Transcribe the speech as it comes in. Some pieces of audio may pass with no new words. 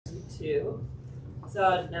2. So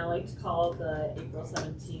I'd now like to call the April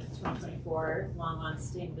 17th, 2024 Longmont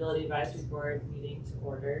Sustainability Advisory Board meeting to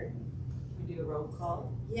order. Can we do a roll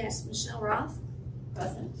call? Yes, Michelle Roth.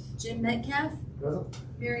 Present. Jim Metcalf. Present.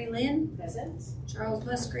 Mary Lynn. Present. Charles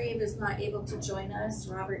Musgrave is not able to join us.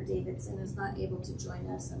 Robert Davidson is not able to join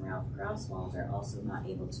us. And Ralph Grosswald are also not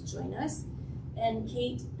able to join us. And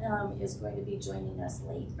Kate is going to be joining us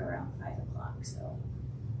late around 5 o'clock. So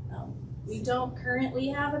we don't currently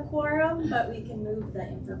have a quorum, but we can move the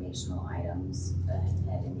informational items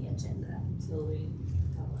ahead in the agenda. Until we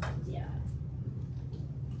have one.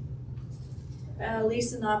 Yeah.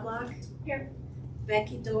 Lisa Knobloch. Here.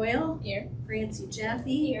 Becky Doyle. Here. Francie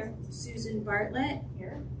Jaffe. Here. Susan Bartlett.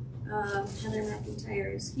 Here. Heather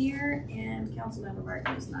McIntyre is here, and Councilmember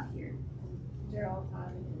Martin is not here. Daryl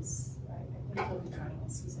is, I think he'll be joining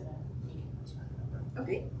us. He's at a meeting. I was trying to remember.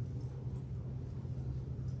 Okay.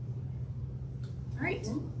 All right.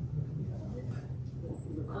 So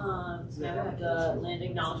now we have the land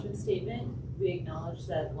acknowledgement statement. We acknowledge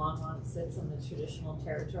that Longmont sits on the traditional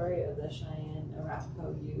territory of the Cheyenne,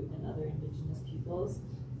 Arapaho, Ute, and other indigenous peoples.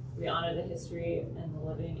 We honor the history and the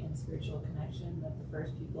living and spiritual connection that the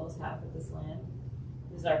first peoples have with this land.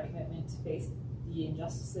 It is our commitment to face the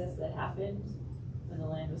injustices that happened when the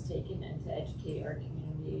land was taken and to educate our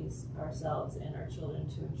communities, ourselves, and our children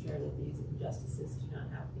to ensure that these injustices do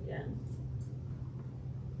not happen again.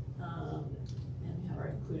 And we have our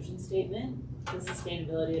inclusion statement. The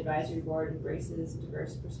Sustainability Advisory Board embraces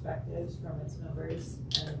diverse perspectives from its members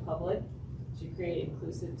and the public to create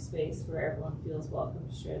inclusive space where everyone feels welcome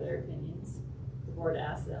to share their opinions. The board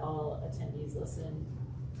asks that all attendees listen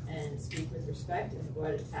and speak with respect and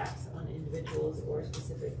avoid attacks on individuals or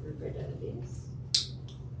specific group identities.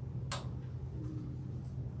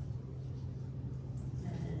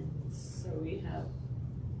 And so we have,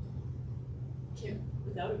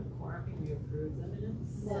 without a quorum, can we approve the minutes?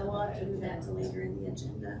 No, we'll have to do that till later in the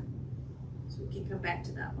agenda. So we can come back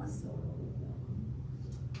to that one.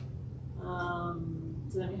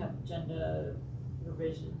 So then we have agenda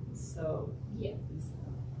revisions. So Yeah.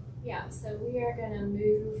 Yeah, so we are gonna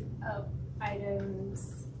move up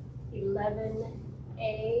items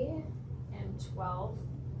 11A and 12.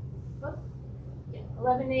 Whoop. Yeah,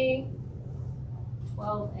 11A,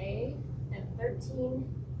 12A, and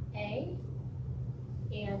 13A.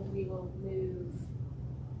 And we will move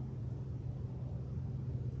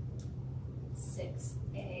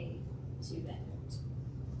 6A to the end.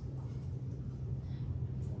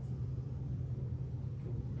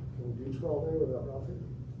 Can we do 12A without Ralphie?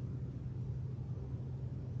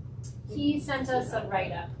 He sent us a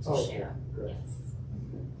write-up to Oh, share. great. Yes.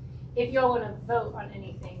 If y'all want to vote on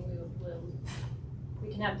anything, we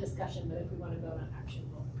can have discussion, but if we want to vote on action,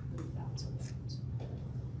 we'll move that to the end.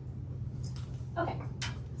 Okay,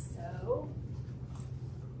 so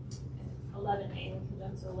 11A, we can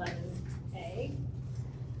jump to 11A.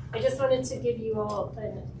 I just wanted to give you all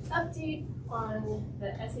an update on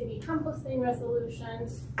the SAB composting resolution.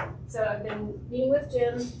 So I've been meeting with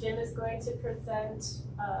Jim. Jim is going to present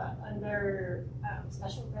under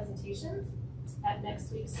special presentations at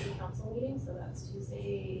next week's city council meeting. So that's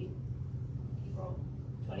Tuesday, April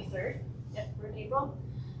 23rd. Yep, we're in April.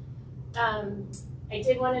 I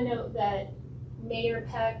did want to note that Mayor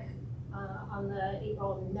Peck on the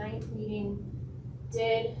April 9th meeting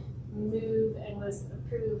did move and was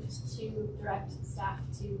approved to direct staff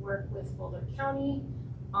to work with Boulder County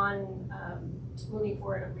on moving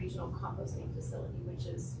forward a regional composting facility, which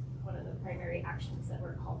is one of the primary actions that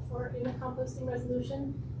were called for in the composting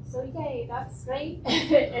resolution. So yay, that's great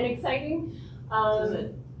and exciting. Is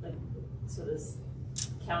it like, so this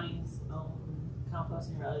county's own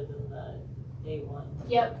composting rather than the A1?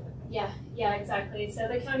 Yep. Yeah, exactly. So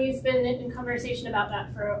the county's been in conversation about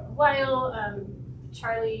that for a while.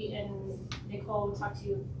 Charlie and Nicole talked to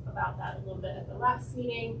you about that a little bit at the last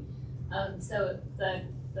meeting. So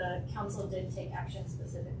the council did take action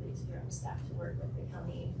specifically to direct staff to work with the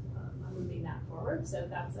county on moving that forward. So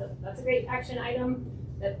that's a great action item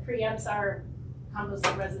that preempts our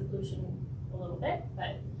composting resolution a little bit,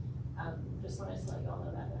 but just wanted to let you all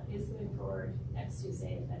know that that is moving forward next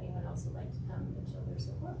Tuesday. If anyone else would like to come and show their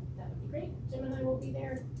support, that would be great. Jim and I will be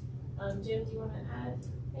there. Jim, do you want to add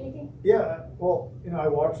anything? Yeah, well, I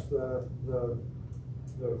watched the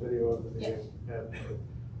video of the meeting, and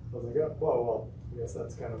I was like, oh, well, I guess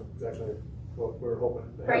that's kind of exactly what we're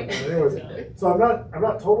hoping to have. Right. But anyways, so I'm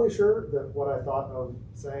not totally sure that what I thought of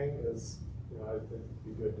saying is, I think it'd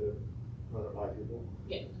be good to run it by people.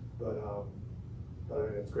 Yeah. But I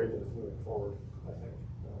mean, it's great that it's moving forward, I think.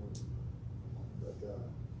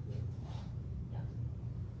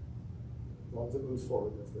 As long as it moves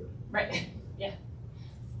forward, that's good. Right, yeah.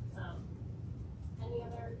 Any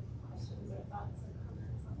other questions or thoughts or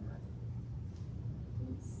comments on that?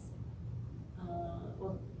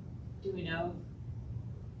 Well, do we know,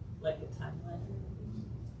 like, a timeline?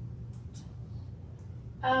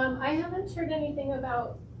 I haven't heard anything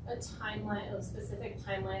about a timeline, a specific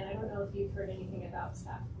timeline. I don't know if you've heard anything about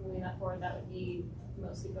staff moving that forward. That would be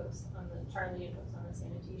mostly folks on the, Charlie and folks on the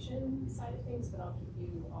sanitation side of things, but I'll keep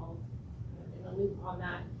you all in the loop on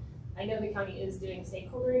that. I know the county is doing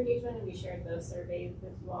stakeholder engagement, and we shared those surveys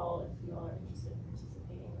with you all if you all are interested in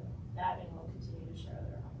participating with that, and we'll continue to share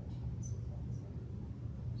other opportunities with that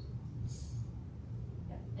as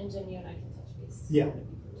well. Yeah, and Jen, you and I can touch base. Yeah. Before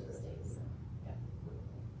Tuesdays, so, yeah.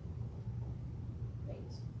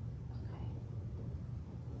 Great.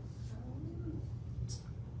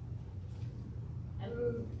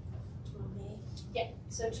 Okay. Yeah,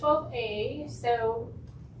 so 12A, so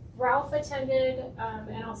Ralph attended,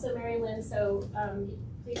 and also Mary Lynn, so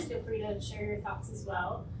please feel free to share your thoughts as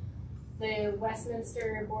well. The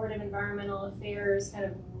Westminster Board of Environmental Affairs, kind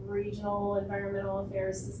of regional environmental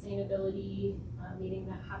affairs sustainability meeting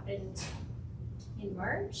that happened in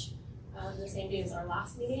March, the same day as our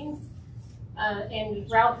last meeting. And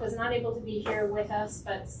Ralph was not able to be here with us,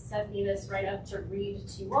 but sent me this right up to read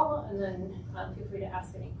to you all, and then feel free to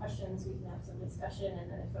ask any questions. We can have some discussion,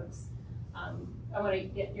 and then if folks, I want to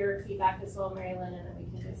get your feedback as well, Mary Lynn, and then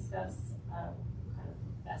we can discuss kind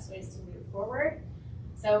of best ways to move forward.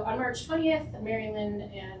 So on March 20th, Mary Lynn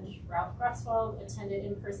and Ralph Grosswald attended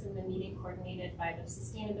in person the meeting coordinated by the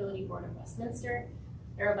Sustainability Board of Westminster.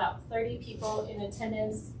 There are about 30 people in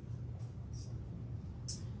attendance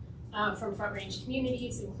from Front Range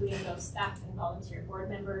communities, including both staff and volunteer board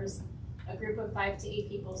members. A group of 5 to 8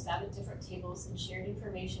 people sat at different tables and shared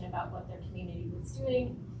information about what their community was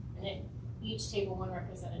doing. And at each table, one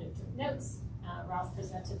representative took notes. Ralph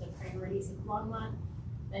presented the priorities of Longmont.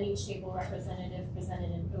 Then each table representative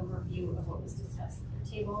presented an overview of what was discussed at their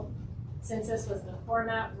table. Since this was the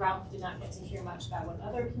format, Ralph did not get to hear much about what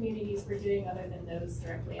other communities were doing other than those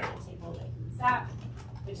directly at the table that he sat,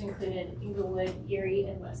 which included Inglewood, Erie,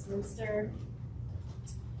 and Westminster.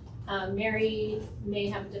 Mary may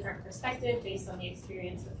have a different perspective based on the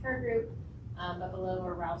experience with her group, but below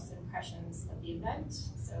are Ralph's impressions of the event.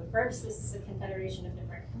 So first, this is a confederation of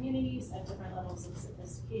different communities at different levels of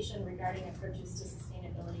sophistication regarding approaches to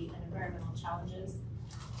sustainability and environmental challenges.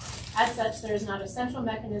 As such, there is not a central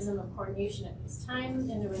mechanism of coordination at this time,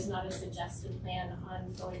 and there was not a suggested plan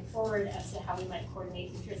on going forward as to how we might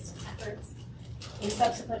coordinate interests and efforts. In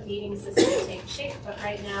subsequent meetings, this may take shape, but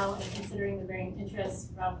right now, and considering the varying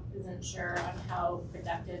interests, Ralph isn't sure on how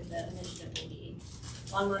productive the initiative will be.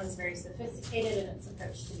 Longmont is very sophisticated in its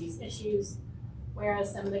approach to these issues,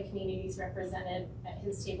 whereas some of the communities represented at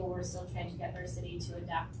his table were still trying to get their city to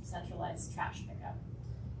adapt centralized trash pickup.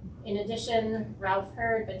 In addition, Ralph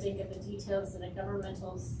heard, but didn't get the details, that at a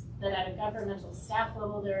governmental staff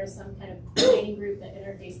level, there is some kind of coordinating group that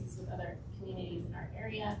interfaces with other communities in our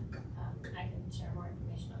area. I can share more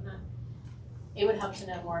information on that. It would help to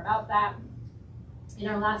know more about that. In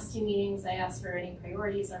our last 2 meetings, I asked for any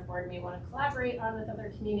priorities our board may want to collaborate on with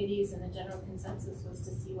other communities, and the general consensus was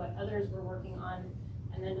to see what others were working on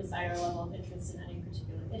and then decide our level of interest in any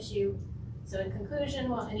particular issue. So in conclusion,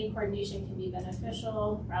 while any coordination can be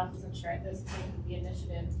beneficial, Ralph isn't sure at this point that the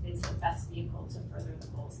initiative is the best vehicle to further the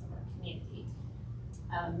goals of our community.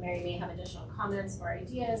 Mary may have additional comments or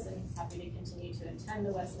ideas, and he's happy to continue to attend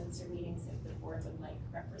the Westminster meetings if the board would like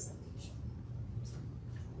representation.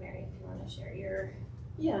 Mary, if you want to share your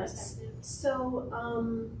perspective. So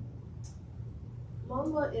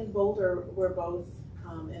Longmont and Boulder were both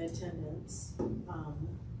in attendance,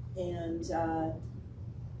 and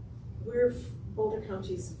Boulder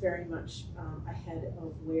County's very much ahead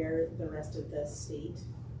of where the rest of the state,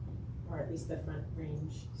 or at least the Front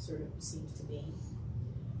Range, sort of seems to be.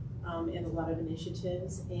 In a lot of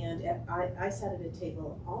initiatives, and I sat at a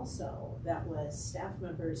table also that was staff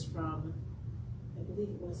members from, I believe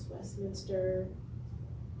it was Westminster,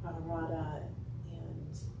 Colorado,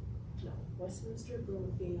 Westminster,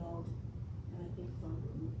 Broomfield, and I think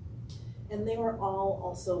Farm. And they were all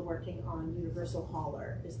also working on universal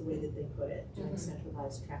hauler, is the way that they put it, doing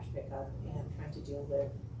centralized trash pickup and trying to deal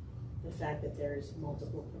with the fact that there's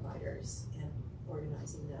multiple providers and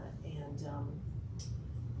organizing that. And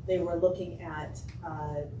they were looking at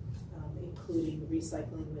including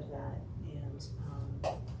recycling with that,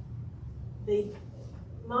 and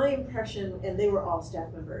my impression, and they were all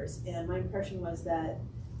staff members, and my impression was that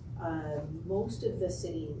most of the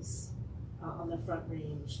cities on the Front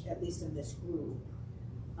Range, at least in this group,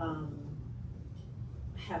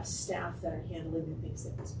 have staff that are handling the things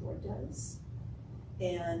that this board does,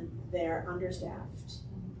 and they're understaffed,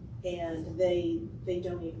 and they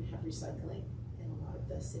don't even have recycling in a lot of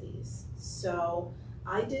the cities. So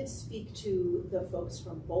I did speak to the folks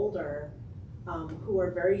from Boulder who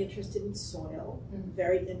are very interested in soil,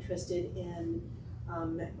 very interested in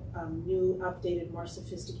new, updated, more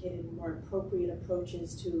sophisticated, more appropriate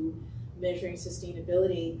approaches to measuring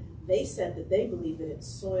sustainability. They said that they believe that it's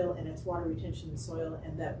soil and it's water retention in soil,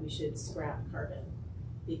 and that we should scrap carbon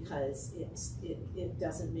because it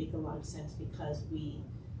doesn't make a lot of sense, because we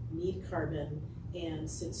need carbon, and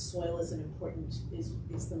since soil is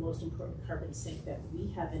is the most important carbon sink that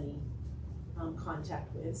we have any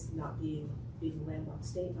contact with, not being a landlocked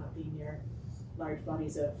state, not being near large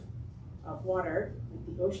bodies of water, like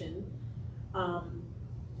the ocean.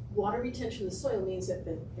 Water retention in the soil means that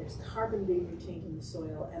there's carbon being retained in the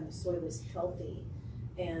soil, and the soil is healthy,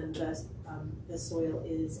 and the soil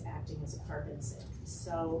is acting as a carbon sink.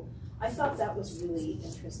 So I thought that was really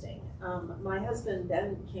interesting. My husband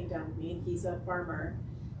Ben came down with me, and he's a farmer,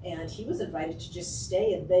 and he was invited to just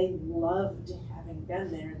stay, and they loved having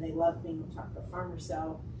Ben there, and they loved being able to talk to farmers.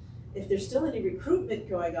 So if there's still any recruitment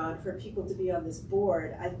going on for people to be on this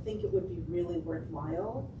board, I think it would be really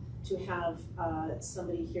worthwhile to have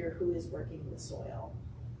somebody here who is working with soil.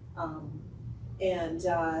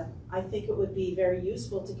 I think it would be very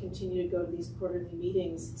useful to continue to go to these quarterly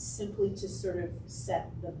meetings, simply to sort of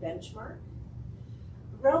set the benchmark.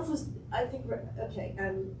 Ralph was, I think, okay,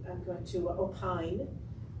 I'm going to opine.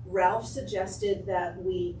 Ralph suggested that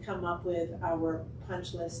we come up with our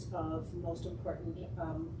punch list of most important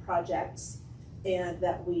projects, and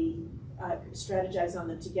that we strategize on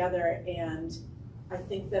them together. And I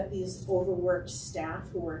think that these overworked staff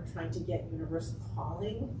who are trying to get universal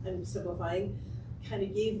calling, I'm simplifying, kind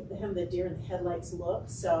of gave him the deer in the headlights look.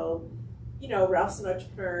 So, you know, Ralph's an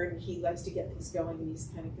entrepreneur, and he likes to get things going, and he's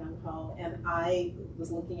kind of gung-ho. And I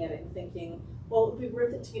was looking at it and thinking, well, it would be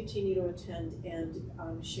worth it to continue to attend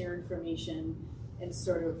and share information, and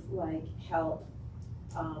sort of like help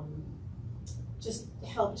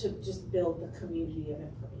to build the community of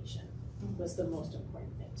information was the most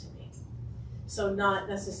important thing to me. So not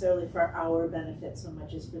necessarily for our benefit so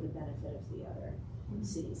much as for the benefit of the other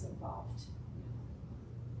cities involved.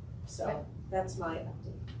 So that's my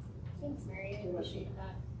update. Thanks, Mary. I appreciate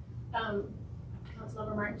that.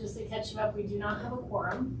 Councilmember Martin, just to catch you up, we do not have a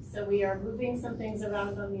quorum, so we are moving some things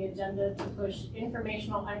around on the agenda to push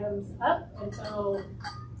informational items up until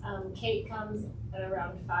Kate comes at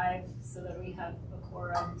around 5, so that we have a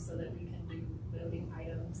quorum, so that we can do voting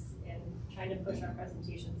items, and trying to push our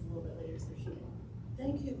presentations a little bit later so she can.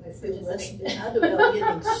 Thank you. I feel less bad about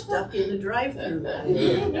getting stuck in the drive-through.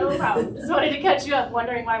 No problem. Just wanted to catch you up,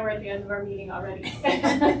 wondering why we're at the end of our meeting already.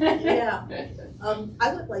 Yeah.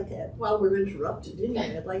 I would like to, while we're interrupted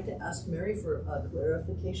anyway, I'd like to ask Mary for a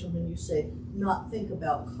clarification. When you say not think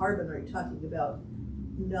about carbon, are you talking about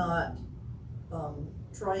not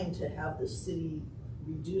trying to have the city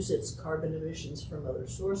reduce its carbon emissions from other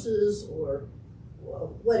sources, or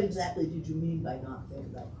what exactly did you mean by not think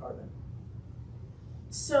about carbon?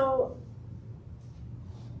 So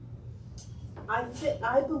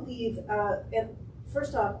I believe, and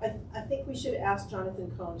first off, I think we should ask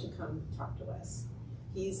Jonathan Cohn to come talk to us.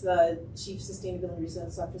 He's the Chief Sustainability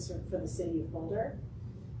Resilience Officer for the City of Boulder,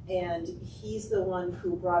 and he's the one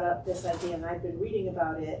who brought up this idea, and I've been reading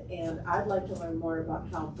about it, and I'd like to learn more about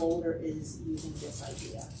how Boulder is using this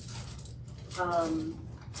idea.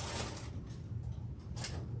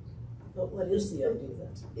 But what is the idea then?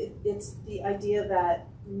 It's the idea that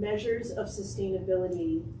measures of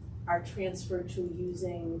sustainability are transferred to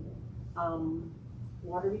using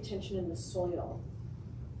water retention in the soil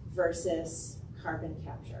versus carbon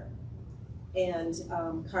capture, and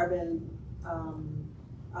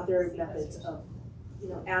other methods of,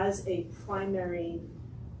 as a primary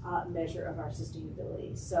measure of our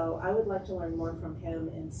sustainability. So I would like to learn more from him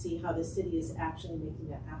and see how the city is actually making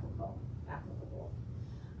that applicable.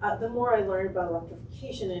 The more I learn about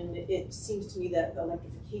electrification, and it seems to me that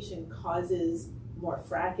electrification causes more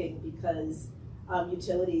fracking because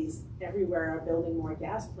utilities everywhere are building more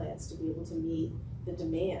gas plants to be able to meet the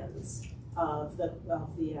demands of the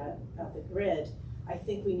grid. I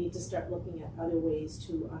think we need to start looking at other ways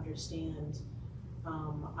to understand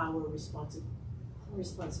our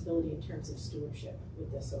responsibility in terms of stewardship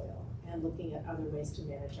with the soil, and looking at other ways to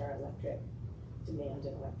manage our electric demand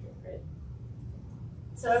and electric grid.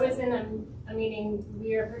 So I was in a meeting,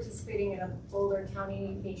 we are participating in a Boulder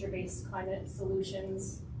County Nature-Based Climate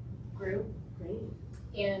Solutions group. Great.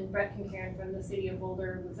 And Brett Concairn from the City of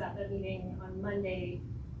Boulder was at the meeting on Monday,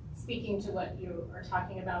 speaking to what you are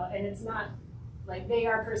talking about, and it's not like they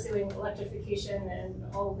are pursuing electrification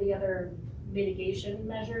and all the other mitigation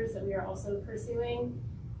measures that we are also pursuing.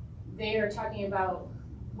 They are talking about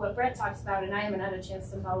what Brett talks about, and I haven't had a chance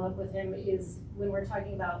to follow up with him, is when we're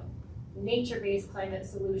talking about nature-based climate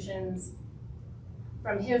solutions,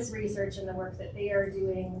 from his research and the work that they are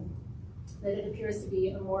doing, that it appears to be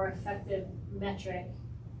a more effective metric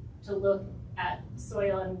to look at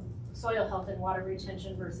soil health and water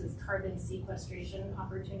retention versus carbon sequestration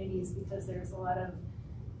opportunities, because there's a lot of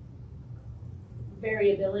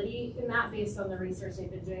variability in that based on the research they've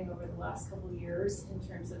been doing over the last couple of years in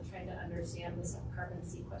terms of trying to understand the carbon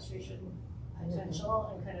sequestration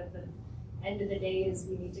potential. And kind of the end of the day is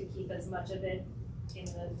we need to keep as much of it in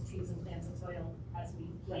the trees and plants and soil as we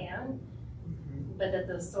can, but that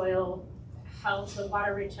the soil health, the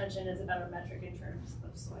water retention is a better metric in terms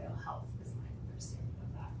of soil health, is my understanding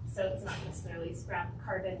of that. So it's not necessarily scrap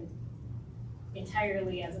carbon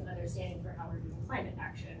entirely as an understanding for how we're doing climate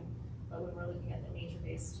action, but when we're looking at the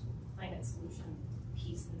nature-based climate solution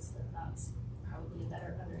pieces, that's probably a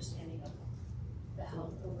better understanding of the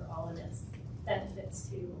health overall and its benefits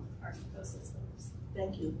to our ecosystems.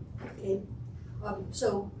 Thank you. Okay.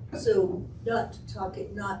 So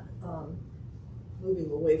not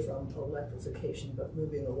moving away from electrification, but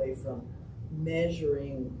moving away from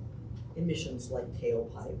measuring emissions like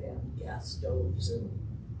tailpipe and gas stoves and.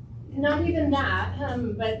 Not even that,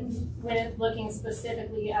 but when looking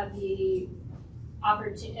specifically at the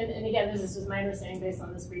opportunity, and again, this is just my understanding based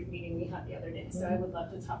on this brief meeting we had the other day, so I would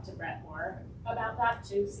love to talk to Brett more about that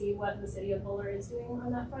to see what the city of Boulder is doing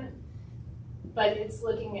on that front. But it's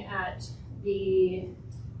looking at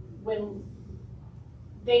when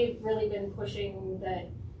they've really been pushing that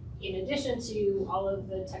in addition to all of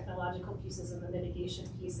the technological pieces and the mitigation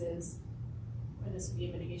pieces, and this would be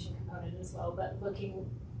a mitigation component as well, but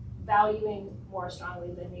valuing more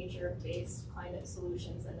strongly the nature-based climate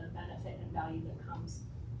solutions and the benefit and value that comes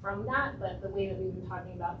from that. But the way that we've been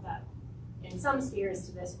talking about that in some spheres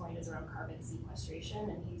to this point is around carbon sequestration,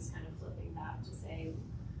 and he's kind of flipping that to say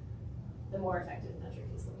the more effective metric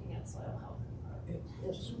is looking at soil health and carbon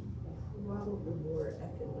retention. Probably more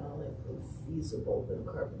economically feasible than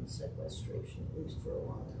carbon sequestration, at least for a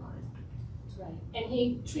long time. That's right.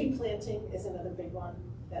 And tree planting is another big one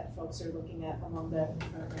that folks are looking at along the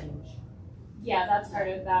front range. Yeah, that's part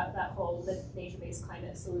of that whole nature-based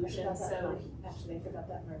climate solution. Actually, I forgot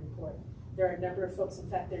that in my report. There are a number of folks. In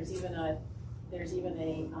fact, there's even a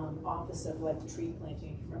office of like tree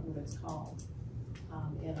planting. I can't remember what it's called.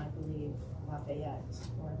 In I believe Lafayette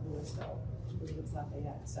or Louisville. I believe it's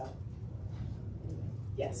Lafayette. So anyway,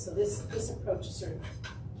 yes. So this approach is sort of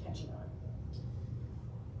catching on.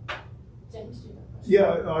 Yeah,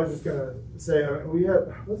 I was just gonna say, we had,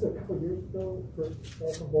 was it a couple of years ago,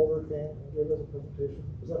 from Boulder came and gave us a presentation?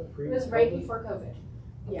 Was that pre? It was right before COVID.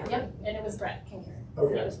 Yeah. Yep, and it was Brett Kincaid.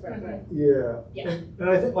 Okay. It was Brett, right? Yeah. Yeah. And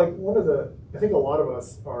I think like I think a lot of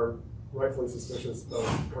us are rightfully suspicious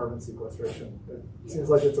of carbon sequestration. It seems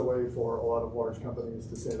like it's a way for a lot of large companies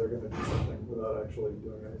to say they're gonna do something without actually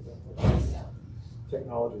doing anything. Yeah.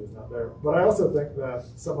 Technology is not there. But I also think that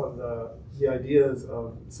some of the ideas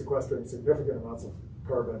of sequestering significant amounts of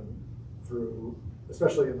carbon through,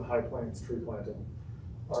 especially in the high plains tree planting,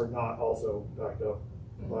 are not also backed up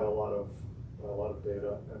by a lot of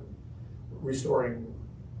data. And restoring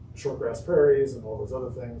shortgrass prairies and all those other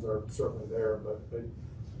things are certainly there, but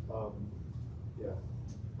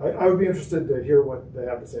I would be interested to hear what they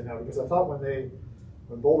have to say now, because I thought when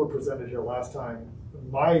Boulder presented here last time,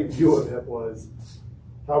 my view of it was,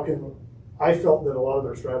 I felt that a lot of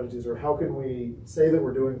their strategies are how can we say that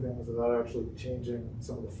we're doing things without actually changing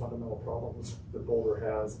some of the fundamental problems that Boulder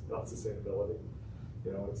has about sustainability.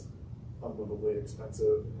 You know, it's unbelievably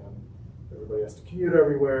expensive and everybody has to commute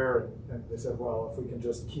everywhere. And they said, well, if we can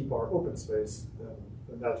just keep our open space,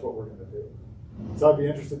 then that's what we're going to do. So I'd be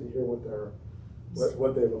interested to hear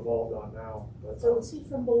what they've evolved on now. So is he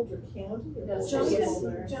from Boulder County? Or Yes,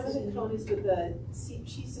 Boulder? Jonathan Cohn is with the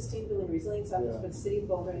Chief Sustainability and Resilience Office for the City of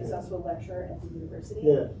Boulder, and he's also a lecturer at the university.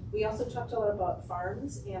 Yeah. We also talked a lot about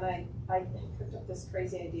farms, and I cooked up this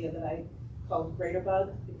crazy idea that I called Greater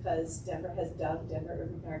Bug, because Denver has Denver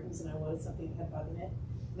Urban Gardens, and I wanted something that had bug in it.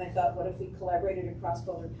 And I thought, what if we collaborated across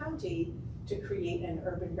Boulder County to create an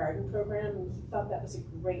urban garden program? And he thought that was a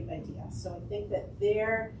great idea. So I think that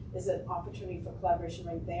there is an opportunity for collaboration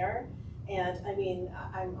right there. And I mean,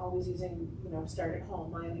 I'm always using, start at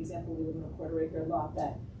home. My own example, we live in a quarter-acre lot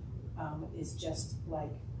that is just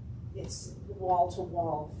like, it's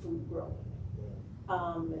wall-to-wall food growing.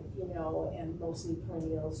 And mostly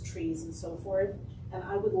perennials, trees, and so forth. And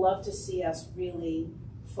I would love to see us really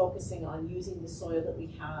focusing on using the soil that we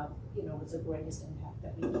have, with the greatest impact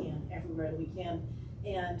that we can, everywhere that we can.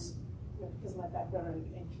 And because of my background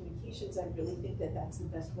in communications, I really think that that's the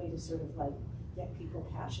best way to sort of like get people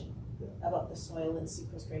passionate about the soil and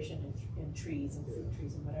sequestration and trees and fruit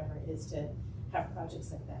trees and whatever it is, to have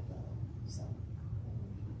projects like that go. So.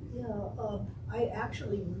 Yeah, I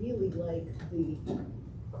actually really like the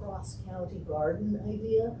cross-county garden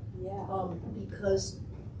idea. Yeah. Because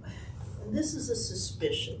this is a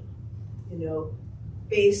suspicion,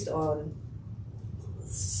 based on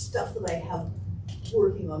stuff that I have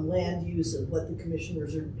working on land use and what the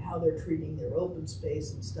commissioners are, how they're treating their open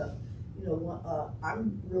space and stuff.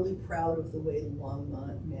 I'm really proud of the way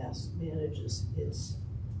Longmont manages its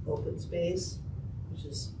open space, which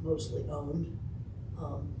is mostly owned.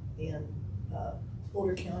 And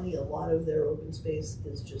Boulder County, a lot of their open space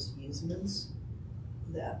is just easements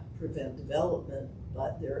that prevent development,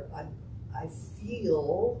 but I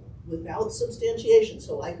feel, without substantiation,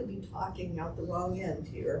 so I could be talking out the wrong end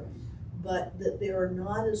here, but that they are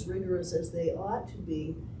not as rigorous as they ought to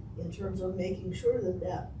be in terms of making sure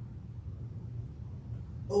that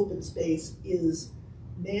open space is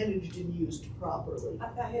managed and used properly.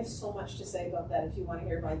 I have so much to say about that if you want to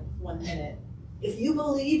hear by 1 minute. If you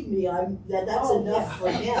believe me, that's enough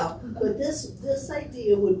for now. But this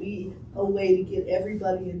idea would be a way to get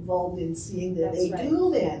everybody involved in seeing that they do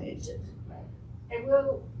manage it. I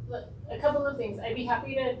will, a couple of things. I'd be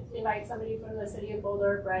happy to invite somebody from the city of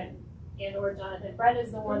Boulder, Brett or Jonathan. Brett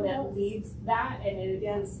is the one that leads that, and it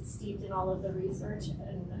is steeped in all of the research.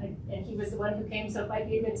 And he was the one who came, so it might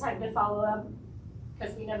be a good time to follow up,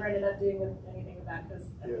 because we never ended up doing anything with that because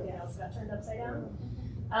everything else got turned upside down.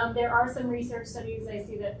 There are some research studies. I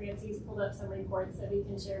see that Francie's pulled up some reports that we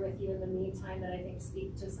can share with you in the meantime that I think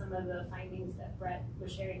speak to some of the findings that Brett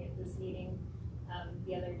was sharing at this meeting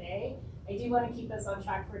the other day. I do want to keep us on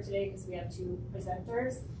track for today because we have 2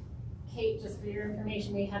 presenters. Kate, just for your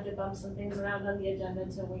information, we had to bump some things around on the agenda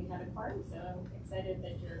until we had a quorum, so I'm excited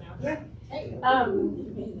that you're now here.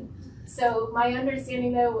 So my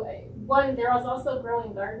understanding though, one, there is also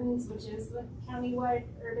Growing Gardens, which is the countywide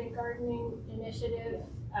urban gardening initiative.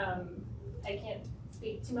 I can't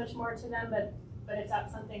speak too much more to them, but if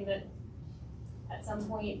that's something that at some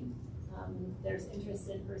point there's interest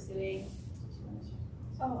in pursuing.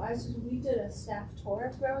 We did a staff tour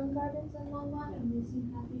of Growing Gardens in Longmont, and they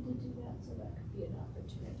seem happy to do that, so that could be an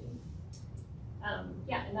opportunity.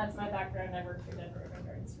 Yeah, and that's my background. I worked for Denver Urban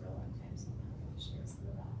Gardens for a long time, so I'm happy to share some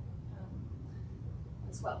of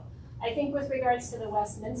that as well. I think with regards to the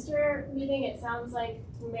Westminster meeting, it sounds like,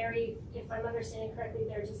 Mary, if I'm understanding correctly,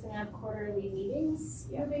 they're just going to have quarterly meetings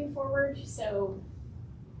moving forward, so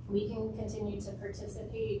we can continue to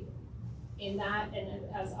participate in that, and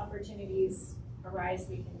as opportunities arise,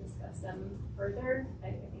 we can discuss them further. I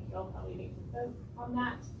think you'll probably need to vote on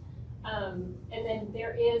that. And then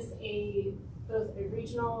there is both a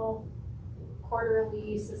regional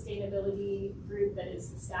quarterly sustainability group that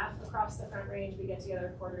is staff across the Front Range. We get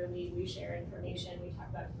together quarterly, we share information, we talk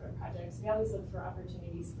about different projects. We always look for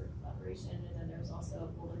opportunities for collaboration, and then there's also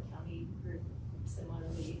a Boulder County group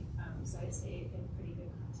similarly. So I stay in pretty good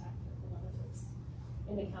contact with a lot of folks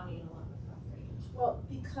in the county and along the Front Range. Well,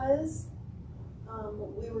 because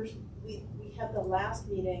we had the last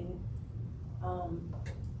meeting,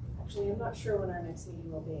 actually I'm not sure when our next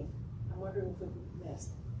meeting will be. I'm wondering if we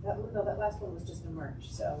missed. That last one was just in March,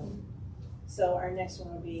 so our next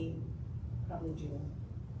one will be probably June.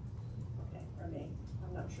 Okay, or May,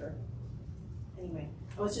 I'm not sure. Anyway,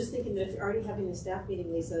 I was just thinking that if you're already having a staff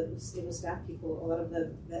meeting, Lisa, it was staff people, a lot of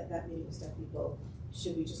that meeting was staff people,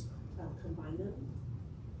 should we just combine them?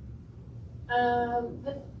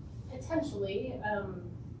 But potentially,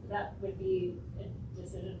 that would be a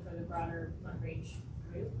decision for the broader Front Range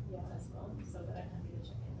group as well, so that I'm happy to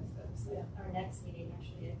check in with folks. Our next meeting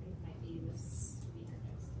actually I think might be this week or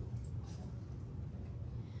next week.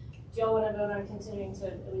 Do y'all want to vote on continuing to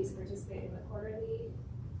at least participate in the quarterly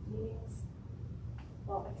meetings?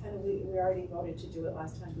 Well, we already voted to do it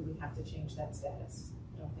last time. Do we have to change that status?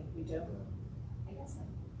 I don't think we do. I guess so.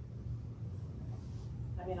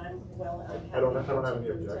 I mean, I'm happy. I don't have any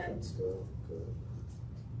objections to.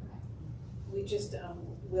 We just,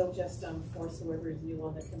 we'll just force whoever's new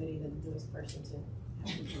on the committee, the newest person to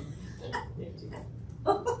have to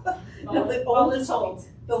do. All is told.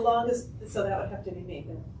 The longest, so that would have to be me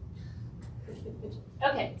then.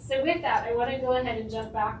 Okay, so with that, I want to go ahead and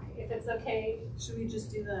jump back, if it's okay. Should we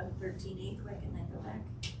just do the 13A quick and then go back?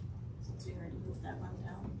 Since we already moved that one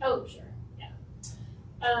down. Oh, sure, yeah.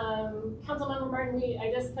 Councilmember Martin,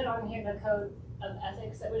 I just put on here the code of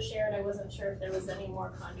ethics that was shared. I wasn't sure if there was any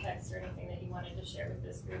more context or anything that you wanted to share with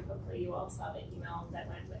this group. Hopefully you all saw the email that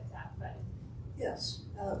went with that, but. Yes,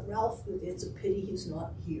 Ralph, it's a pity he's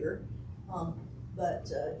not here, but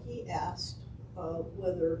he asked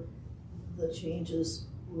whether the changes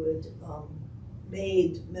would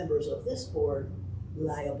made members of this board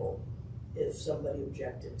liable if somebody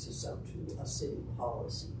objected to a city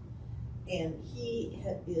policy. And he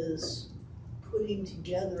is putting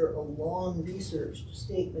together a long researched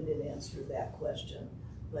statement in answer to that question.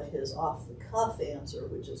 But his off-the-cuff answer,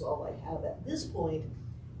 which is all I have at this point,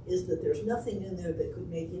 is that there's nothing in there that could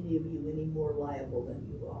make any of you any more liable than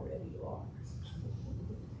you already are.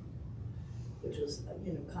 Which was,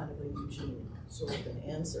 kind of a Eugene sort of an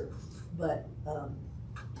answer. But,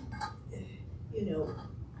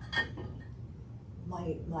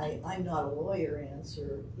 my I'm not a lawyer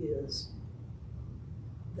answer is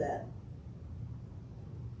that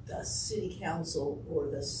the city council or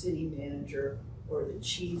the city manager or the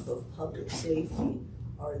chief of public safety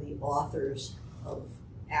are the authors of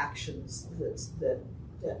actions that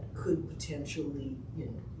could potentially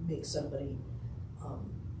make somebody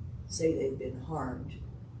say they've been harmed,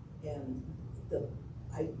 and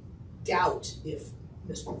I doubt if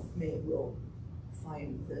Mr. May will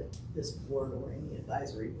find that this board or any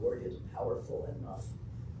advisory board is powerful enough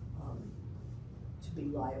to be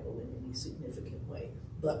liable in any significant way.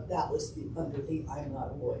 But that was under the I'm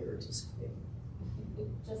not a lawyer disclaimer.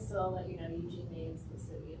 Just so I'll let you know, Eugene May is the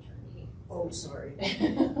city attorney. Oh, sorry.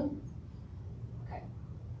 Okay.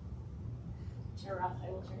 Chair Roth, I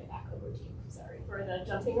will turn it back over to you. Sorry for the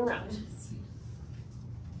jumping around.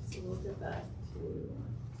 So we'll get back to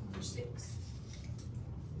number 6.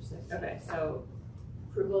 Okay, so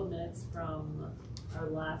approval of minutes from our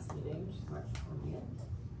last meeting, which is March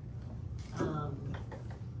 20th.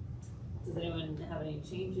 Does anyone have any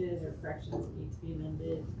changes or corrections that need to be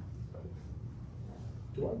amended?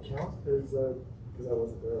 Do I count as, because I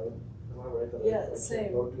wasn't there, am I right that Yeah, I can't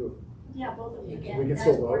same. vote to? Yeah, both of you We can. can As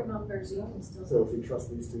still board vote? members, you can still So vote. if we trust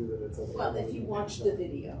these two, that it's okay. Well, if you watched the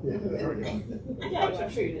video. Yeah, there we go. Yeah, which I'm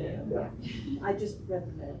sure you did. Yeah. I just read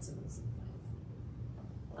the minutes and it was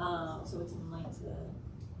fine. So it's in line to the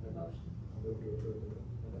motion. I'll move to approve the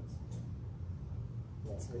minutes.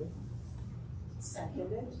 That's it.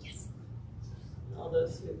 Seconded? Yes. All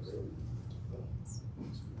those who approve.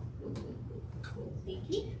 Thank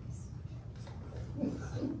you.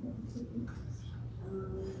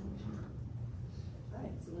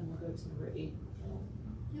 Alright, so then we'll go to number 8.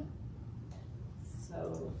 Yep. So,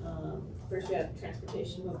 first we have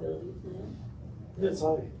transportation mobility plan. Yes,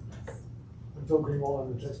 hi. I'm Phil Greenwald.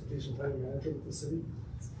 I'm the Transportation Planning Manager with the city.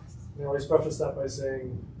 And I always preface that by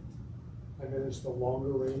saying I manage the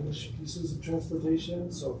longer range pieces of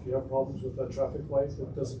transportation. So if you have problems with a traffic light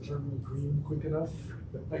that doesn't turn green quick enough,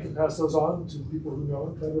 I can pass those on to people who know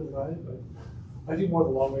it better than I. But I do more of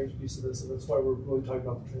the long range piece of this, and that's why we're really talking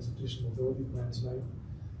about the transportation mobility plan tonight.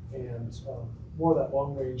 And more of that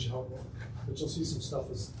long range outlook. But you'll see some stuff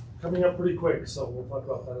is coming up pretty quick, so we'll talk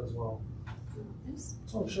about that as well. Yes.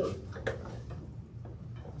 Oh, sure.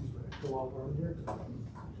 Go on around here.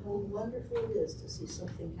 How wonderful it is to see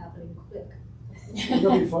something happening quick. It's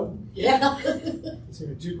gonna be fun. Yeah. It's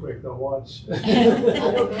gonna be too quick, though, watch.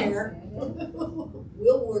 I don't care.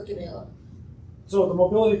 We'll work it out. So the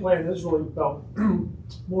mobility plan is really about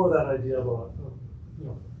more of that idea of,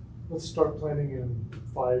 let's start planning in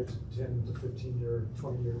 5 to 10 to 15 year,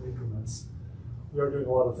 20 year increments. We are doing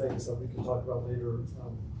a lot of things that we can talk about later,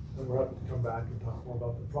 and we're happy to come back and talk more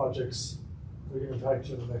about the projects that are going to impact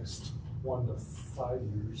you in the next 1 to 5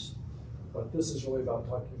 years. But this is really about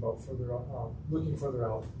talking about further out, looking further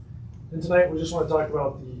out. And tonight we just want to talk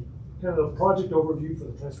about the kind of the project overview for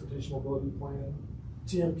the transportation mobility plan.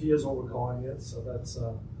 TMP is what we're calling it, so that's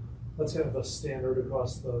kind of a standard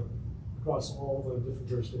across all the different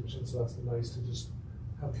jurisdictions. So that's been nice to just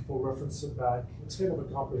have people reference it back. It's kind of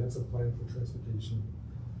a comprehensive plan for transportation.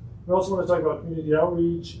 We also want to talk about community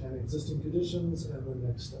outreach and existing conditions and the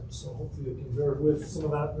next steps. So hopefully you can bear with some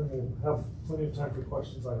of that, and we'll have plenty of time for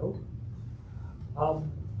questions, I hope.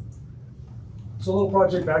 So a little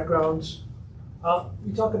project background.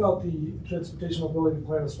 We talk about the transportation mobility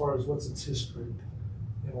plan as far as what's its history.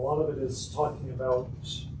 And a lot of it is talking about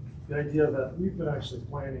the idea that we've been actually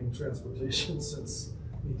planning transportation since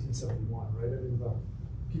 1871, right? I mean, the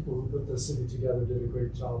people who put the city together did a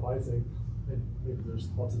great job, I think. And maybe there's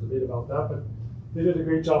lots of debate about that, but they did a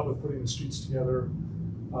great job with putting the streets together,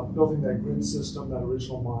 building that grid system, that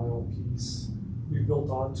original mile piece. We built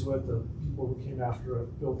onto it. The people who came after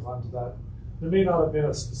it built onto that. there may not have been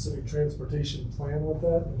a specific transportation plan with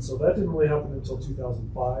that, and so that didn't really happen until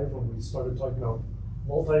 2005 when we started talking about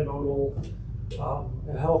multimodal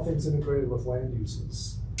and how things integrated with land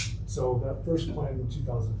uses. So that first plan in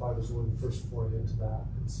 2005 was really the first foray into that,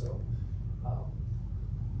 and so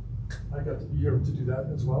I got to be here to do that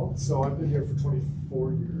as well. So I've been here for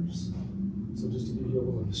 24 years. So just to give you a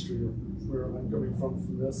little history of where I'm coming from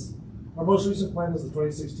this. Our most recent plan is the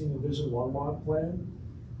 2016 Envision Longmont plan.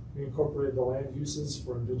 We incorporated the land uses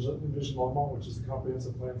for Envision Longmont, which is the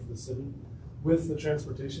comprehensive plan for the city, with the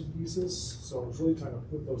transportation pieces. So I was really trying to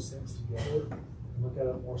put those things together and look at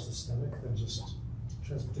it more systemic than just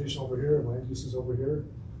transportation over here and land uses over here.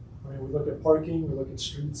 I mean, we look at parking, we look at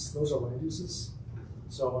streets, those are land uses.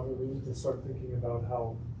 So I mean, we need to start thinking about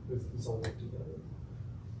how these all work together.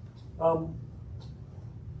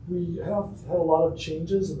 We have had a lot of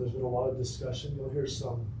changes and there's been a lot of discussion. You'll hear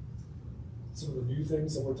some of the new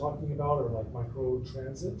things that we're talking about are like micro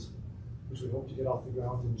transit, which we hope to get off the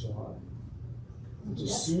ground in July. Which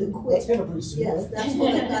is soon. That's kind of pretty soon. Yes, right? that's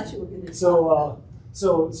what I thought you were going to say.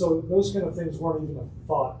 So those kind of things weren't even a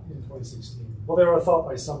thought in 2016. Well, they were a thought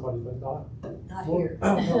by somebody, but not here.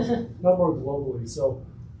 not more globally. So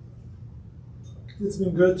it's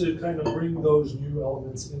been good to kind of bring those new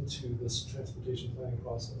elements into this transportation planning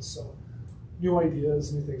process. So new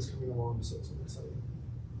ideas, new things coming along, so it's been exciting.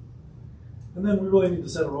 And then we really need to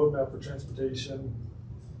set a roadmap for transportation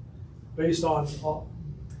based on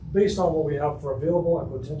what we have for available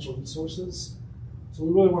and potential resources. So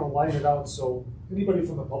we really want to line it out so anybody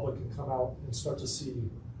from the public can come out and start to see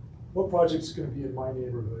what project's going to be in my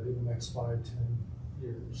neighborhood in the next 5, 10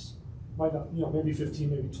 years. Might not, maybe 15,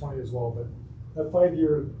 maybe 20 as well, but that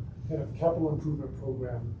 5-year kind of capital improvement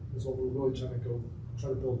program is what we're really trying to try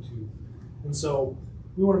to build to. And so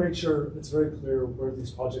we want to make sure it's very clear where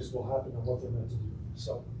these projects will happen and what they're meant to do.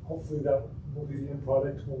 So hopefully that will be the end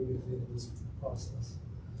product when we get to the end of this process.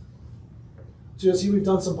 So you'll see we've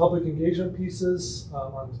done some public engagement pieces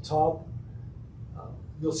on the top.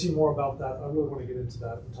 You'll see more about that. I really want to get into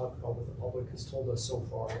that and talk about what the public has told us so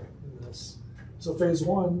far in this. So phase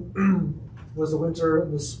 1 was the winter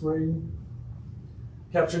and the spring,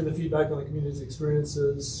 capturing the feedback on the community's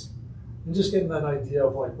experiences, and just getting that idea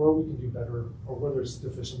of like where we can do better or where there's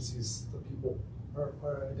deficiencies that people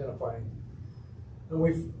are identifying. And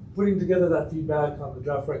we've putting together that feedback on the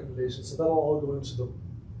draft recommendations, so that'll all go into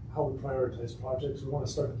how we prioritize projects. We want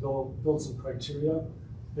to start to build some criteria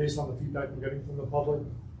based on the feedback we're getting from the public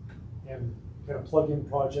and kind of plug in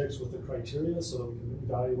projects with the criteria so that we can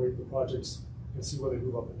evaluate the projects and see where they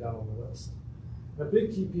move up and down on the list. And a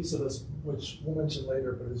big key piece of this, which we'll mention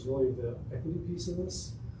later, but is really the equity piece of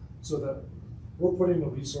this, so that we're putting the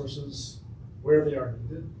resources where they are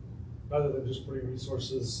needed, rather than just putting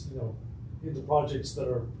resources, into projects that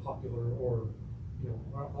are popular or,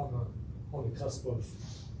 are on the cusp of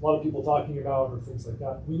a lot of people talking about or things like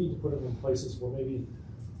that. We need to put them in places where maybe,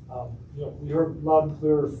 we heard loud and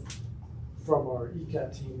clear from our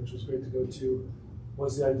ECAT team, which was great to go to,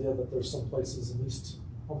 was the idea that there's some places on the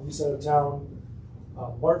east side of town.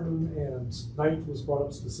 Martin and Ninth was brought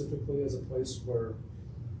up specifically as a place where,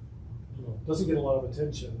 doesn't get a lot of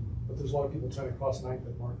attention, but there's a lot of people trying to cross Ninth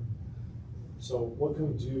and Martin. So what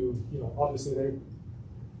can we do? Obviously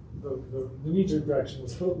the knee-jerk reaction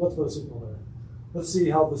was let's put a signal there. Let's see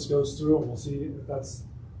how this goes through, and we'll see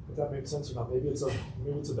if that makes sense or not. Maybe it's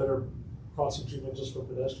a better crossing treatment just for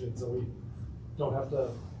pedestrians, so we don't have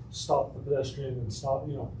to stop the pedestrian and stop.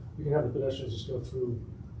 We can have the pedestrians just go through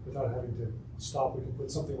without having to stop. We can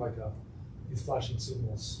put something like these flashing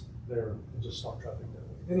signals there and just stop traffic that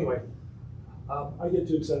way. Anyway, I get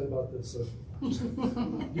too excited about this, so just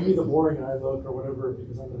give me the boring eye look or whatever,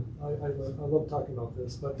 because I love talking about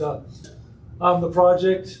this. But the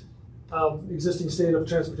project, existing state of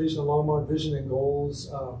transportation in Longmont, vision and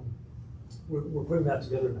goals, we're putting that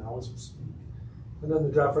together now as we speak. And then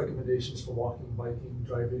the draft recommendations for walking, biking,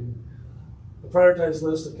 driving, the prioritized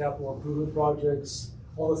list of capital improvement projects,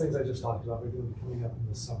 all the things I just talked about are going to be coming up in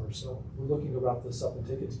this summer. So we're looking to wrap this up and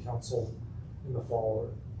take it to council in the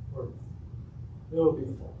fall, or it'll be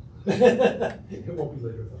the fall. It won't be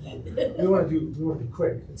later though. We want to be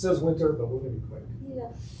quick. It says winter, but we're going to be quick.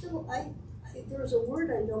 Yeah, so there's a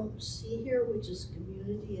word I don't see here, which is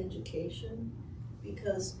community education,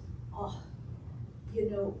 because,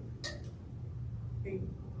 you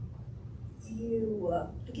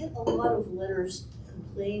get a lot of letters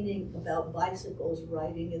complaining about bicycles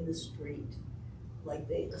riding in the street. Like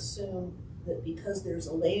they assume that because there's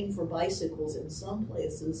a lane for bicycles in some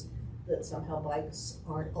places, that somehow bikes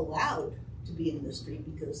aren't allowed to be in the street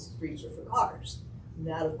because streets are for cars. And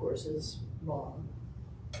that, of course, is wrong.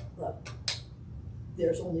 But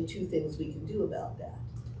there's only two things we can do about that.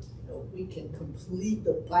 You know, we can complete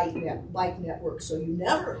the bike network so you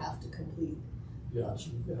never have to complete the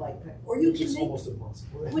bike network. Or you Which can is make, almost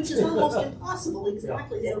impossible. Right? which is almost impossible,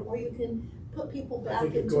 exactly. Or you can put people I back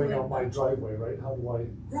think of into going it. out my driveway, right? How do I?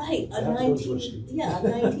 Right, I a have to go to a street.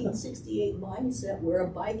 1968 mindset where a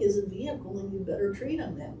bike is a vehicle and you better treat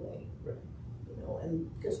them that way. Right. You know, and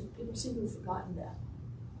because people seem to have forgotten that.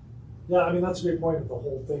 Yeah, I mean, that's a great point of the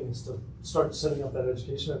whole thing is to start setting up that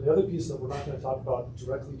education. And the other piece that we're not going to talk about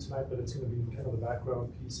directly tonight, but it's going to be kind of the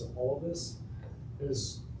background piece of all of this,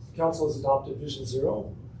 is the council has adopted Vision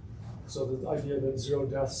Zero. So the idea that 0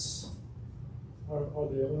 deaths are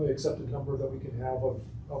the only accepted number that we can have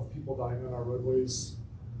of people dying on our roadways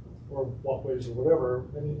or walkways or whatever,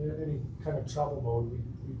 any kind of travel mode,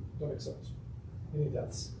 we don't accept any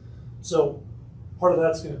deaths. So part of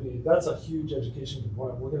that's going to be, that's a huge education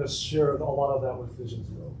component. We're going to share a lot of that with Vision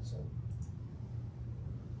Zero.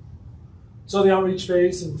 So the outreach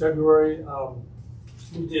phase in February,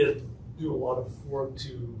 we did do a lot of work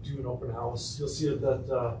to do an open house. You'll see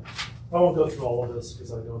that, I won't go through all of this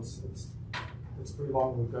because I know it's pretty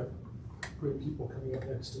long. We've got great people coming up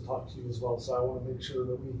next to talk to you as well. So I want to make sure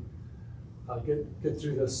that we get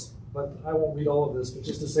through this. But I won't read all of this, but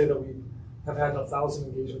just to say that we have had 1,000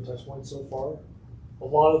 engagement touch points so far. A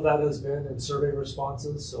lot of that has been in survey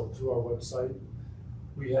responses, so through our website.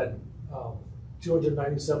 We had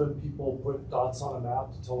 297 people put dots on a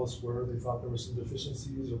map to tell us where they thought there were some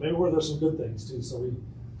deficiencies, or maybe where there's some good things too. So we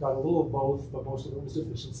got a little of both, but most of it was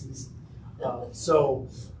deficiencies.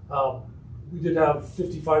 We did have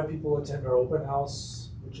 55 people attend our open house,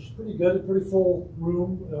 which was pretty good, a pretty full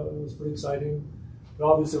room. It was pretty exciting.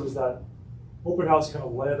 But obviously it was that open house kind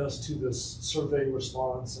of led us to this survey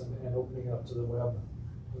response and opening it up to the web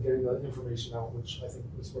and getting that information out, which I think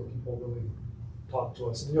was where people really talked to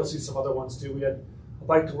us. And you'll see some other ones too. We had a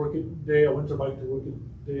bike to work day, a winter bike to work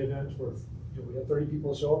day event where we had 30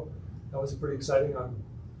 people show up. That was pretty exciting on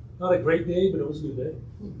not a great day, but it was a good day.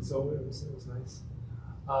 So it was nice.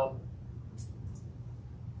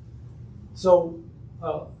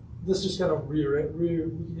 This just kind of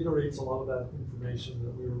reiterates a lot of that information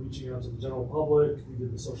that we were reaching out to the general public. We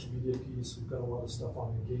did the social media piece. We've got a lot of stuff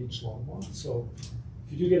on Engage Longmont. So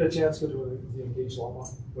if you do get a chance, go to the Engage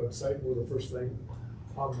Longmont website. We're the first thing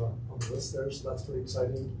on the list there, so that's pretty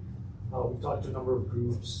exciting. We've talked to a number of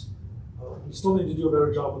groups. We still need to do a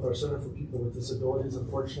better job with our Center for People with Disabilities.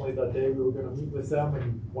 Unfortunately, that day we were going to meet with them,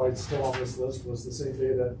 and why it's still on this list was the same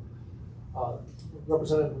day that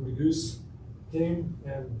Representative Magoo's came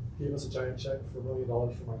and gave us a giant check for $1 million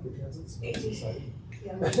for microtransits. So that's exciting.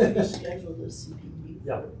 Yeah, we scheduled a CPD.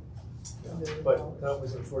 Yeah. But that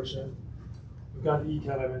was unfortunate. We've got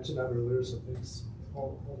ECAT, I mentioned that earlier, so thanks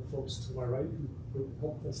all the folks to my right who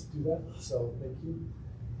helped us do that. So thank you.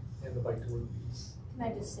 And the bike to work piece. Can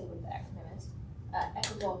I just say what the acronym is?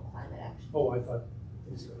 Equitable Climate Action. Oh, I thought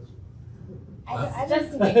these guys. I just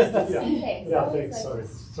think it's the same Yeah, thing. yeah, thanks.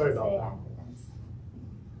 Sorry about that.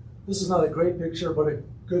 This is not a great picture, but a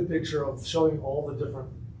good picture of showing all the different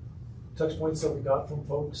touch points that we got from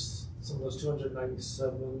folks. Some of those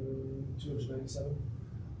 297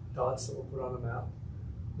 dots that were put on the map.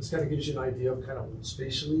 This kind of gives you an idea of kind of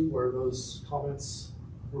spatially where those comments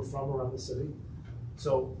were from around the city.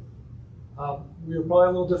 So we were probably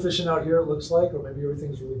a little deficient out here, it looks like, or maybe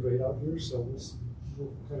everything's really great out here. So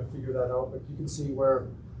we'll kind of figure that out. But you can see where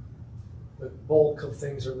the bulk of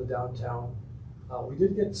things are in the downtown. We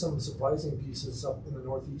did get some surprising pieces up in the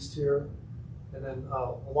northeast here. And then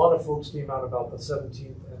a lot of folks came out about the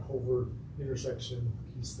 17th and Hover intersection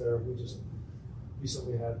piece there. We just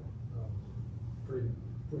recently had pretty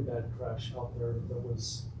bad crash out there that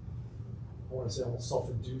was, I want to say almost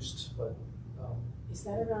self-induced, but. Is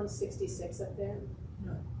that around 66 up there?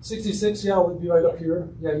 No. 66, yeah, would be right up here.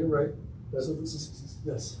 Yeah, you're right. That's, So this is,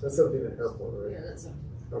 yes. that's 17 at airport, right? Yeah, that's a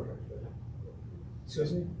Okay.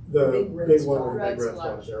 Excuse me? The Big red big one spot. with the Red big red spot.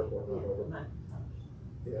 spot is airport, not over.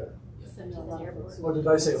 Yeah. Oh, did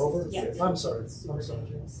I say over? Yeah. I'm sorry.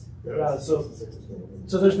 Yeah, Yeah, so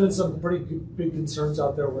there's been some pretty big concerns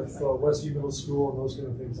out there with Westview Middle School and those kind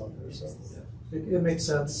of things out there. So it makes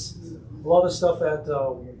sense. A lot of stuff at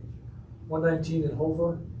 119 in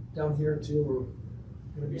Hover down here too. We're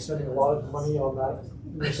going to be spending a lot of money on that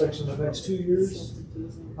intersection the next 2 years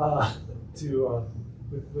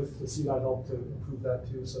with the CDOT help to improve that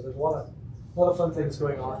too. So there's a lot of fun things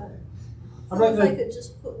going on. If I could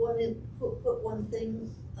just put one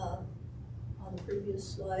thing on the previous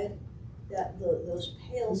slide, that those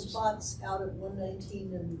pale spots out at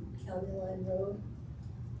 119 and County Line Road,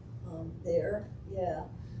 there, yeah,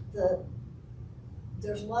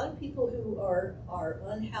 there's a lot of people who are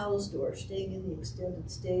unhoused or staying in the extended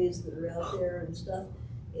stays that are out there and stuff,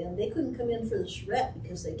 and they couldn't come in for the charrette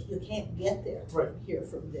because you can't get there from here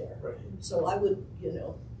from there. Right. So I would,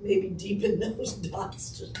 maybe deepen those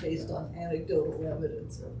dots just based on anecdotal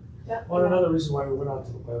evidence. Well, another reason why we went out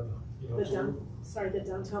to the web, The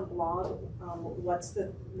downtown blog, what's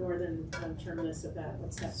the northern terminus of that?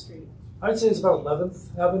 What's that street? I'd say it's about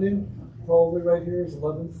 11th Avenue, probably right here is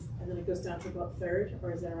 11th. And then it goes down to about 3rd,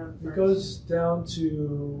 or is that around 1st? It goes down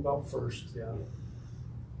to about 1st, yeah.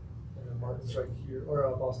 And then Martin's right here,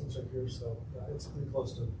 or Boston's right here, so yeah, it's pretty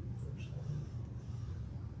close to 1st.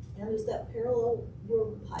 And is that parallel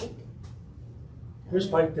road Pike? Here's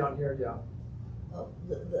Pike down here, yeah. Oh,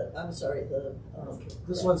 I'm sorry,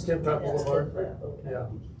 This one's Kemptown that's Boulevard. Kemptown, okay. Yeah,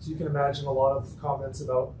 so you can imagine a lot of comments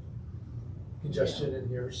about congestion in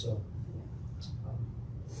here, so.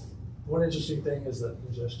 One interesting thing is that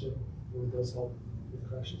congestion really does help with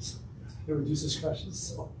crashes. It reduces crashes,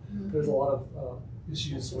 so there's a lot of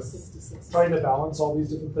issues with 66. trying to balance all these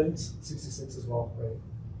different things. 66 as well, right?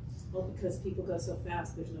 Well, because people go so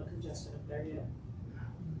fast, there's no congestion up there yet.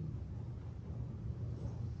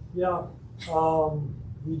 Yeah,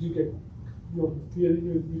 we do get,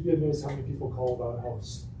 you get amazed how many people call about how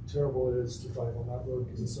terrible it is to drive on that road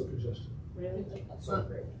because it's so congested. Really? That's not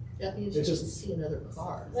great. That means It's you just- can see another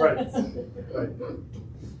car. Right, right.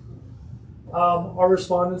 Our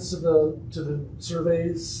respondents to the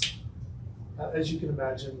surveys, as you can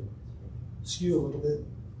imagine, skew a little bit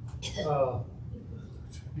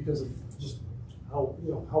because of just how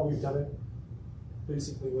we've done it,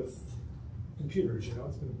 basically with computers.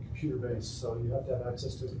 It's been computer based, so you have to have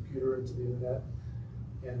access to a computer and to the internet,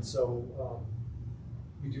 and so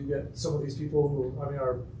we do get some of these people who,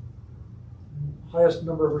 our highest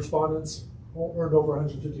number of respondents earned over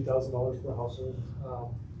 $150,000 per household.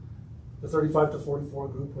 The 35 to 44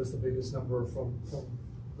 group was the biggest number from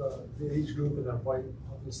the age group, and then white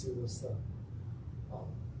obviously was the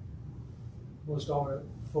most dominant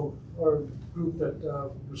folk or group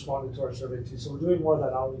that responded to our survey too. So we're doing more of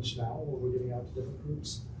that outreach now, where we're getting out to different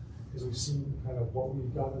groups because we've seen kind of what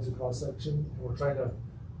we've done as a cross section, and we're trying to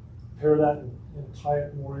pair that and tie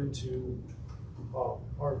it more into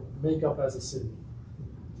our makeup as a city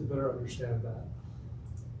to better understand that.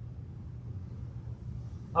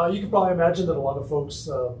 You can probably imagine that a lot of folks,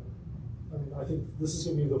 I think this is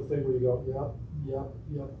going to be the thing where you go,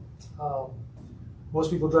 yep. Most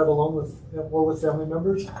people drive alone or with family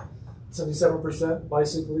members. 77%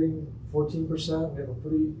 bicycling, 14%. We have a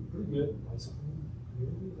pretty good bicycling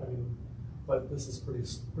community. But this is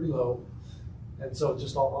pretty low. And so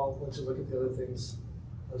I'll let you look at the other things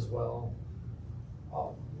as well.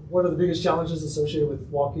 What are the biggest challenges associated with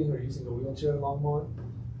walking or using a wheelchair in Longmont?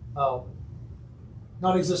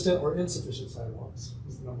 Non-existent or insufficient sidewalks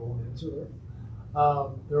is the number one answer there.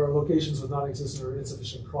 There are locations with non-existent or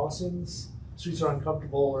insufficient crossings. Streets are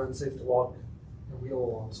uncomfortable or unsafe to walk and wheel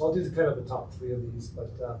along. So I'll do the top 3 of these,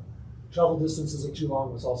 but travel distances are too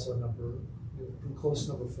long was also a number, pretty close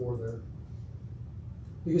to number 4 there.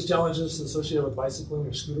 Biggest challenges associated with bicycling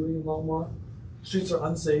or scootering in Longmont. Streets are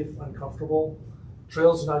unsafe, uncomfortable.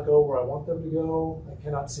 Trails do not go where I want them to go. I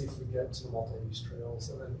cannot safely get to the multi-use trails.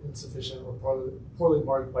 And then insufficient or poorly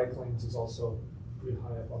marked bike lanes is also pretty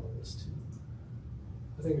high up on the list too.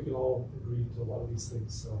 I think we can all agree to a lot of these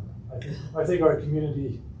things. So I think our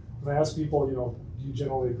community, when I ask people, do you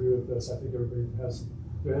generally agree with this? I think everybody has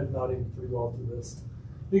their head nodding pretty well to this.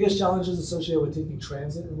 Biggest challenges associated with taking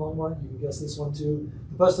transit in Longmont, you can guess this one too.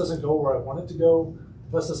 The bus doesn't go where I want it to go.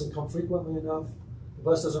 The bus doesn't come frequently enough. The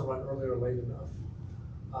bus doesn't run early or late enough.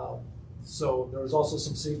 So there's also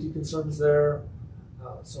some safety concerns there.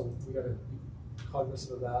 So we got to be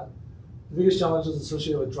cognizant of that. The biggest challenges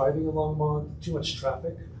associated with driving in Longmont, too much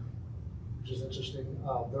traffic, which is interesting.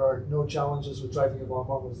 There are no challenges with driving in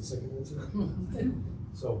Longmont was the second answer.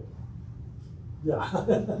 So, yeah.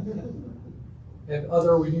 And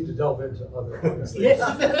other, we need to delve into other. Honestly.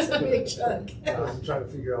 Yeah, that's a big chunk. I'm trying to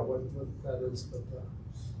figure out what that is. But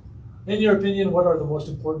in your opinion, what are the most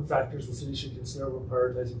important factors the city should consider when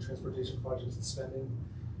prioritizing transportation projects and spending?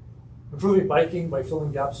 Improving biking by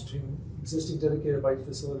filling gaps between existing dedicated bike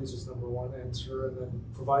facilities was number 1 answer, and then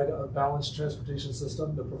provide a balanced transportation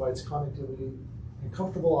system that provides connectivity and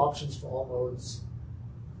comfortable options for all modes.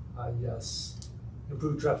 Yes.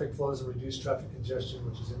 Improve traffic flows and reduce traffic congestion,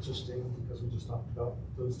 which is interesting because we just talked about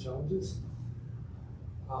those challenges.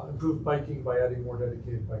 Improve biking by adding more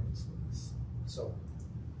dedicated bike facilities. So,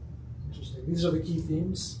 interesting. These are the key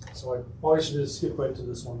themes. So I probably should just skip right to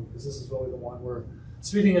this one because this is really the one where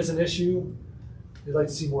speeding is an issue. They'd like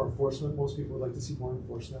to see more enforcement. Most people would like to see more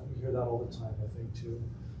enforcement. We hear that all the time, I think, too.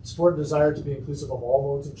 Support and desire to be inclusive of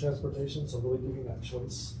all modes of transportation, so really giving that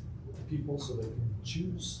choice to people so they can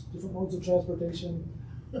choose different modes of transportation.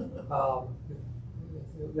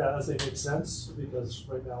 Yeah, as they make sense, because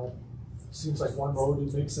right now it seems like one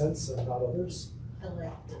mode makes sense and not others. I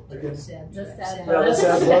like the Again, sad the track. sad Yeah, the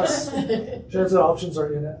sad bus. bus. Transit options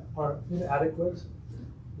are inadequate.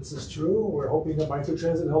 This is true. We're hoping that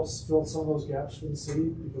microtransit helps fill some of those gaps for the city,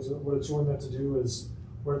 because what it's really meant to do is,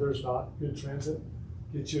 where there's not good transit,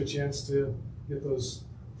 get you a chance to get those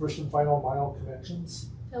first and final mile connections.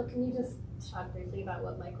 Phil, can you just talk briefly about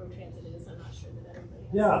what microtransit is? I'm not sure that everybody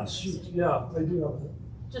has. Yeah, an shoot, understanding. yeah, I do have it.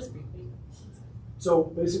 Just briefly. So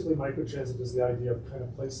basically, microtransit is the idea of kind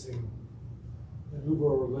of placing an Uber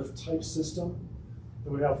or Lyft type system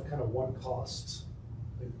that would have kind of one cost,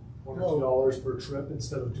 like $1 or $2 per trip,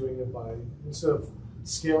 instead of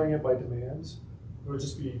scaling it by demand. It would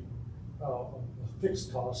just be a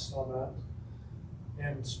fixed cost on that.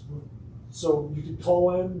 And so you could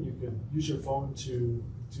call in, you could use your phone to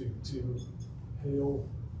hail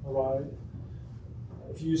a ride.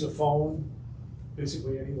 If you use a phone,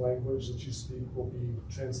 basically any language that you speak will be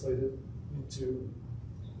translated into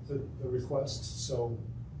the request. So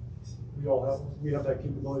we have that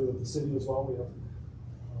capability with the city as well. We have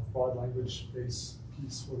a broad language based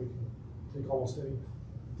piece where we can take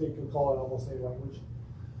a call in almost any language.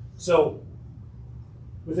 So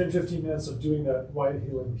within 15 minutes of doing that ride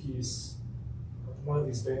hailing piece, one of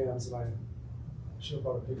these vans, and I should have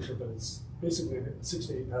brought a picture, but it's basically a 6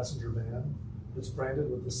 to 8 passenger van that's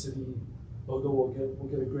branded with the city logo. We'll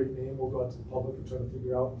get a great name. We'll go out to the public and try to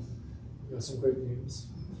figure out some great names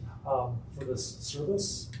for this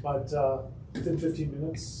service. But within 15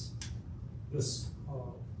 minutes, this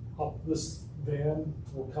van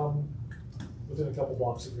will come within a couple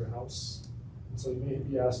blocks of your house, and so you may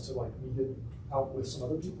be asked to meet it out with some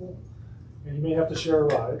other people, and you may have to share a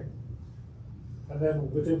ride. And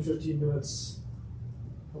then within 15 minutes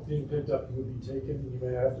of being picked up, you would be taken. You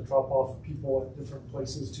may have to drop off people at different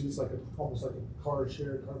places too. It's almost like a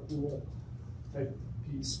carpool type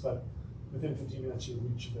piece, but within 15 minutes you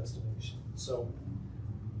reach your destination. So,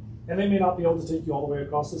 and they may not be able to take you all the way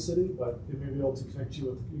across the city, but they may be able to connect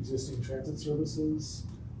you with existing transit services.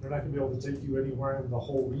 They're not going to be able to take you anywhere in the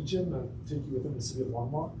whole region and take you within the city of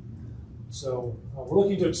Longmont. So we're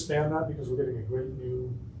looking to expand that because we're getting a great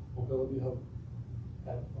new mobility hub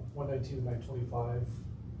at 119 and 925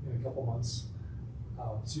 in a couple months.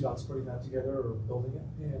 CDOT's putting that together or building it,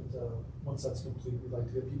 and once that's complete, we'd like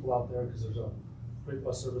to get people out there because there's a great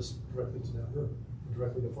bus service directly to Denver and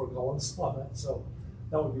directly to Fort Collins on that. So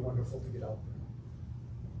that would be wonderful to get out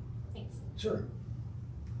there. Thanks. Sure.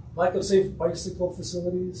 Lack of safe bicycle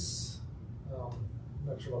facilities. I'm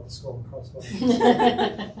not sure about the skull and crossbones.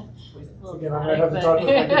 Again, I might have to talk with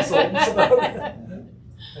my consultants about that.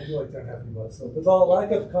 I do like that happy bus. So, but the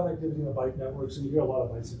lack of connectivity in the bike network, so you hear a lot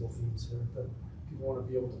of bicycle themes here, that people want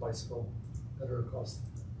to be able to bicycle better across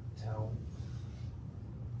town.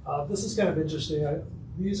 This is kind of interesting.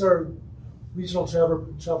 These are regional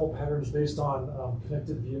travel patterns based on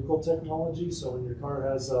connected vehicle technology. So when your car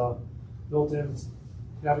has a built-in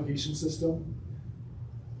navigation system,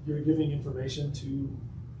 you're giving information to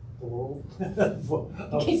the world.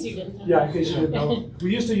 In case you didn't know. Yeah, in case you didn't know.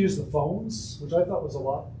 We used to use the phones, which I thought was a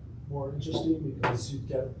lot more interesting because you'd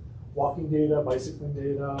get walking data, bicycling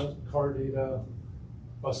data, car data,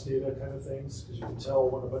 bus data kind of things, because you could tell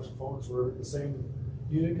when a bunch of phones were the same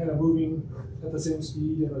unit kind of moving at the same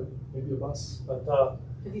speed in maybe a bus. But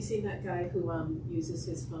have you seen that guy who uses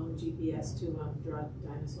his phone GPS to draw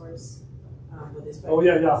dinosaurs with his bike? Oh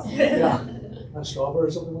yeah. On Strava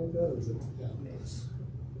or something like that, or is it? Yeah.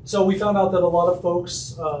 So we found out that a lot of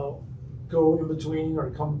folks go in between or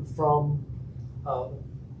come from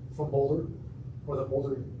Boulder or the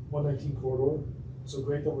Boulder 119 corridor. So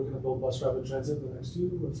great that we're going to build bus rapid transit in the next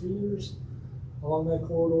 2 or 3 years along that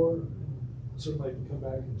corridor. Certainly I can come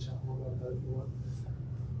back and chat more about that if you want.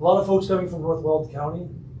 A lot of folks coming from North Weld County,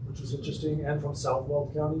 which was interesting, and from South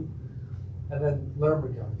Weld County, and then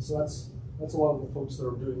Larimer County. So that's a lot of the folks that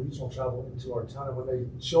are doing regional travel into our town. And when they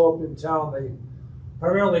show up in town, they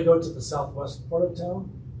primarily go to the southwest part of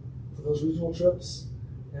town for those regional trips,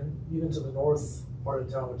 and even to the north part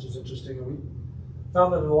of town, which is interesting. And we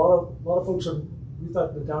found that a lot of folks we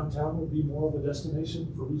thought the downtown would be more of a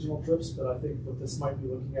destination for regional trips, but I think what this might be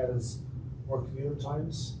looking at is more commuter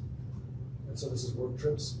times. And so this is work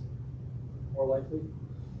trips, more likely.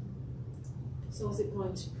 So is it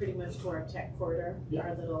going to pretty much to our tech corridor, Yeah.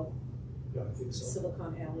 our little Yeah, I think so.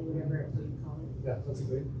 Silicon Alley, whatever you call it? Yeah, that's a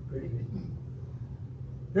great name.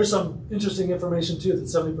 Here's some interesting information too, that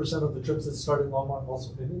 70% of the trips that start in Longmont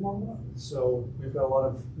also end in Longmont. So we've got a lot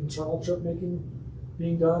of internal trip making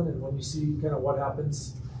being done, and when you see kind of what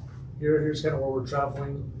happens here's kind of where we're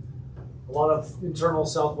traveling. A lot of internal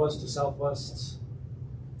southwest to southwest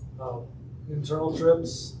internal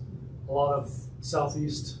trips, a lot of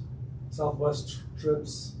southeast, southwest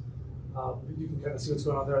trips. You can kind of see what's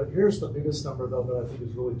going on there. Here's the biggest number though that I think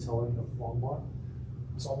is really telling of Longmont.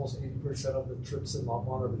 It's almost 80% of the trips in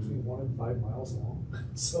Longmont are between 1 and 5 miles long.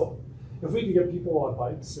 So if we could get people on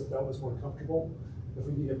bikes, if that was more comfortable, if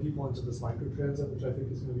we could get people into this microtransit, which I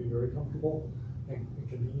think is going to be very comfortable and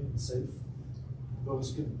convenient and safe,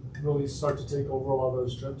 those could really start to take over a lot of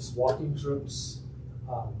those trips, walking trips,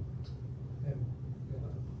 and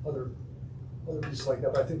other pieces like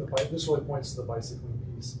that. But I think this really points to the bicycling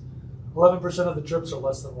piece. 11% of the trips are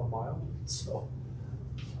less than 1 mile, so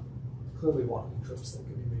clearly walking trips that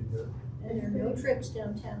can be made there. And there are no trips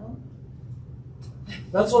downtown.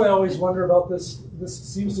 That's what I always wonder about this. This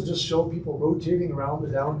seems to just show people rotating around the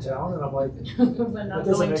downtown, and I'm like, But not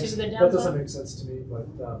going to the that downtown. doesn't make sense to me. But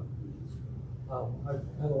I've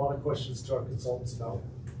had a lot of questions to our consultants about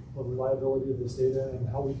the reliability of this data and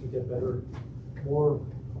how we can get better,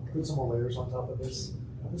 put some more layers on top of this.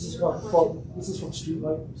 This is from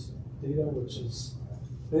Streetlight data, which is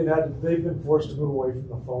they've been forced to move away from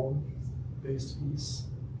the phone-based piece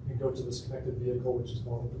and go to this connected vehicle, which is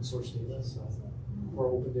more open source data, so more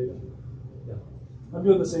open data. Yeah, I'm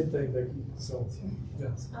doing the same thing, Becky. So, yeah.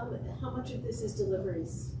 How much of this is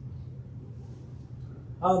deliveries?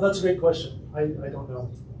 That's a great question. I don't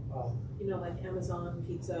know. Like Amazon,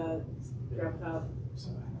 pizza, Grubhub.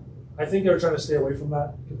 I think they're trying to stay away from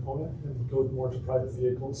that component and go more to private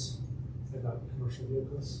vehicles and not commercial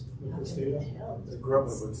vehicles with this data. The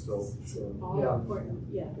Grubhub would still. All Yeah. important.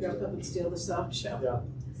 Yeah, Grubhub would steal the stock show. Yeah.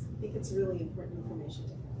 I think it's really important information to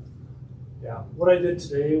have. Yeah. What I did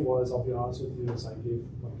today was, I'll be honest with you, is I gave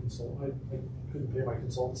my consultant, I couldn't pay my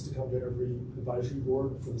consultants to come to every advisory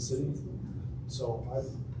board for the city. So I'm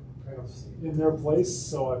kind of in their place,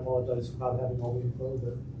 so I apologize for not having all the info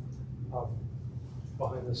that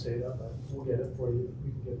behind this data, but we'll get it for you.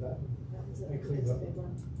 We can get that and cleaned That's a up. big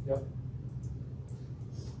one. Yep.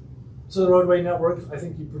 So the roadway network, I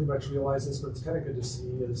think you pretty much realize this, but it's kind of good to see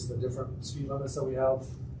is the different speed limits that we have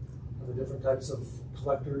and the different types of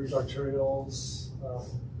collectors, arterials,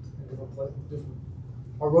 and different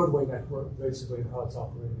our roadway network basically and how it's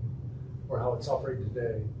operating or how it's operating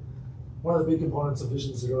today. One of the big components of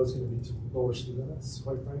Vision Zero is going to be to lower speed limits,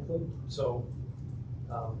 quite frankly. So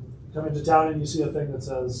come into town and you see a thing that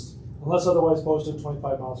says, unless otherwise posted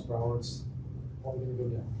 25 miles per hour, it's probably going to go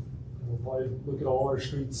down. And we'll probably look at all our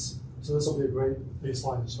streets. So this will be a great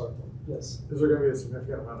baseline to start from. Yes? Is there going to be a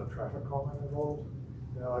significant amount of traffic calming involved?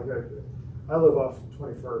 Like I live off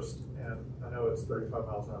 21st, and I know it's 35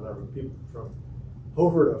 miles an hour, but people from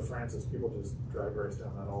Hover to Francis, people just drag race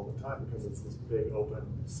down that all the time because it's this big, open,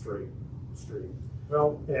 straight street.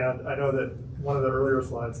 Well, and I know that one of the earlier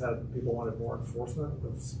slides had people wanted more enforcement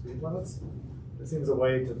of speed limits. It seems a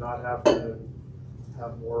way to not have to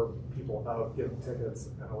have more people out giving tickets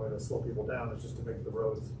and a way to slow people down is just to make the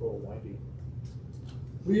roads a little windy.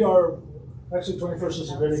 we are, actually 21st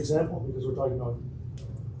is a great example because we're talking about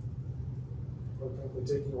quite frankly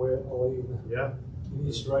taking away a lane Yeah. in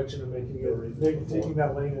each direction and taking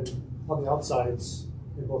that lane and on the outsides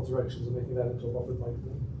in both directions and making that into a buffered bike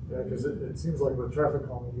lane. Yeah, because it seems like with traffic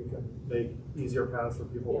calming, you can make easier paths for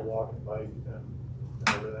people to walk and bike and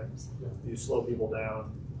everything. Yeah. You slow people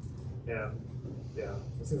down, and yeah,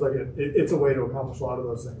 it seems like it's a way to accomplish a lot of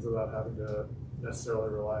those things without having to necessarily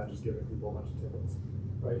rely on just giving people a bunch of tickets.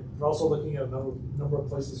 Right. We're also looking at a number of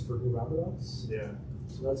places for new roundabouts. Yeah.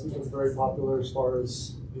 So that's become very popular as far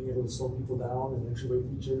as being able to slow people down and entryway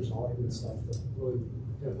features and all that good stuff that really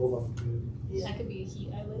kind of build on the community. That could be a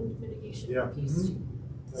heat island mitigation Yeah. piece too.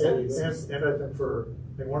 And I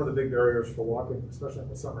think one of the big barriers for walking, especially in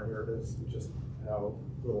the summer here, is just how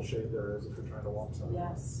little shade there is if you're trying to walk somewhere.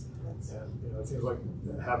 Yes. And it seems like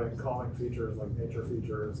having calming features like nature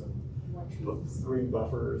features and More trees. green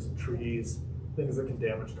buffers and trees, things that can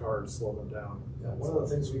damage cars, slow them down. Yeah, one of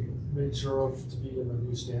the things we made sure of to be in the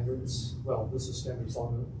new standards, well, this is standards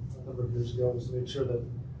long a number of years ago, was to make sure that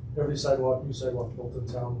every new sidewalk built in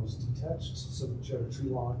town was detached so that you had a tree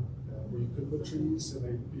lawn where you could put trees and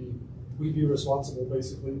we'd be responsible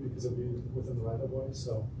basically because it'd be within the right of way.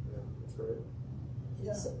 So Yeah, that's great.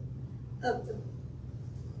 Yeah.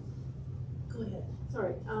 Go ahead.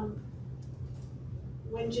 Sorry.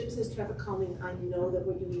 When Jim says traffic calming, I know that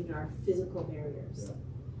what you mean are physical barriers.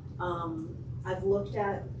 I've looked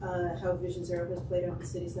at how Vision Zero has played out in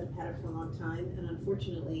cities that have had it for a long time, and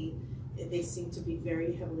unfortunately, they seem to be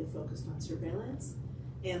very heavily focused on surveillance.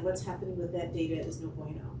 And what's happening with that data is no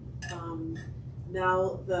bueno.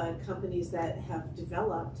 Now the companies that have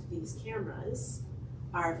developed these cameras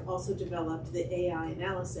have also developed the AI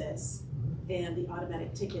analysis and the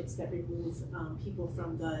automatic tickets that remove people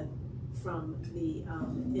from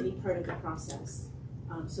any part of the process.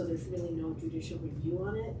 So there's really no judicial review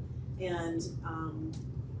on it. And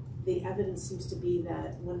the evidence seems to be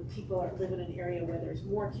that when people live in an area where there's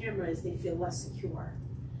more cameras, they feel less secure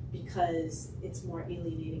because it's more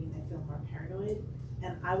alienating and they feel more paranoid.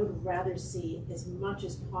 And I would rather see, as much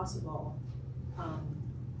as possible,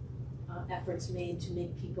 efforts made to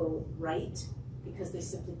make people right, because they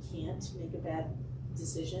simply can't make a bad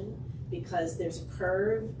decision, because there's a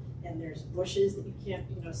curve and there's bushes that you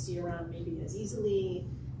can't see around maybe as easily,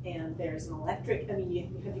 and there's an electric, have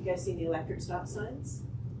you guys seen the electric stop signs?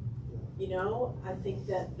 I think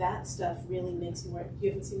that stuff really makes more, you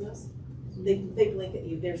haven't seen those? They blink at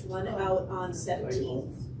you. There's one out on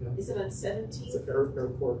 17th. Is it on 17th? It's an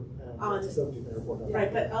airport, on 17th airport.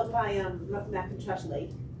 Right, but out by Macintosh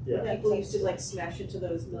Lake. Yeah. People used to smash into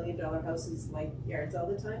those $1 million houses yards all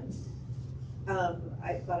the time.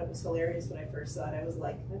 I thought it was hilarious when I first saw it. I was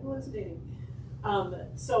like, I'm hallucinating.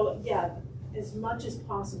 So yeah, as much as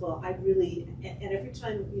possible, I really, and every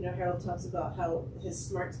time Harold talks about how his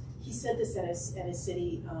smart, he said this at his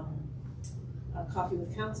city coffee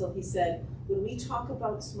with council. He said, when we talk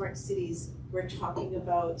about smart cities, we're talking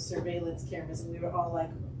about surveillance cameras, and we were all like,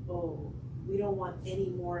 oh, we don't want any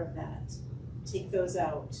more of that. Take those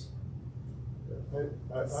out.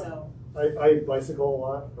 I bicycle a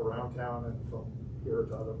lot around town and from here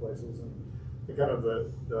to other places, and the kind of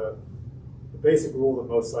the basic rule that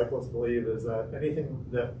most cyclists believe is that anything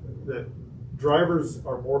that drivers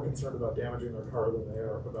are more concerned about damaging their car than they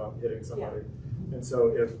are about hitting somebody. Yeah. And so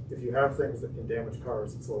if you have things that can damage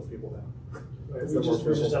cars, it slows people down. Right. We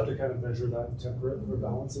just have to kind of measure that and temper it or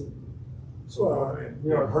balance it. So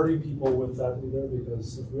we aren't hurting people with that either,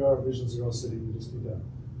 because if we are a Vision Zero city, we just need to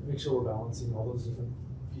make sure we're balancing all those different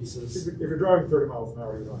pieces. If you're driving 30 miles an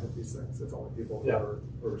hour, you don't hit these things. It's only people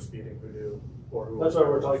who are speeding who do. That's why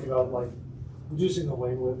we're talking about reducing the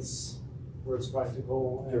lane widths where it's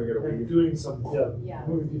practical, and doing some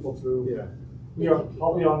moving people through. Yeah.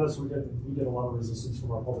 I'll be honest, we get a lot of resistance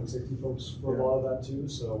from our public safety folks for a lot of that too.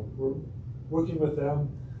 So we're working with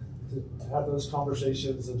them to have those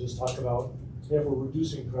conversations and just talk about, hey, if we're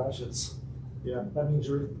reducing crashes, that means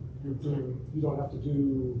you don't have to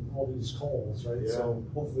do all these calls, right? Yeah. So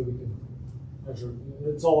hopefully we can measure.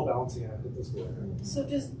 It's all a balancing act at this point. So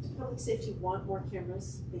does public safety want more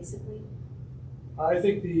cameras, basically? I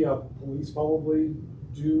think the police probably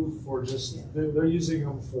do, for just they're using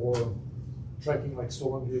them for tracking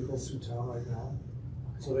stolen vehicles through town right now,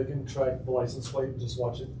 so they can track the license plate and just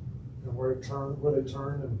watch it and where they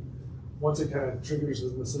turn, and once it kind of triggers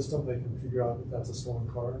in the system, they can figure out if that's a stolen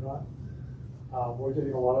car or not. We're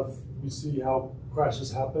getting we see how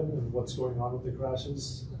crashes happen and what's going on with the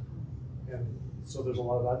crashes, and so there's a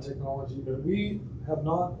lot of that technology, but we have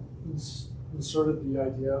not inserted the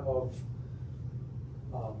idea of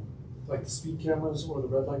the speed cameras or the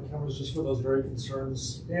red light cameras, just for those very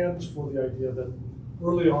concerns, and for the idea that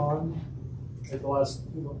early on, the last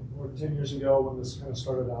 10 years ago when this kind of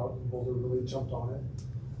started out and Boulder really jumped on it,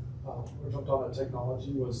 or jumped on that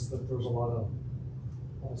technology, was that there was a lot of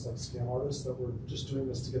almost scam artists that were just doing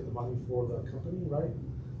this to get the money for the company, right?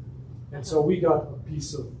 And so we got a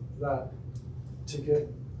piece of that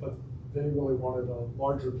ticket, but they really wanted a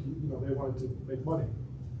larger piece, they wanted to make money.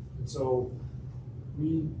 And so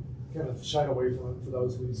we kind of shied away from it for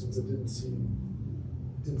those reasons. It didn't seem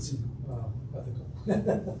ethical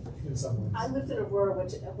in some ways. I lived in Aurora,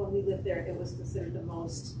 which when we lived there, it was considered the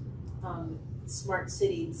most smart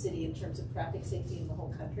city in terms of traffic safety in the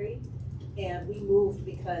whole country. And we moved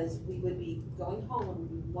because we would be going home and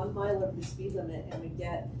we'd be 1 mile over the speed limit, and we'd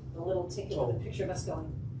get a little ticket with a picture of us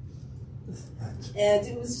going. And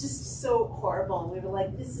it was just so horrible. And we were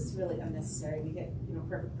like, this is really unnecessary. We get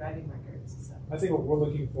perfect driving records. So. I think what we're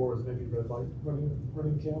looking for is maybe red light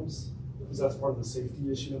running cams, because that's part of the safety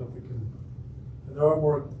issue. And if we can, and there are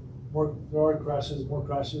more crashes,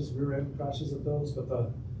 rear end crashes of those, but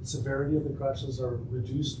the severity of the crashes are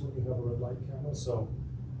reduced when we have a red light camera. So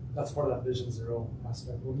that's part of that Vision Zero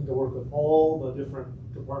aspect. We'll need to work with all the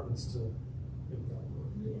different departments to make that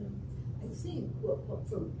work. Yeah. I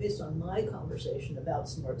think, based on my conversation about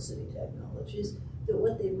smart city technologies, that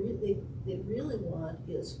what they really want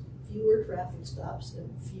is fewer traffic stops and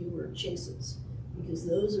fewer chases, because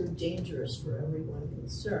those are dangerous for everyone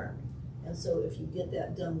concerned. And so if you get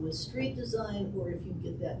that done with street design, or if you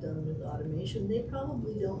get that done with automation, they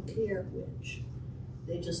probably don't care which.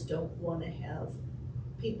 They just don't want to have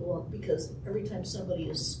people, because every time somebody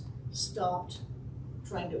is stopped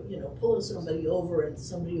trying to, pulling somebody over, and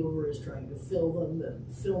somebody over is trying to film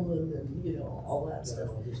them and, all that stuff,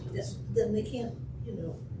 then they can't,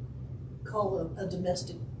 call a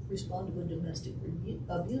domestic, respond to a domestic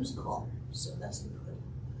abuse call. So that's not good.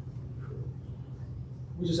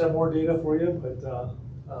 We just have more data for you, but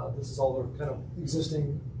this is all the kind of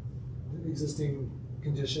existing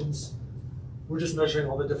conditions. We're just measuring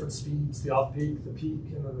all the different speeds, the off-peak, the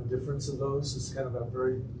peak, and then the difference of those is kind of a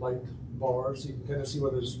very light bar, so you can kind of see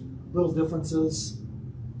where there's little differences.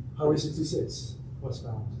 Highway 66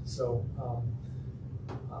 westbound. So,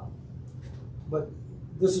 but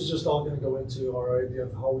this is just all going to go into our idea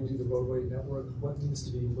of how we do the roadway network, what needs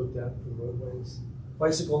to be looked at for roadways.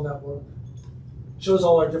 Bicycle network shows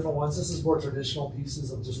all our different ones. This is more traditional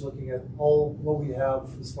pieces of just looking at all what we have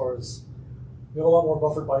as far as, we have a lot more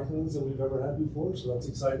buffered bike lanes than we've ever had before, so that's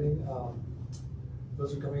exciting.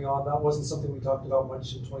 Those are coming on. That wasn't something we talked about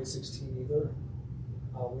much in 2016 either.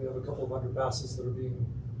 We have a couple of underpasses that are being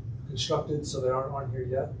constructed, so they aren't here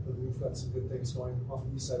yet, but we've got some good things going on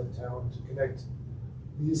the east side of town to connect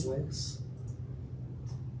these links.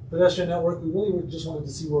 Pedestrian network, we really just wanted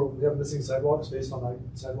to see where we have missing sidewalks based on that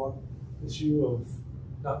sidewalk issue of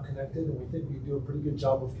not connected, and we think we do a pretty good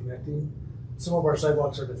job of connecting. Some of our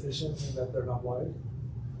sidewalks are deficient in that they're not wide,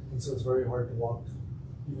 and so it's very hard to walk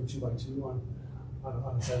even 2x2 on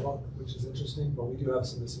a sidewalk, which is interesting, but we do have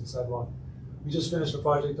some missing sidewalk. We just finished a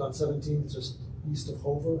project on 17th, just east of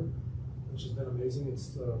Hover, which has been amazing.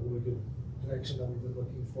 It's a really good connection that we've been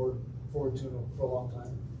looking forward to for a long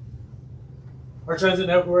time. Our transit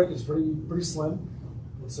network is pretty slim,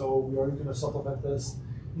 and so we are going to supplement this.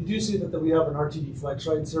 You do see that we have an RTD Flex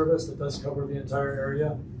Ride service that does cover the entire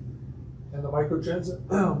area, and the microtransit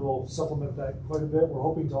will supplement that quite a bit. We're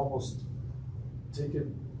hoping to almost take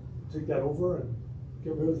that over and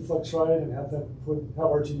get rid of the Flex Ride and have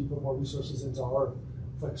RTD put more resources into our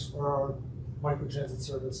microtransit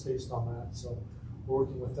service based on that. So we're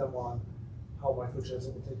working with them on how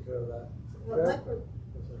microtransit will take care of that. Well,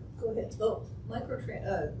 go ahead. Oh,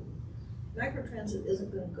 microtransit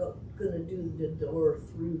isn't going to do the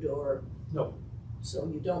door-through-door. No. So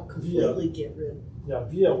you don't completely get rid. Yeah,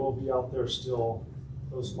 VIA will be out there still.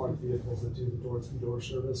 Those smart vehicles that do the door-through-door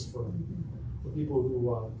service for people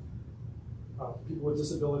who people with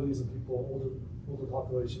disabilities and older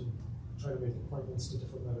population trying to make appointments to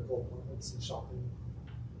different medical appointments and shopping.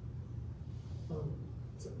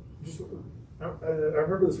 I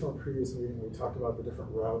remember this from a previous meeting. We talked about the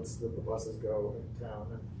different routes that the buses go in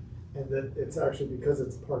town, and that it's actually because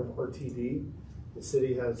it's part of RTD, the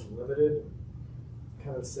city has limited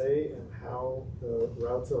kind of say in how the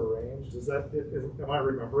routes are arranged. Am I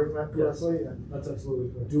remembering that correctly? Yes, and that's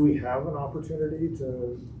absolutely correct. Do we have an opportunity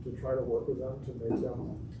to try to work with them to make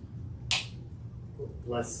them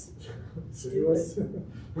less sinuous?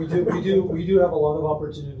 We do have a lot of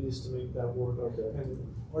opportunities to make that work. Okay. And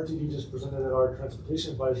RTD just presented at our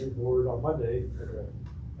transportation advisory board on Monday. Okay.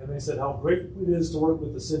 And they said how great it is to work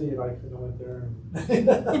with the city, and I went there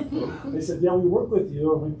and they said, yeah, we work with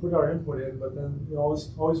you and we put our input in, but then it always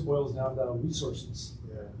boils down to resources.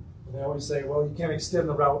 Yeah. And they always say, well, you can't extend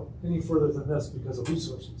the route any further than this because of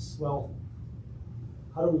resources. Well,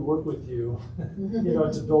 how do we work with you,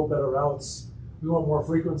 to build better routes? We want more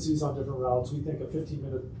frequencies on different routes. We think a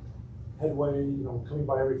 15-minute headway, coming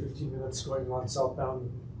by every 15 minutes going on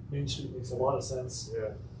southbound Main Street makes a lot of sense.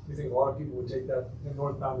 Yeah. We think a lot of people would take that in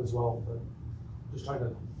northbound as well, but just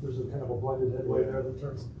there's a kind of a blended headway there that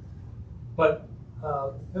turns. But,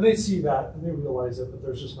 and they see that and they realize it, but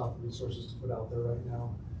there's just not the resources to put out there right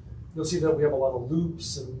now. You'll see that we have a lot of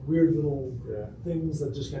loops and weird little things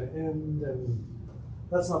that just kind of end, and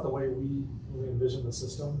that's not the way we really envision the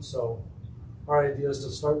system. So our idea is to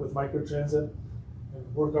start with microtransit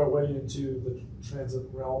and work our way into the transit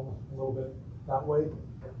realm a little bit that way.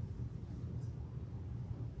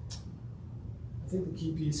 I think the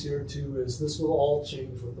key piece here too is this will all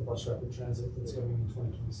change with the bus rapid transit that's coming in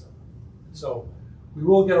 2027. So we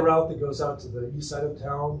will get a route that goes out to the east side of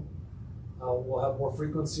town. We'll have more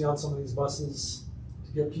frequency on some of these buses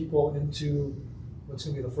to get people into what's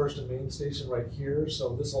going to be the first and main station right here.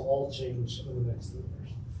 So this will all change in the next 3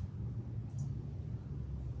 years.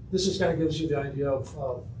 This just kind of gives you the idea of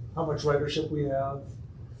how much ridership we have.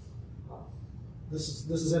 This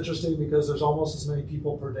is interesting because there's almost as many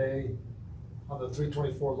people per day on the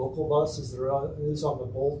 324 local bus as there is on the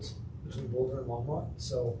Bolt between Boulder and Longmont.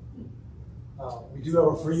 So We do have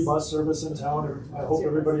a free bus service in town. I hope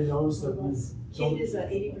everybody knows that we've. Kate is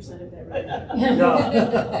 80% of that right now.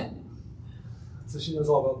 Yeah. So she knows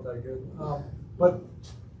all about that. Good. But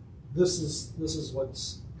this is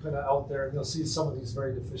what's kind of out there, and you'll see some of these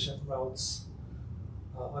very deficient routes.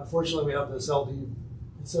 Unfortunately, we have this LD.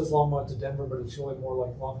 It says Longmont to Denver, but it's really more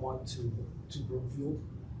like Longmont to Broomfield.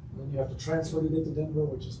 And then you have to transfer to get to Denver,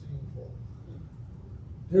 which is painful.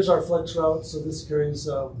 Here's our flex route. So this carries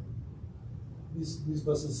these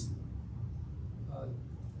buses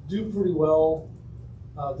do pretty well.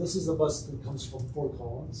 This is a bus that comes from Fort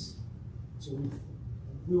Collins. So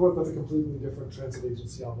we work with a completely different transit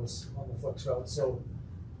agency on the flex route. So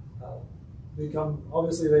they come,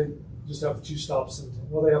 obviously they just have 2 stops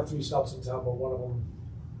they have 3 stops in town, but one of them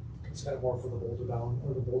is kind of more for the Boulder bound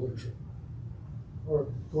or the Boulder trip, or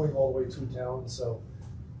going all the way through town. So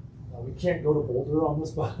we can't go to Boulder on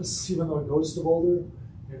this bus, even though it goes to Boulder.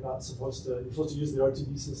 You're supposed to use the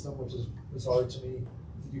RTD system, which is bizarre to me.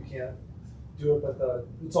 You can't do it, but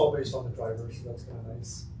it's all based on the driver, so that's kind of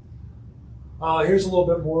nice. Here's a little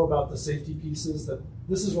bit more about the safety pieces.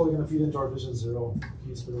 This is really going to feed into our Vision Zero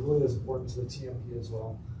piece, but it really is important to the TMP as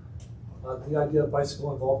well. The idea of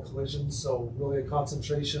bicycle-involved collisions, so really a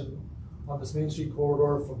concentration on this Main Street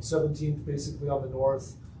corridor from 17th, basically on the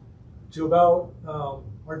north, to about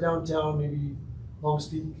our downtown, maybe Longs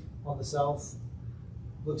Peak on the south,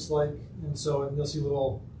 looks like. And you'll see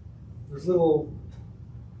there's little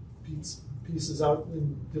pieces out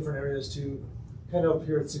in different areas too, kind of up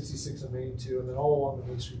here at 66 and Main too, and then all along the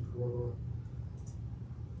Main Street corridor.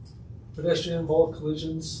 Pedestrian-involved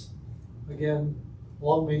collisions, again,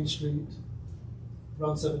 along Main Street,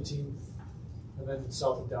 around 17th, and then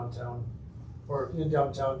south of downtown, or in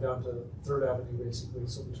downtown down to 3rd Avenue basically,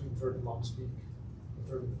 so between 3rd and Longs Peak,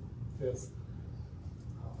 3rd and 5th.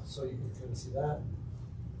 So you can kind of see that.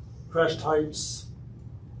 Crash types.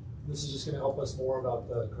 This is just going to help us more about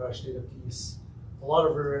the crash data piece. A lot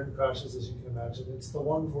of rear end crashes, as you can imagine. It's the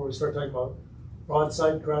one where we start talking about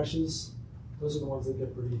broadside crashes. Those are the ones that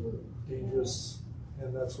get pretty dangerous,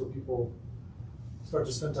 and that's where people start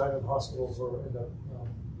to spend time in hospitals or end up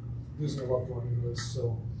losing a loved one in this.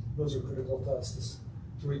 So those are critical to us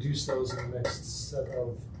to reduce those in the next set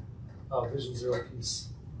of Vision Zero piece.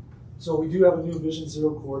 So we do have a new Vision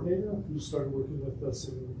Zero coordinator who started working with us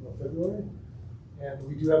in February. And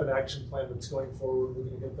we do have an action plan that's going forward. We're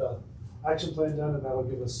going to get the action plan done, and that'll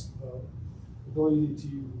give us ability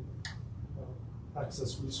to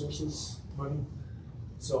access resources, money.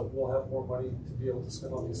 So we'll have more money to be able to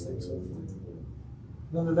spend on these things.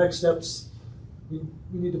 Then the next steps, we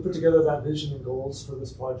need to put together that vision and goals for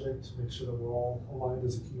this project to make sure that we're all aligned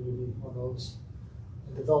as a community on those,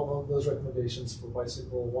 and develop those recommendations for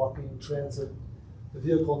bicycle, walking, transit, the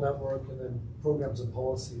vehicle network, and then programs and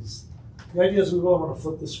policies. The idea is we really want to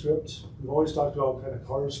flip the script. We've always talked about kind of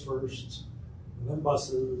cars first, and then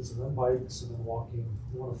buses, and then bikes, and then walking.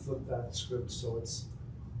 We want to flip that script so it's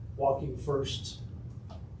walking first,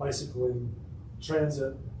 bicycling,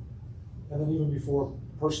 transit, and then even before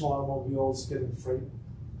personal automobiles, getting freight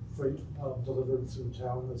delivered through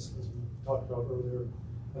town, as we talked about earlier,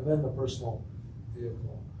 and then the personal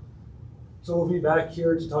vehicle. So we'll be back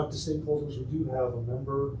here to talk to stakeholders. We do have a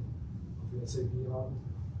member of the SAB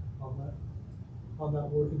on that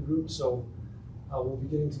working group. So we'll be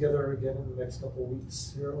getting together again in the next couple of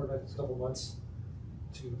weeks here, or next couple of months,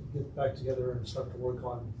 to get back together and start to work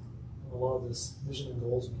on a lot of this vision and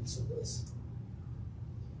goals piece of this.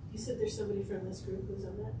 You said there's somebody from this group who's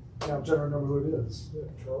on that? Yeah, I'm trying to remember who it is. Yeah,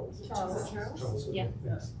 Charles. Charles? Yeah.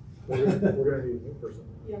 Yes. We're gonna need a new person.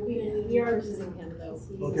 Yeah, We are losing him though.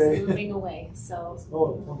 He's Okay. moving away, so.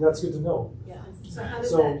 Oh, well, that's good to know. Yeah, so how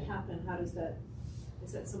does So- that happen?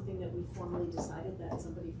 Is that something that we formally decided that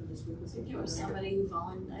somebody from this group was going to? There was somebody who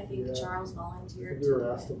I think Yeah. Charles volunteered. We were to do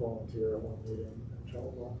asked to it. volunteer at one meeting, and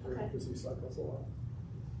Charles volunteered Okay. because he cycles a lot.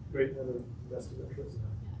 Great, another vested interest.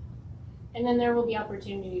 And then there will be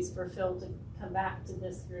opportunities for Phil to come back to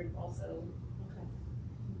this group also.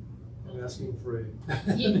 I'm asking for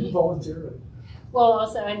a You- volunteer. Well,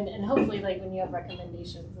 also, and hopefully, like when you have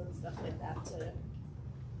recommendations and stuff like that, to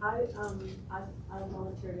I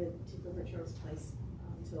volunteer to take over Charles' place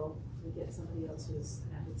until we get somebody else who's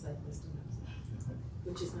an avid cyclist in us,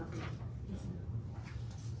 which is not me.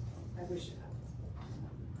 I wish it happened.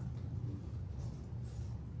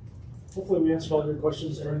 Hopefully we answered all your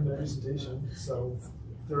questions during the presentation. So if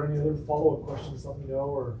there are any other follow-up questions, let me know,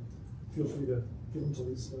 or feel free to give them to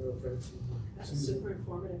Lisa or Francie. That's super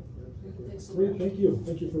informative. Thanks so Great, much. thank you.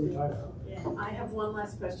 Thank you for your time. Yeah, I have one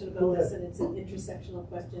last question Go about this, ahead. and it's an intersectional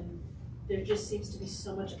question. There just seems to be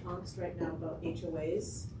so much angst right now about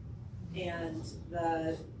HOAs And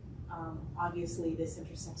obviously this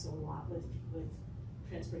intersects a lot with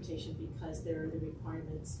transportation because there are the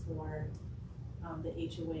requirements for the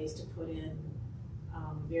HOAs to put in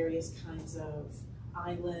various kinds of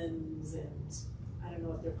islands and I don't know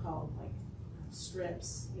what they're called, like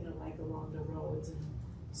strips, like along the roads and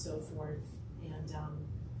so forth. And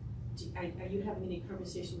are you having any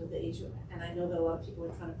conversation with the HOA? And I know that a lot of people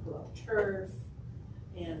are trying to pull up turf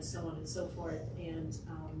and so on and so forth. And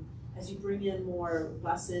as you bring in more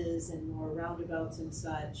buses and more roundabouts and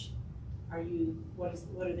such, what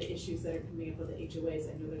are the issues that are coming up with the HOAs?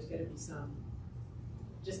 I know there's got to be some.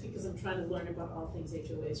 Just because I'm trying to learn about all things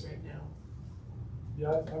HOAs right now.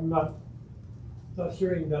 Yeah, I'm not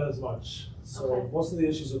hearing that as much. So Okay. most of the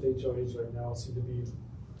issues with HOAs right now seem to be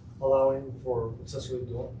allowing for accessory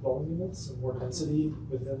dwelling units and more density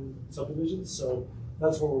within subdivisions. So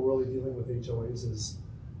that's what we're really dealing with HOAs is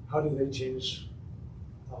how do they change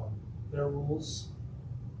their rules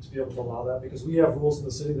to be able to allow that? Because we have rules in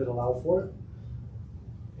the city that allow for it.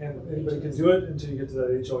 And anybody can do it until you get to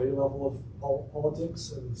that HOA level of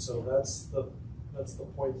politics. And so that's the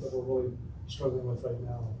point that we're really struggling with right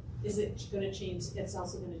now. Is it going to change? It's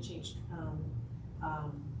also going to change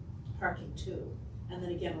parking too. And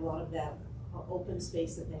then again, a lot of that open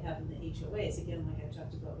space that they have in the HOAs, again, like I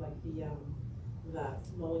talked about, like the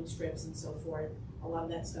mowing strips and so forth, a lot of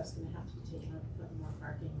that stuff's going to have to be taken up to put more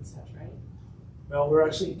parking and such, right? Well, we're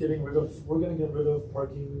actually we're going to get rid of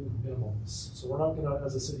parking minimums. So we're not going to,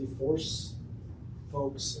 as a city, force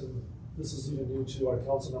folks, and this is even new to our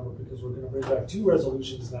council member because we're going to bring back 2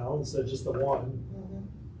 resolutions now instead of just the one.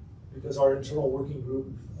 Because our internal working group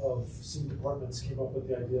of city departments came up with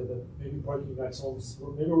the idea that maybe parking maximums,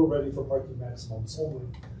 maybe we're ready for parking maximums only.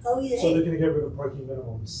 Oh, yeah. So they're going to get rid of parking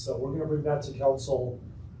minimums. So we're going to bring that to council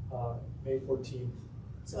May 14th.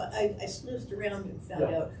 So I snoozed around and found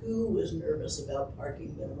out who was nervous about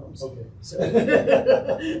parking minimums. Okay. So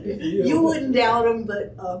you wouldn't doubt them,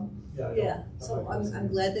 but yeah. So I'm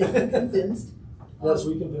glad that you're convinced. Yes,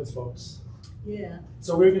 we convince folks. Yeah.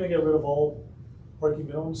 So we're going to get rid of all parking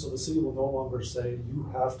minimums, so the city will no longer say you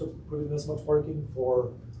have to put in this much parking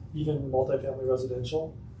for even multifamily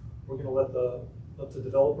residential. We're going to let the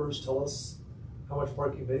developers tell us how much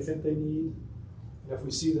parking they think they need. And if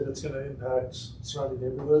we see that it's going to impact surrounding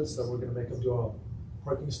neighborhoods, then we're going to make them do a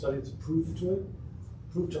parking study to prove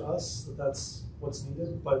to us that that's what's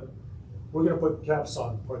needed. But we're going to put caps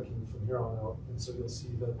on parking from here on out, and so you'll see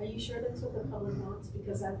that. Are you sure that's what the public wants?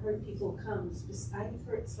 Because I've heard people come, I've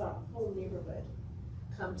heard a whole neighborhood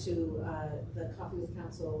come to the Coffee with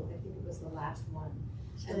Council, I think it was the last one,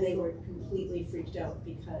 and they were completely freaked out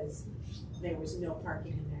because there was no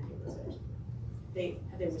parking in their neighborhood.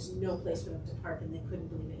 There was no place for them to park and they couldn't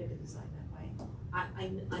believe it had been designed that way.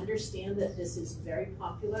 I understand that this is very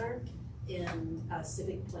popular in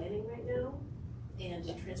civic planning right now and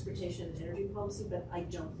in transportation and energy policy, but I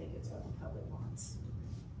don't think it's what the public wants.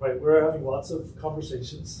 Right, we're having lots of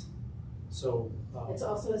conversations. So it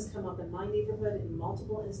also has come up in my neighborhood in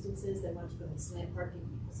multiple instances. They want to put in slant parking.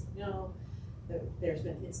 People said no. There's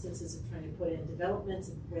been instances of trying to put in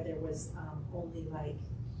developments where there was only like,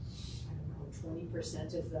 I don't know,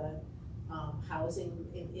 20% of the housing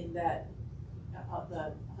in that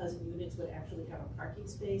the housing units would actually have a parking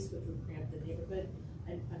space, which would cramp the neighborhood.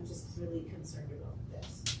 I'm just really concerned about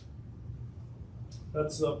this.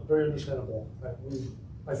 That's very understandable.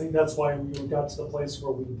 I think that's why we got to the place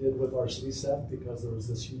where we did with our city staff, because there was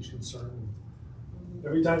this huge concern.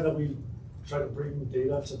 Every time that we try to bring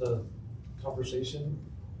data to the conversation,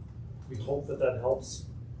 we hope that that helps.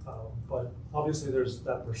 But obviously there's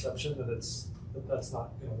that perception that that's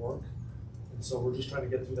not going to work. And so we're just trying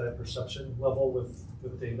to get through that perception level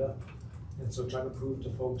with data. And so trying to prove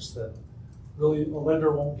to folks that really a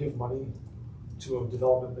lender won't give money to a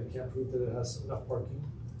development that can't prove that it has enough parking.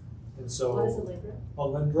 And so what is a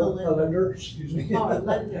lender? A lender, excuse me. Oh, a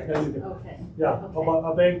lender. Okay. Yeah,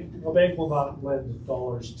 okay. A bank will not lend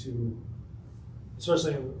dollars to,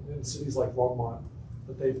 especially in cities like Longmont,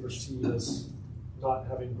 that they perceive as not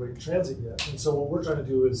having great transit yet. And so what we're trying to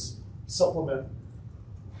do is supplement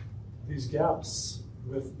these gaps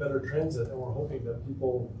with better transit, and we're hoping that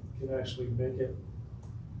people can actually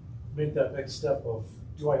make that next step of,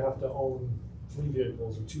 do I have to own 3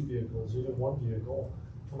 vehicles or 2 vehicles or even 1 vehicle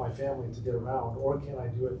for my family to get around, or can I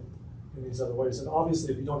do it in these other ways? And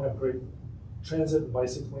obviously if you don't have great transit and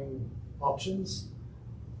bicycling options,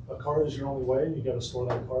 a car is your only way and you got to store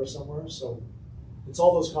that car somewhere. So it's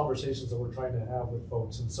all those conversations that we're trying to have with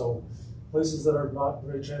folks. And so places that are not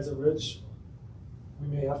very transit rich,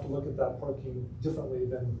 we may have to look at that parking differently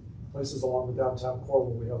than places along the downtown core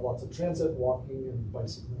where we have lots of transit, walking, and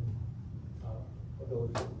bicycling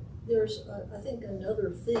ability. There's, I think,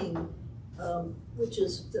 another thing, which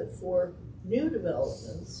is that for new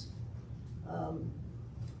developments,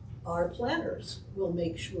 our planners will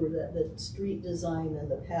make sure that the street design and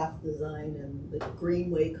the path design and the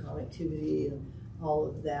greenway connectivity and all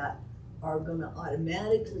of that are gonna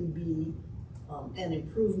automatically be an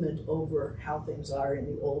improvement over how things are in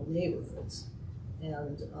the old neighborhoods.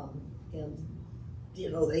 And you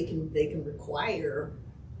know, they can require,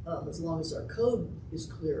 as long as our code is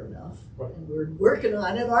clear enough, Right. and we're working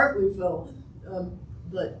on it, aren't we, Phil?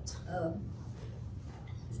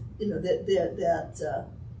 You know, that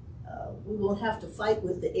we won't have to fight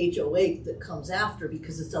with the HOA that comes after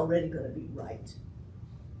because it's already going to be right.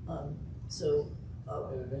 And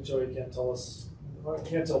an HOA can't tell us, or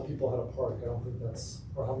can't tell people how to park. I don't think that's,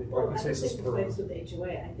 or how many Well, parking I don't spaces think the per. fights with the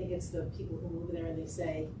HOA, I think it's the people who move there and they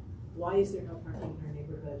say, why is there no parking in our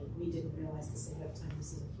neighborhood? We didn't realize this ahead of time,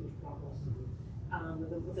 this is a huge problem.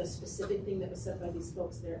 The specific thing that was said by these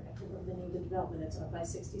folks there, I can't remember the name of the development, it's up by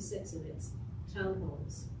 66 and it's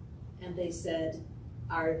townhomes. And they said,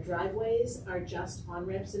 our driveways are just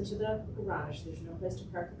on-ramps into the garage. There's no place to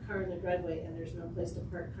park a car in the driveway and there's no place to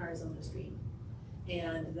park cars on the street.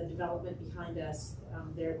 And the development behind us,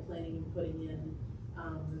 they're planning and putting in,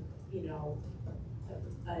 you know,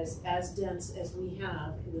 as dense as we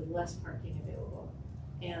have with less parking available.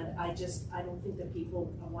 And I don't think that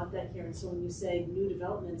people want that here. And so when you say new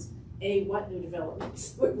developments, A, what new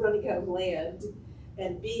developments? We're running out of land.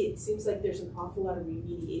 And B, it seems like there's an awful lot of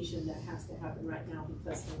remediation that has to happen right now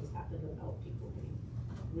because things happen without people being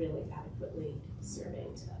really adequately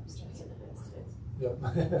surveyed. Yeah.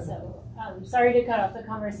 So, sorry to cut off the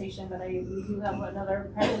conversation, but we do have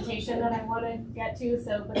another presentation that I want to get to.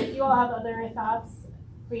 So, but if you all have other thoughts,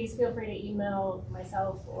 please feel free to email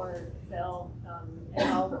myself or Phil, and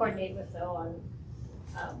I'll coordinate with Phil on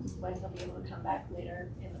when he'll be able to come back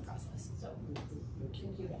later in the process. So, thank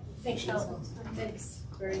you. Thanks, Phil. Thanks,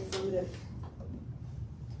 very informative.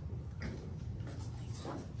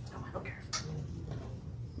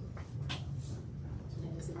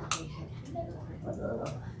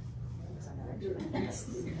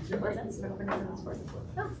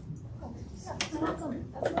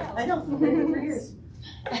 I don't think we've been for years.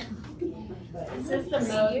 Is this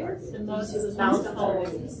the most mouthful?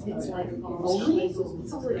 It's like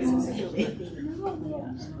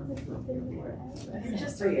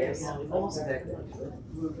Just 3 years, almost a decade.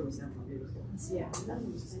 Moved from Central View. Yeah.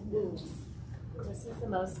 This is the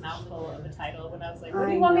most mouthful of a title. When I was like, "What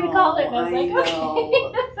do you want me to call it?" And I was like, "Okay."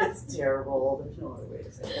 It's terrible. There's no other way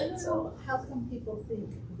to say it. So How come people think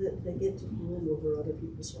that they get to rule over other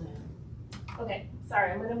people's land? Okay,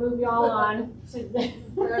 sorry. I'm going to move you all on.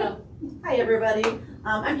 hi everybody.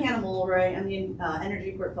 I'm Hannah Mulroy. I'm the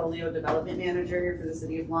Energy Portfolio Development Manager here for the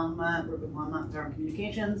City of Longmont. Work with Longmont Power and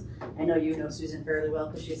Communications. I know you know Susan fairly well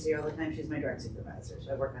because she's here all the time. She's my direct supervisor.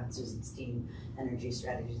 So I work on Susan's team, Energy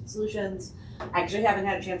Strategies and Solutions. I actually haven't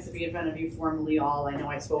had a chance to be in front of you formally all. I know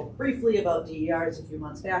I spoke briefly about DERs a few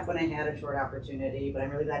months back when I had a short opportunity, but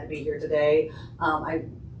I'm really glad to be here today. I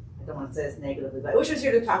don't want to say this negatively, but I wish I was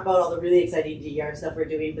here to talk about all the really exciting DER stuff we're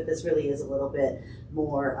doing, but this really is a little bit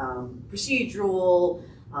more procedural,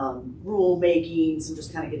 rule making, some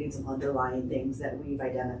just kind of getting some underlying things that we've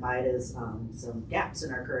identified as some gaps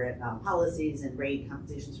in our current policies and rate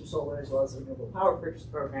compensations for solar as well as the renewable power purchase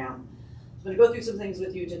program. So I'm going to go through some things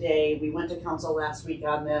with you today. We went to council last week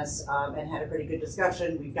on this and had a pretty good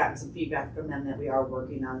discussion. We've gotten some feedback from them that we are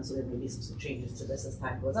working on, so there may be some changes to this as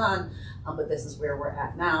time goes on, but this is where we're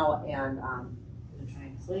at now, and I'm going to try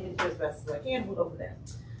and explain it to you as best as I can. We'll go from there.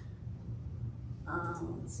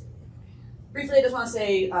 Let's see. Briefly, I just want to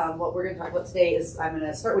say what we're going to talk about today is I'm going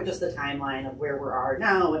to start with just the timeline of where we are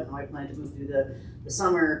now and how I plan to move through the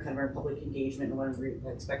summer, kind of our public engagement and when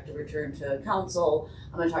we expect to return to council.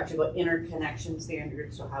 I'm going to talk to you about interconnection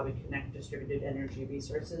standards, so how we connect distributed energy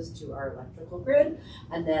resources to our electrical grid,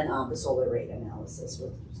 and then the solar rate analysis,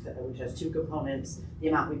 which has two components: the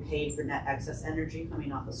amount we paid for net excess energy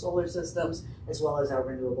coming off of solar systems, as well as our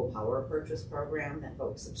renewable power purchase program that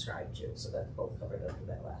folks subscribe to. So that's both covered under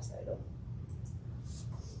that last item.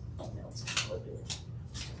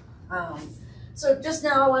 So just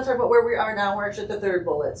now I want to talk about where we are now. We're actually at the third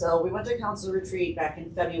bullet. So we went to council retreat back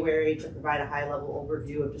in February to provide a high level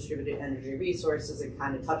overview of distributed energy resources and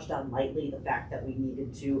kind of touched on lightly the fact that we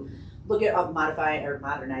needed to look at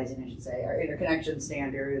modernizing, I should say, our interconnection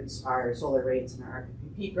standards, our solar rates, and our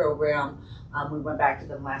RPP program. We went back to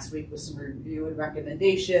them last week with some review and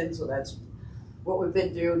recommendations. So that's what we've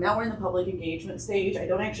been through. Now we're in the public engagement stage. I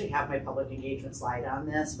don't actually have my public engagement slide on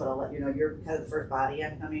this, but I'll let you know you're kind of the first body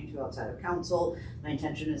I'm coming to outside of council. My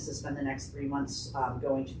intention is to spend the next 3 months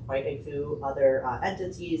going to quite a few other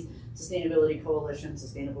entities, Sustainability Coalition,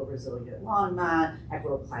 Sustainable Resilient Longmont,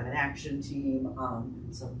 Equitable Climate Action Team,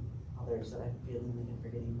 and some others that I'm feeling like I'm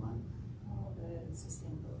forgetting one. Oh, the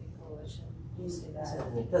Sustainability Coalition.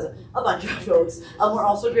 Because a bunch of folks. We're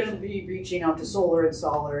also going to be reaching out to solar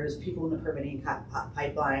installers, people in the permitting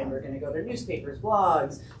pipeline. We're going to go to newspapers,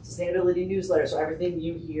 blogs, sustainability newsletters. So everything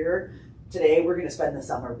you hear today, we're going to spend the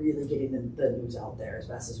summer really getting the news out there as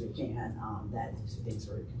best as we can, that things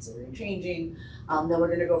we're considering changing. Then we're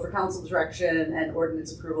going to go for council direction and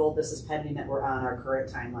ordinance approval. This is pending that we're on our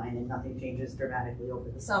current timeline and nothing changes dramatically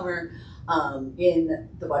over the summer. In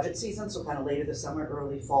the budget season, so kind of later this summer,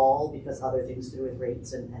 early fall, because other things to do with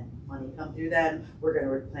rates and money come through then, we're going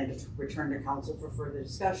to plan to return to council for further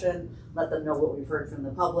discussion, let them know what we've heard from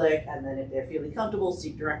the public, and then if they're feeling comfortable,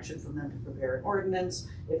 seek direction from them to prepare an ordinance.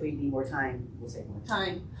 If we need more time, we'll take more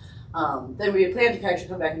time. Then we plan to actually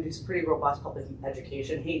come back and do some pretty robust public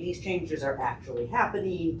education. Hey, these changes are actually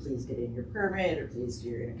happening. Please get in your permit, or please do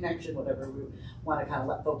your interconnection, whatever we want to kind of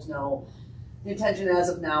let folks know. The intention as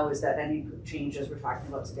of now is that any changes we're talking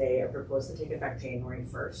about today are proposed to take effect January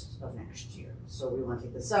 1st of next year. So we want to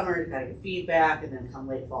take the summer to kind of get feedback, and then come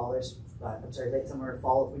late fall, late summer or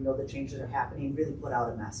fall, if we know the changes are happening, really put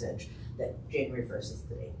out a message that January 1st is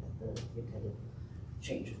the date that the intended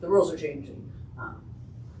changes. The rules are changing. All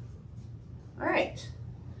right,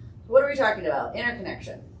 what are we talking about?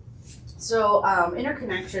 Interconnection. So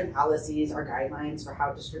interconnection policies are guidelines for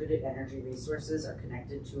how distributed energy resources are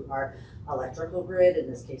connected to our electrical grid, in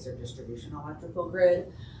this case our distribution electrical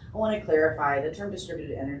grid. I want to clarify the term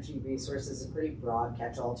distributed energy resources is a pretty broad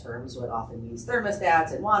catch-all term, so it often means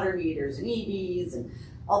thermostats and water meters and EVs and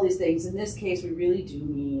all these things. In this case, we really do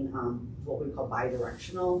mean what we call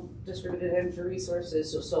bidirectional distributed energy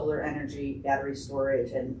resources, so solar energy, battery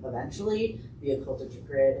storage, and eventually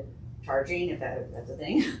vehicle-to-grid charging, if that's a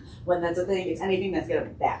thing. When that's a thing, it's anything that's going to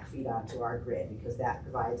backfeed onto our grid, because that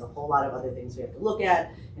provides a whole lot of other things we have to look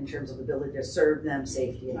at in terms of ability to serve them,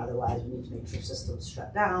 safety, and otherwise we need to make sure systems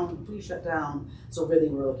shut down, please shut down. So really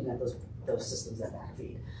we're looking at those systems that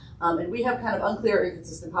backfeed. And we have kind of unclear,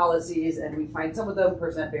 inconsistent policies, and we find some of them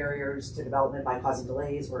present barriers to development by causing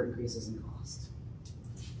delays or increases in cost.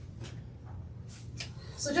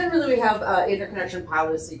 So generally we have interconnection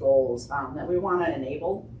policy goals that we want to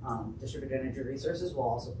enable distributed energy resources while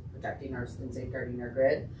also protecting and safeguarding our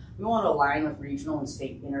grid. We want to align with regional and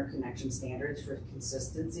state interconnection standards for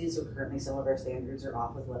consistency. So currently some of our standards are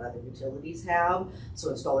off with what other utilities have, so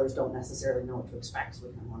installers don't necessarily know what to expect. So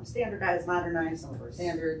we kind of want to standardize, modernize some of our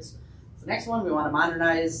standards. The next one, we want to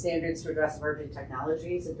modernize standards to address emerging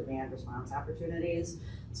technologies and demand response opportunities.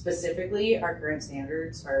 Specifically, our current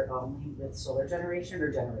standards are only with solar generation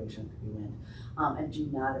or generation could be wind, and do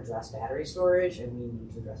not address battery storage, and we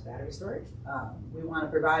need to address battery storage. We want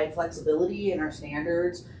to provide flexibility in our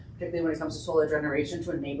standards, particularly when it comes to solar generation,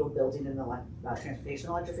 to enable building and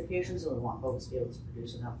transportation electrification, so we want folks to be able to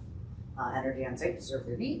produce enough energy on site to serve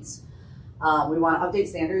their needs. We want to update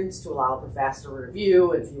standards to allow for faster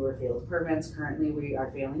review and fewer failed permits. Currently, we are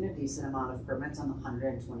failing a decent amount of permits on the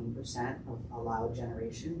 120% of allowed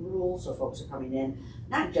generation rule. So folks are coming in,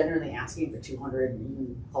 not generally asking for 200,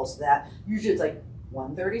 even close to that. Usually it's like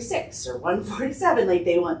 136 or 147. Like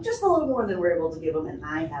they want just a little more than we're able to give them. And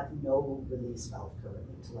I have no release valve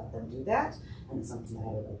currently to let them do that. And it's something that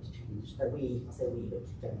I would like to change. Or I'll say we,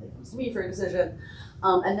 but generally comes to me for a decision.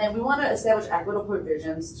 And then we want to establish equitable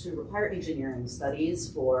provisions to require engineering studies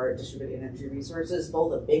for distributed energy resources,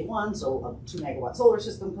 both a big one, so a 2 megawatt solar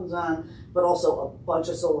system comes on, but also a bunch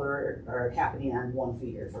of solar are happening on one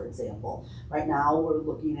feeder, for example. Right now, we're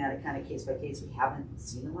looking at it kind of case by case. We haven't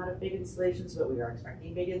seen a lot of big installations, but we are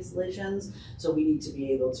expecting big installations. So we need to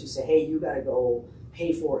be able to say, hey, you got to go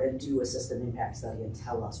pay for and do a system impact study and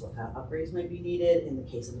tell us what kind of upgrades might be needed in the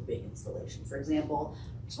case of a big installation. For example,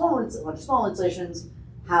 small installations,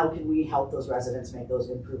 how can we help those residents make those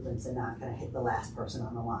improvements and not kind of hit the last person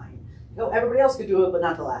on the line? You know, everybody else could do it, but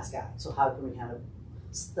not the last guy. So how can we kind of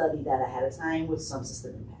study that ahead of time with some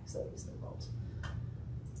system impact studies involved?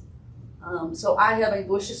 So I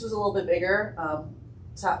wish this was a little bit bigger.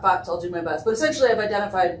 Top thoughts, I'll do my best. But essentially I've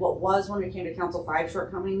identified what was, when we came to council, 5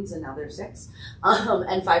 shortcomings, and now there's 6.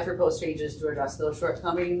 And 5 proposed changes to address those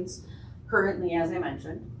shortcomings. Currently, as I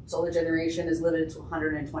mentioned, solar generation is limited to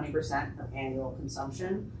 120% of annual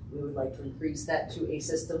consumption. We would like to increase that to a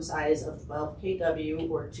system size of 12 kW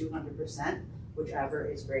or 200%, whichever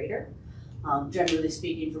is greater. Generally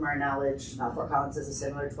speaking, from our knowledge, Fort Collins is a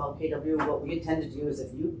similar 12 kW. What we intend to do is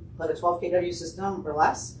if you put a 12 kW system or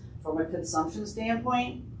less, from a consumption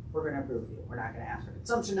standpoint, we're going to approve you. We're not going to ask for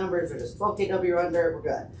consumption numbers. We're just 12 kW or under, we're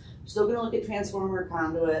good. Still going to look at transformer,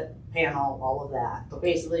 conduit, panel, all of that. But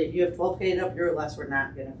basically, if you have 12 kW or less, we're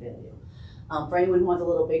not going to fail you. For anyone who wants a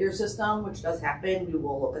little bigger system, which does happen, we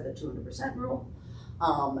will look at the 200% rule.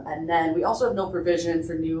 And then we also have no provision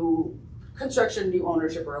for new construction, new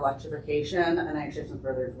ownership, or electrification. And I actually have some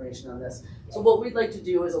further information on this. So what we'd like to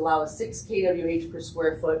do is allow a 6 kWh per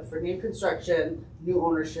square foot for new construction, new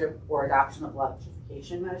ownership, or adoption of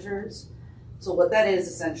electrification measures. So what that is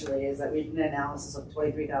essentially is that we did an analysis of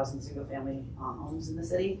 23,000 single-family homes in the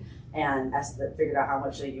city and figured out how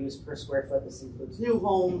much they use per square foot. This includes new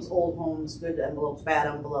homes, old homes, good envelopes, bad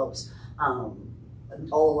envelopes,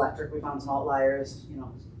 all electric. We found some outliers, you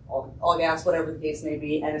know, all gas, whatever the case may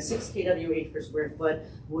be. And a 6 kWh per square foot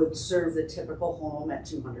would serve the typical home at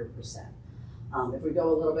 200%. If we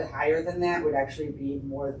go a little bit higher than that, would actually be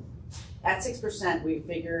more. At 6%, we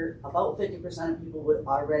figure about 50% of people would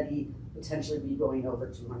already potentially be going over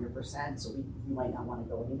 200%, so we might not want to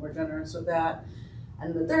go any more generous with that.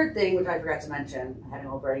 And the third thing, which I forgot to mention, I had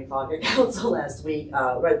an old brain fog at council last week,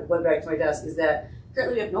 went back to my desk, is that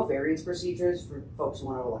currently we have no variance procedures for folks who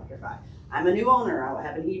want to electrify. I'm a new owner, I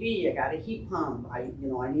have an EV, I got a heat pump, I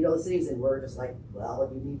need all these things, and we're just like, well,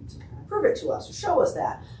 you need to kind of prove it to us or show us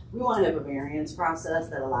that. We want to have a variance process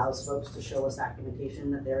that allows folks to show us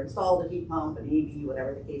documentation that they're installed a heat pump, an EV,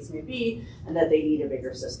 whatever the case may be, and that they need a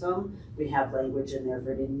bigger system. We have language in there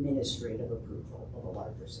for an administrative approval of a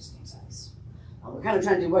larger system size. We're kind of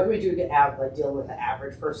trying to do, what do we do to deal with the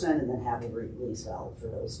average person and then have a release valve for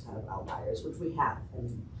those kind of outliers, which we have,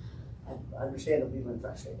 and understandably been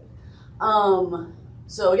frustrated.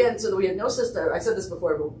 So again, so we have no system. I said this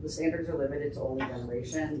before, but the standards are limited to only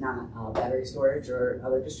generation, not battery storage or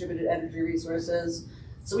other distributed energy resources.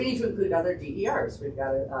 So we need to include other DERs. We've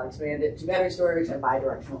got to expand it to battery storage and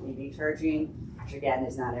bidirectional EV charging, which again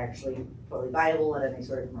is not actually totally viable at any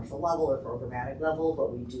sort of commercial level or programmatic level,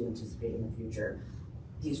 but we do anticipate in the future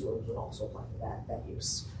these rules would also apply to that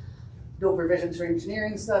use. No provisions for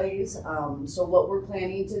engineering studies. So what we're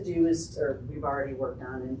planning to do is, or we've already worked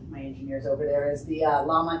on, and my engineers over there, is the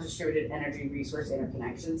Longmont Distributed Energy Resource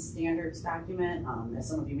Interconnection Standards document. As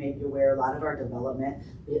some of you may be aware, a lot of our development,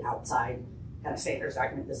 the outside kind of standards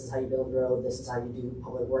document, this is how you build road, this is how you do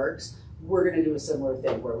public works. We're going to do a similar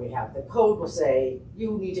thing where we have the code will say,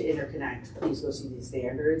 you need to interconnect, please go see these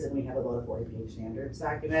standards, and we have about a 40-page standards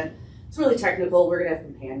document. It's really technical. We're going to have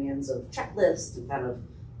companions of checklists and kind of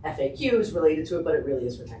FAQs related to it, but it really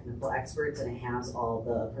is for technical experts, and it has all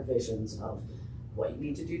the provisions of what you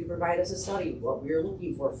need to do to provide us a study, what we're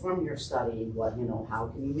looking for from your study, what, how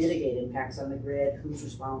can you mitigate impacts on the grid, who's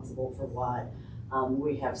responsible for what.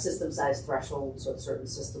 We have system size thresholds, so at certain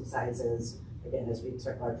system sizes, again, as we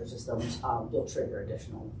expect larger systems, you'll trigger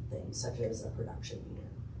additional things such as a production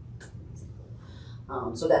meter.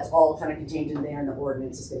 So that's all kind of contained in there, and the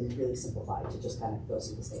ordinance is going to be really simplified to just kind of go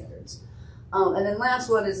through the standards. And then last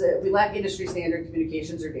one is that we lack industry standard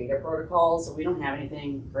communications or data protocols. So we don't have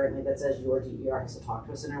anything currently that says your DER has to talk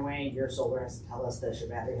to us in our way, your solar has to tell us this, your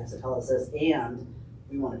battery has to tell us this, and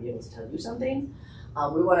we want to be able to tell you something.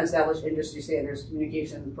 We want to establish industry standards,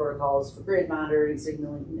 communication protocols for grid monitoring,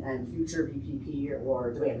 signaling, and future VPP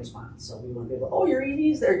or demand response. So we want to be able to, oh, your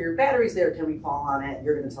EV's there, your battery's there, can we call on it?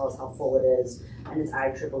 You're going to tell us how full it is. And it's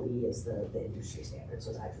IEEE is the industry standard, so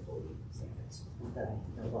it's IEEE standards. Not that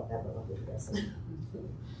I know about that, but I'll do this.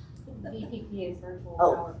 VPP is virtual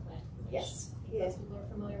Oh, power plant. yes. Yes, people are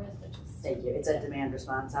familiar with, which is. Thank you. It's a demand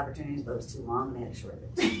response opportunities, but it was too long and they had to shorten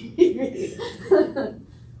it.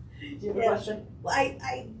 Do you have a question? Well,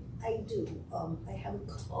 I do. I have a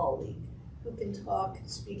colleague who can talk,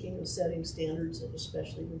 speaking of setting standards, and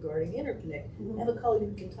especially regarding interconnect, I have a colleague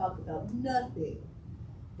who can talk about nothing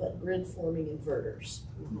but grid forming inverters.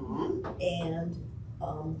 And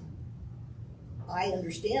I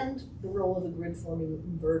understand the role of a grid forming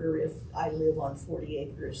inverter if I live on 40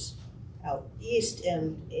 acres out east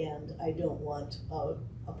and I don't want a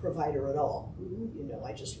provider at all.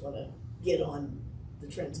 I just want to get on the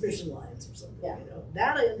transmission lines or something.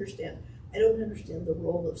 That I understand. I don't understand the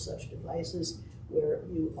role of such devices where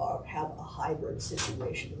you have a hybrid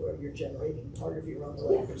situation where you're generating part of your own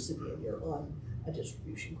electricity and you're on a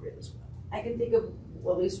distribution grid as well. I can think of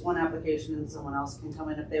at least one application, and someone else can come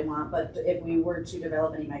in if they want, but if we were to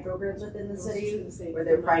develop any microgrids within the city where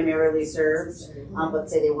they're primarily served,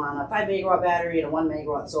 let's say they want a 5 megawatt battery and a 1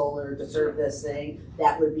 megawatt solar to serve this thing,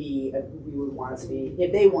 that would be, we would want it to be,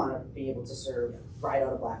 if they want to be able to serve ride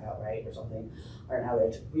out a blackout, right, or something, or an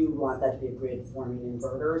outage, we would want that to be a grid forming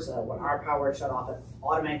inverter, so that when our power is shut off, it's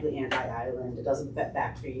automatically anti-island, it doesn't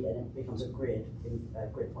backfeed, and it becomes a grid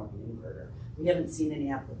forming inverter. We haven't seen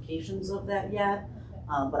any applications of that yet,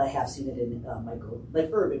 but I have seen it in urban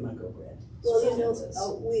microgrid. Well, you know,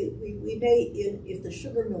 we may, if the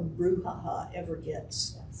sugar mill brouhaha ever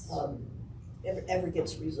gets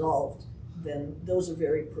resolved, then those are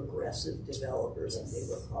very progressive developers, and they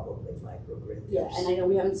were probably microgrid. Yeah, and I know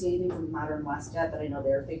we haven't seen anything from Modern West yet, but I know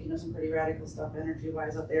they're thinking of some pretty radical stuff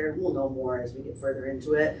energy-wise up there. We'll know more as we get further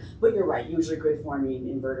into it. But you're right, usually grid-forming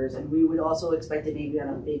inverters, and we would also expect that maybe on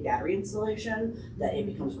a big battery installation, that it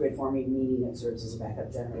becomes grid-forming, meaning it serves as a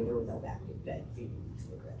backup generator without feeding into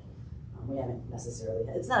the grid. We haven't necessarily,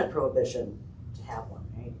 it's not a prohibition to have one,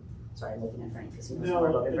 right? Sorry, I'm looking at Frank because he knows more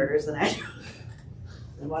about inverters than I do.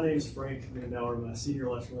 And my name is Frank Mandauer. I'm a senior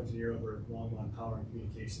electrical engineer over at Longmont Power and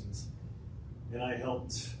Communications. And I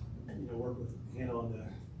helped work with Hannah on the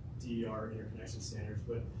DER interconnection standards.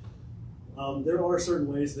 But there are certain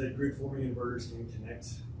ways that grid forming inverters can connect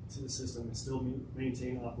to the system and still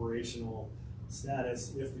maintain operational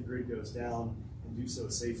status if the grid goes down, and do so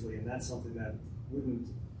safely. And that's something that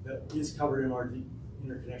is covered in our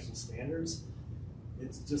interconnection standards.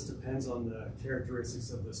 It just depends on the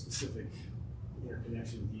characteristics of the specific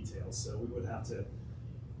interconnection details. So we would have to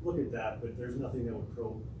look at that, but there's nothing that would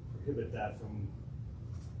prohibit that from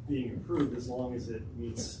being improved as long as it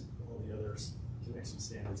meets all the other connection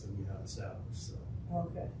standards that we have established. So.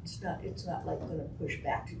 Okay, it's not like going to push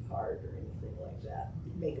back too hard or anything like that,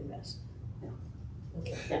 make a mess. No.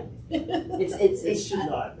 Okay. Yeah. It should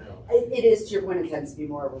not, no. It is, to your point, it tends to be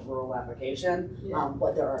more of a rural application,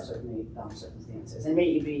 but there are certainly circumstances. And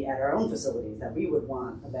maybe be at our own facilities that we would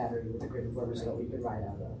want a battery with a grid informer so that we could ride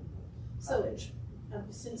out a outage.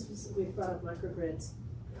 Since we've brought up microgrids,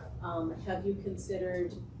 have you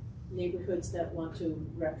considered neighborhoods that want to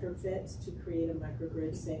retrofit to create a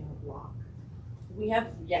microgrid, say in a block? We have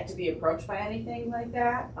yet to be approached by anything like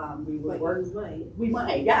that. We would But work. you might. We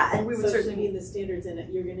might, yeah, and we would So certainly to meet the standards in it,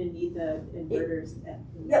 you're going to need the inverters.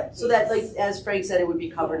 Yep. So that, like as Frank said, it would be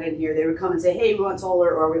covered in here. They would come and say, "Hey, we want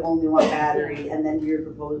solar, or we only want battery," and then you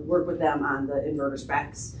propose work with them on the inverter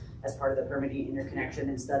specs as part of the permitting interconnection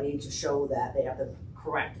and study to show that they have the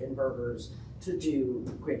correct inverters to do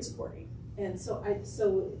grid supporting. And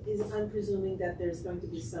I'm presuming that there's going to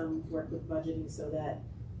be some work with budgeting so that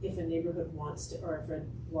if a neighborhood wants to, or if a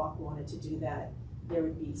block wanted to do that, there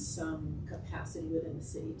would be some capacity within the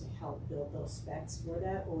city to help build those specs for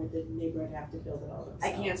that, or would the neighborhood have to build it all themselves?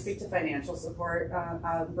 I can't speak to financial support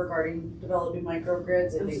regarding developing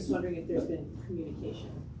microgrids. I'm just wondering if there's been communication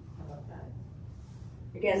about that.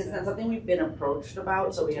 Again, it's not something we've been approached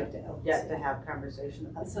about, so we have yet to have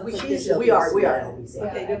conversation. We are LPC.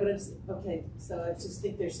 Okay, no, but okay, so I just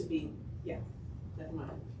think there should be, never mind.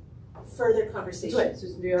 Further conversation.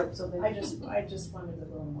 Susan, do you have something? I just wanted a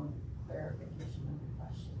little more clarification on your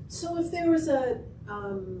question. So if there was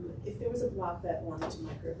a block that wanted to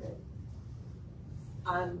microgrid,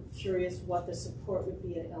 I'm curious what the support would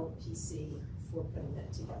be at LPC for putting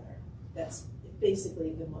that together. That's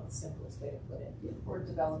basically the most simplest way to put it. Or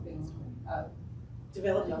developing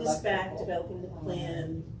the spec, developing the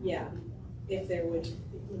plan, if there would,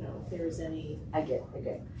 if there was any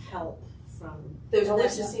help from, it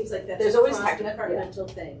just seems like that's there's a always cross-departmental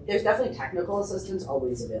thing. There's definitely technical assistance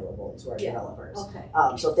always available to our developers. Okay.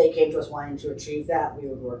 So if they came to us wanting to achieve that, we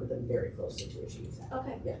would work with them very closely to achieve that.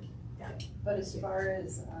 Okay. Yeah. But as far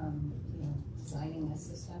as designing a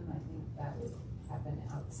system, I think that would happen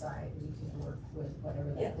outside. We could work with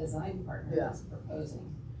whatever that design partner is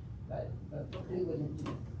proposing, but we wouldn't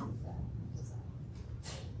do that design.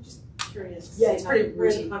 Curious. Yeah, it's pretty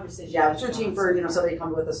routine. Conversation. Yeah, it's routine for somebody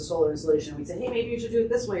coming with us a solar installation. We'd say, hey, maybe you should do it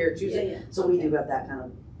this way or choose it. So we do have that kind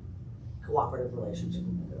of cooperative relationship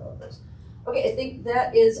with the developers. Okay, I think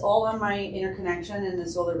that is all on my interconnection, and the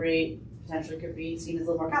solar rate potentially could be seen as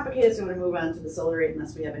a little more complicated. So I'm going to move on to the solar rate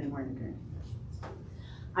unless we have any more interconnection questions.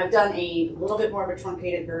 I've done a little bit more of a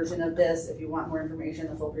truncated version of this. If you want more information,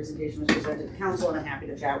 the full presentation was presented to council, and I'm happy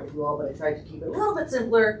to chat with you all. But I tried to keep it a little bit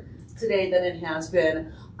simpler today than it has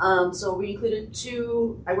been. So we included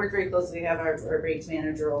I worked very closely, we have our rates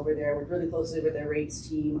manager over there, worked really closely with their rates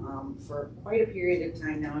team for quite a period of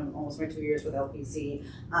time now, almost my 2 years with LPC,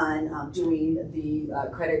 on doing the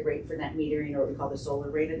credit rate for net metering, or what we call the solar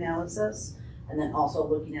rate analysis, and then also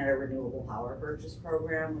looking at a renewable power purchase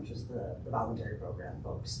program, which is the voluntary program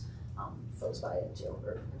folks buy into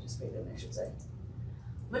or participate in, I should say.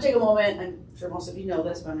 I'm gonna take a moment, I'm sure most of you know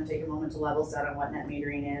this, but I'm gonna take a moment to level set on what net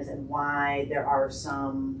metering is and why there are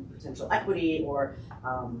some potential equity or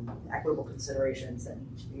equitable considerations that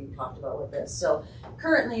need to be talked about with this. So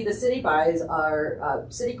currently the city buys our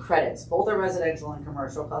city credits, both our residential and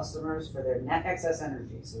commercial customers for their net excess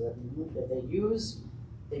energy. So that if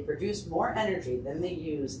they produce more energy than they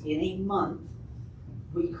use in a month,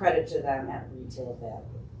 we credit to them at retail value.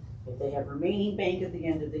 If they have remaining bank at the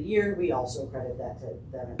end of the year, we also credit that to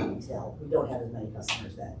them at retail. We don't have as many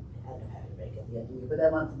customers that had bank at the end of the year, but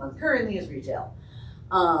that month currently is retail.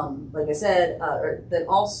 Like I said, then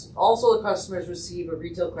also the customers receive a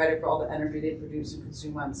retail credit for all the energy they produce and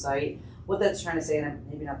consume on site. What that's trying to say, and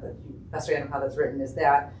maybe not the best way I know how that's written, is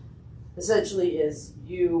that essentially is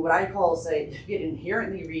what I call, say, you get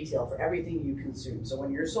inherently retail for everything you consume. So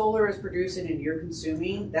when your solar is producing and you're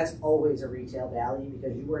consuming, that's always a retail value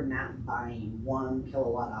because you are not buying 1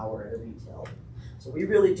 kilowatt hour at a retail. So we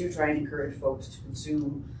really do try and encourage folks to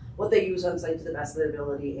consume what they use on site to the best of their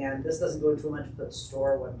ability, and this doesn't go too much, but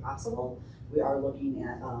store when possible. We are looking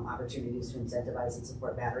at opportunities to incentivize and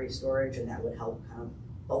support battery storage, and that would help kind of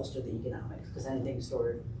bolster the economics because anything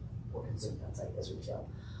stored or consumed on site is retail.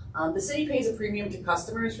 The city pays a premium to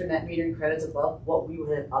customers for net metering credits above what we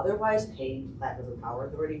would have otherwise paid Platte River Power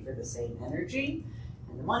Authority for the same energy.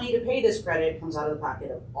 And the money to pay this credit comes out of the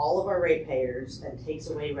pocket of all of our ratepayers and takes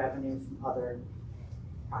away revenue from other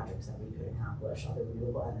projects that we could accomplish, other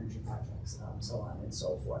renewable energy projects, so on and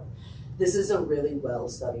so forth. This is a really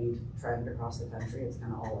well-studied trend across the country. It's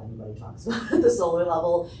kind of all anybody talks about at the solar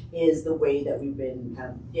level is the way that we've been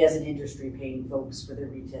kind of, as an industry, paying folks for their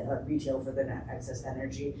retail for their net excess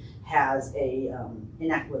energy has a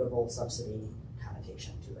inequitable subsidy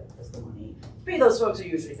connotation to it because the money to pay those folks are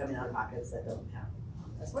usually coming out of pockets that don't have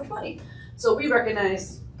as much money. So we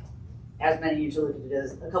recognize, as many utilities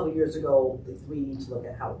did a couple years ago, that we need to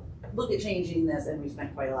look at changing this, and we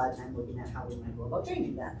spent quite a lot of time looking at how we might go about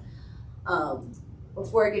changing that.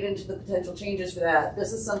 Before I get into the potential changes for that,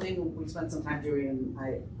 this is something we spent some time doing, and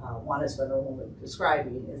I want to spend a moment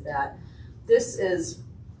describing, is that this is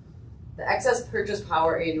the excess purchase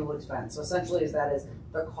power annual expense. So essentially that is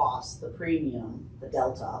the cost, the premium, the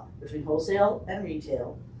delta between wholesale and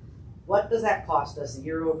retail. What does that cost us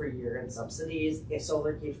year over year in subsidies if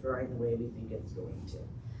solar keeps growing the way we think it's going to?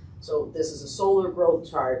 So this is a solar growth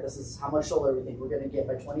chart. This is how much solar we think we're going to get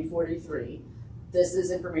by 2043. This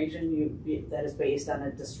is information that is based on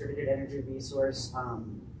a distributed energy resource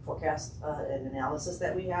forecast and analysis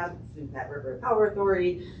that we have through Platte River Power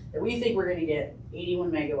Authority that we think we're going to get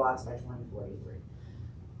 81 megawatts by 2043.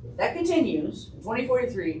 If that continues, in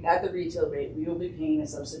 2043, at the retail rate, we will be paying a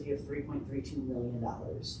subsidy of $3.32 million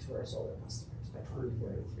to our solar customers by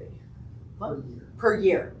 2043. Per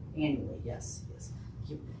year, annually, yes.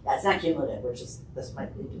 That's not cumulative, this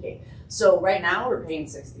might indicate. So right now we're paying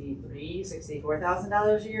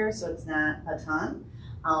 $64,000 a year, so it's not a ton,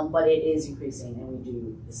 but it is increasing, and we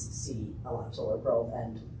do see a lot of solar growth,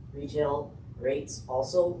 and retail rates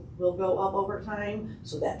also will go up over time,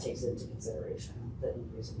 so that takes into consideration the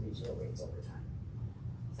increase in retail rates over time.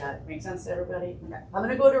 Does that make sense to everybody? Okay. I'm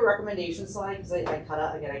gonna go to a recommendation slide because I kind of cut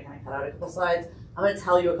out a couple slides. I'm gonna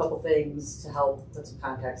tell you a couple things to help put some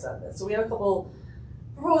context on this. So we have a couple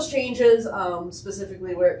proposed changes,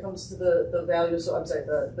 specifically where it comes to the value,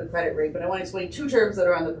 the credit rate, but I want to explain two terms that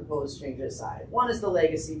are on the proposed changes side. One is the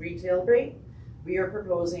legacy retail rate. We are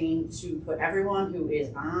proposing to put everyone who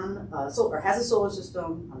is on or has a solar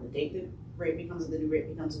system on the date the new rate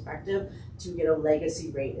becomes effective to get a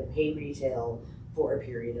legacy rate of paid retail for a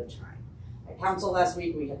period of time. At council last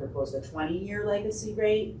week, we had proposed a 20-year legacy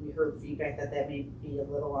rate. We heard feedback that may be a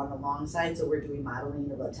little on the long side, so we're doing modeling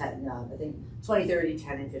about 10, I think 2030,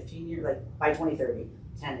 10 and 15 years, like by 2030,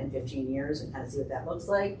 10 and 15 years and kind of see what that looks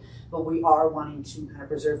like. But we are wanting to kind of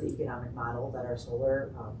preserve the economic model that our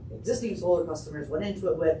existing solar customers went into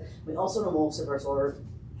it with. We also know most of our solar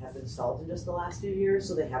have been installed in just the last few years,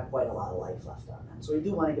 so they have quite a lot of life left on them. So we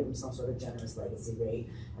do want to give them some sort of generous legacy rate,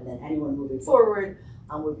 and then anyone moving forward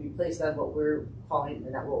would be placed on what we're calling,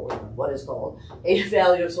 what is called a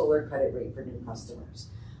value of solar credit rate for new customers.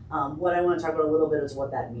 What I want to talk about a little bit is what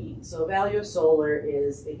that means. So value of solar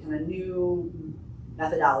is a kind of new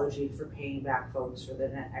methodology for paying back folks for the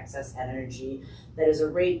net excess energy that is a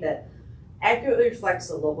rate that accurately reflects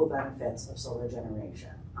the local benefits of solar generation.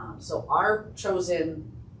 So our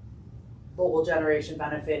chosen local generation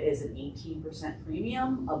benefit is an 18%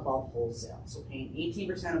 premium above wholesale. So paying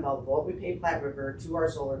 18% above what we pay Platte River to our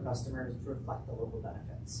solar customers to reflect the local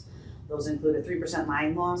benefits. Those include a 3%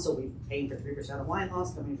 line loss, so we're paying for 3% of line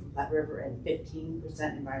loss coming from Platte River and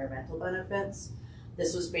 15% environmental benefits.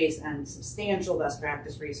 This was based on substantial best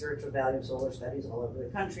practice research of value of solar studies all over the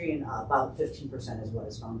country, and about 15% is what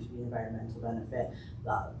is found to be environmental benefit.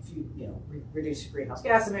 Reduce greenhouse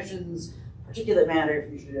gas emissions, particulate matter,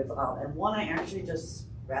 fugitive, and one I actually just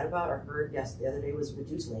read about or heard the other day was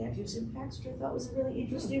reduce land use impacts, which I thought was a really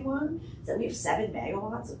interesting one. Is that we have 7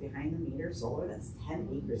 megawatts of behind the meter solar. That's 10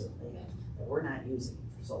 acres of land that we're not using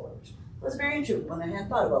for solar, which was very interesting, one I hadn't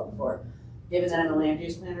thought about before. Given that I'm a land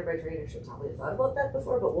use planner by trade, I should probably have thought about that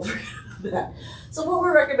before, but we'll forget about that. So what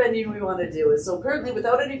we're recommending we want to do is, so currently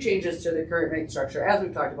without any changes to the current rate structure, as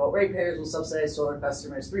we've talked about, ratepayers will subsidize solar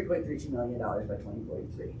customers $3.32 million by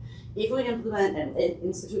 2043. If we implement an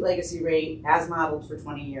Institute legacy rate as modeled for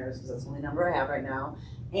 20 years, because that's the only number I have right now,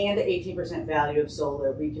 and an 18% value of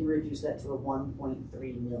solar, we can reduce that to a $1.3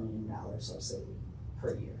 million subsidy per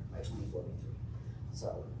year by 2043.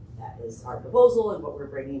 So that is our proposal and what we're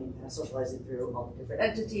bringing and socializing through all the different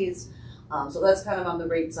entities. So that's kind of on the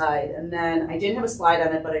rate side. And then I didn't have a slide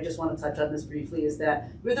on it, but I just want to touch on this briefly, is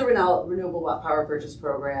that with the Renewable Power Purchase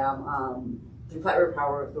Program through Platte River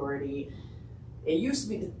Power Authority, it used to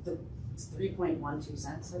be it's 3.12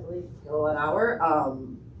 cents, I believe, kilowatt hour,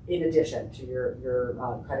 in addition to your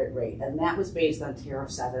credit rate. And that was based on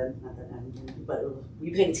Tariff 7, but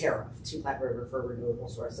we paid a tariff to Platte River for renewable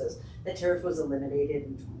sources. That tariff was eliminated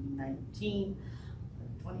in 2019,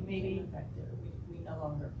 20 maybe. We no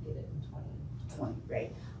longer paid it in 2020.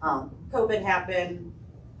 Right. COVID happened,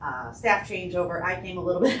 staff changeover. I came a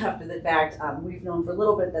little bit after the fact. We've known for a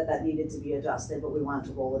little bit that needed to be adjusted, but we wanted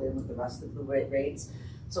to roll it in with the rest of the rates.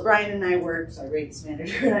 So Brian and I worked, our rates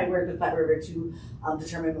manager and I worked with Platte River to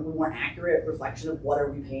determine a more accurate reflection of what are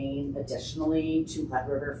we paying additionally to Platte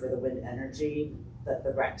River for the wind energy that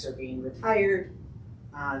the RECs are being retired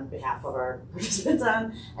on behalf of our participants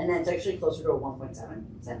on, and that's actually closer to a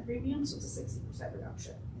 1.7% premium, so it's a 60%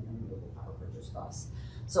 reduction in the renewable power purchase cost.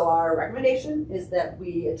 So our recommendation is that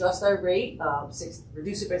we adjust our rate,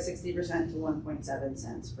 reduce it by 60% to 1.7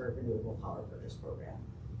 cents for renewable power purchase program.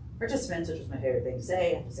 Participants, which is my favorite thing to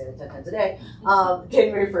say, I have to say it 10 times a day,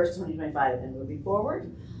 January 1st, 2025 and moving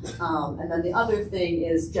forward. And then the other thing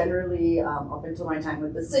is generally, up until my time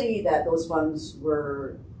with the city, that those funds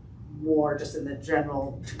were more just in the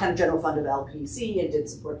general fund of LPC and did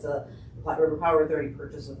support the Platte River Power Authority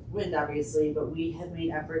purchase of wind, obviously, but we have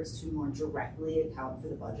made efforts to more directly account for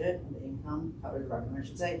the budget and the income, or the revenue, I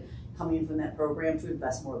should say, coming from that program to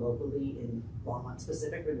invest more locally in Longmont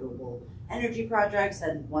specific renewable energy projects.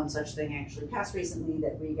 And one such thing actually passed recently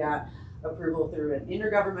that we got approval through an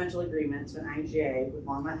intergovernmental agreement to an IGA with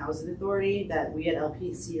Longmont Housing Authority that we at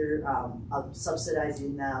LPC are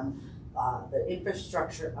subsidizing them the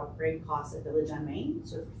infrastructure upgrade costs at Village on Main.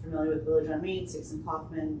 So if you're familiar with Village on Main, 6 and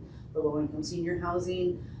Kaufman, the low-income senior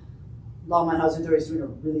housing, Longmont Housing Authority is doing a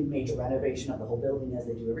really major renovation of the whole building, as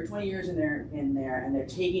they do every 20 years, and they're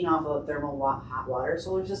taking off a thermal hot water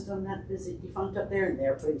solar system that is defunct up there, and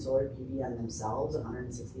they're putting solar PV on themselves, a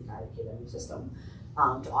 165 kW system,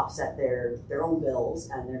 to offset their own bills,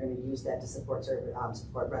 and they're going to use that to support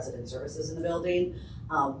resident services in the building.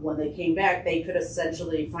 When they came back, they could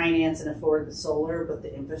essentially finance and afford the solar, but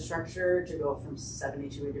the infrastructure to go from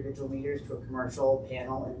 72 individual meters to a commercial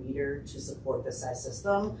panel and meter to support this size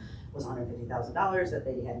system was $150,000 that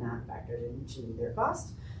they had not factored into their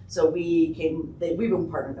cost. So we've been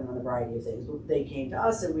partnering with them on a variety of things. They came to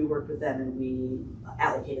us and we worked with them, and we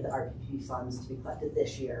allocated the RPP funds to be collected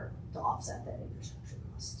this year to offset that infrastructure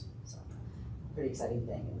cost. So pretty exciting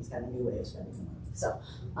thing, and it's kind of a new way of spending the money. So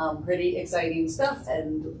pretty exciting stuff,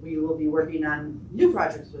 and we will be working on new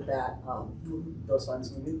projects with that, those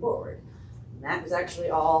funds moving forward. And that is actually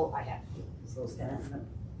all I have. So those kind of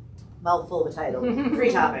mouthful of a title,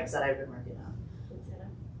 3 topics that I've been working on.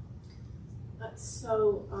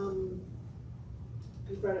 So,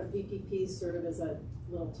 you brought up VPP sort of as a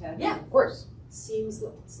little tag. Yeah, of course. Seems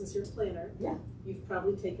like, since you're a planner, yeah, you've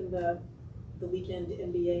probably taken the weekend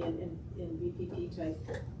MBA in VPP type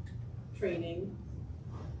training.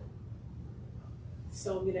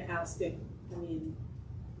 So I'm going to ask it,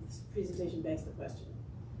 this presentation begs the question.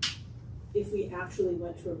 If we actually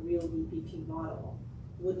went to a real VPP model,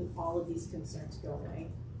 wouldn't all of these concerns go away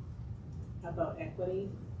about equity?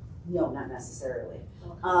 No, not necessarily.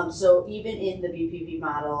 Okay. So even in the VPP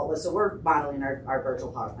model, so we're modeling our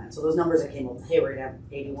virtual power plant. So those numbers that came up, hey, we're gonna have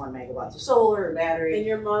 81 megawatts of solar and battery. And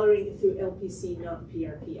you're modeling it through LPC, not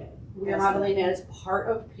PRPA. We are modeling it as part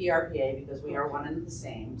of PRPA because we are one and the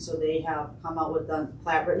same. So they have come out with the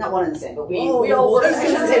collaborative, not one and the same, but we all work. I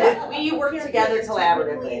shouldn't say that. We work together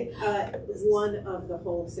collaboratively. One of the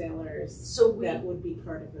wholesalers So that would be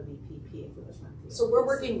part of a VPPA for the front. So we're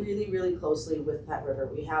working really, really closely with Pet River.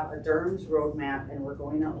 We have a DERMS roadmap, and we're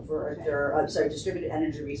going out for a distributed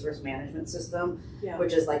energy resource management system,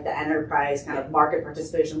 which is like the enterprise kind of market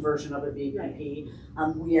participation version of a VPP.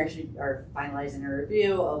 We actually are finalizing a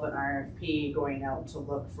review of an RFP going out to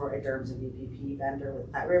look for a DERMS and VPP vendor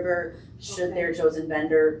with Pet River. Should their chosen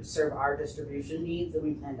vendor serve our distribution needs, then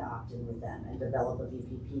we plan to opt in with them and develop a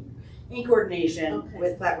VPP in coordination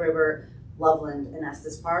with Pet River. Loveland and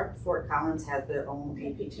Estes Park. Fort Collins has their own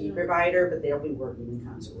VPP provider, but they'll be working in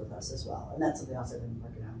concert with us as well. And that's something else I've been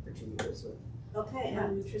working on for 2 years with. Okay,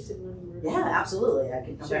 I'm interested in learning more. Yeah, absolutely. I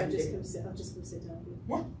can come back. I'll just come sit down with you.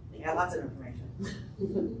 Yeah, they got lots of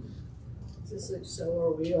information. So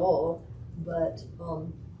are we all, but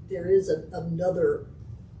there is another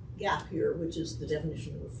gap here, which is the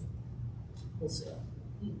definition of wholesale.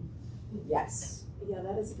 Yes. Yeah,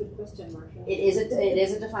 that is a good question, Marcia. It is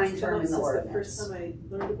a defined term in the ordinance. The first time I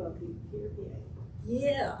learned about the PRPA.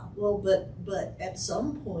 Yeah, well, but at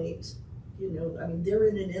some point, you know, I mean, they're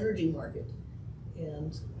in an energy market,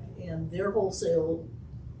 and their wholesale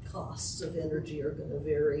costs of energy are going to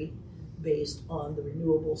vary based on the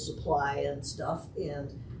renewable supply and stuff,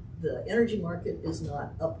 and the energy market is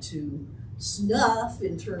not up to snuff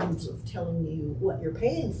in terms of telling you what you're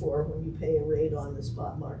paying for when you pay a rate on the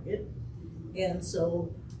spot market. And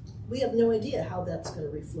so we have no idea how that's going to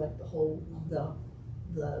reflect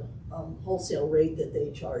the wholesale rate that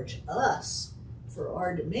they charge us for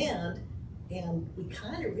our demand, and we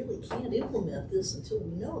kind of really can't implement this until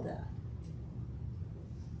we know that.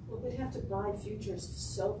 Well, we'd have to buy futures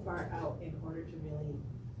so far out in order to really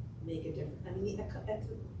make a difference. I mean,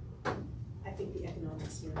 I think the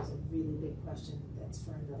economics here is a really big question that's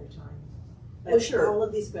for another time. But well, sure. All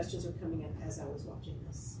of these questions are coming up as I was watching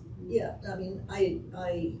this. Yeah, I mean, I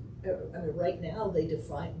mean, right now they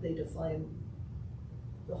define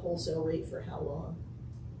the wholesale rate for how long,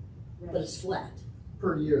 but it's flat.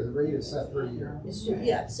 Per year, the rate is set per year.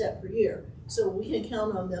 It's set per year. So we can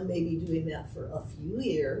count on them maybe doing that for a few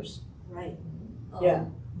years. Right.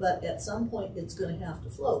 But at some point it's going to have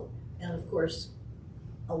to float, and of course,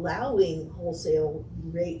 allowing wholesale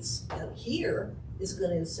rates out here is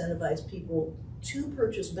going to incentivize people to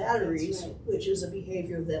purchase batteries, which is a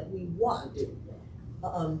behavior that we want.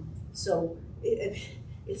 So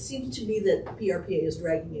it seems to me that PRPA is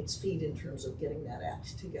dragging its feet in terms of getting that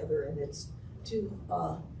act together, and it's too,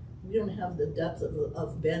 we don't have the depth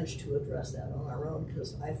of bench to address that on our own,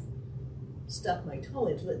 because I've stuck my toe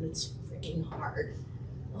into it and it's freaking hard.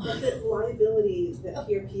 But the liability that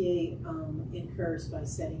PRPA incurs by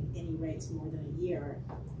setting any rates more than a year,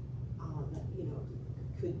 you know,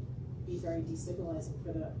 could be very destabilizing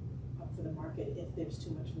for the market if there's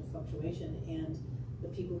too much of a fluctuation. And the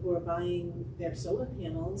people who are buying their solar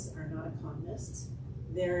panels are not economists.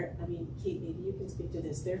 I mean, Kate, maybe you can speak to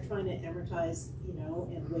this. They're trying to amortize, you know,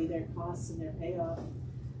 and weigh their costs and their payoff,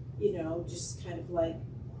 you know, just kind of like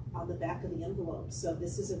on the back of the envelope. So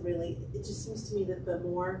this is it just seems to me that the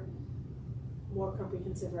more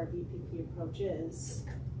comprehensive our VPP approach is,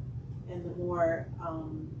 and the more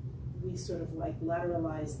we sort of like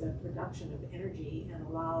lateralize the production of energy and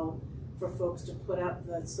allow for folks to put up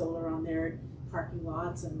the solar on their parking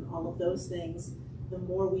lots and all of those things, the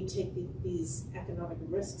more we take these economic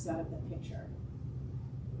risks out of the picture.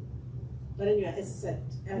 But anyway, as I said,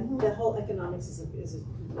 the whole economics is a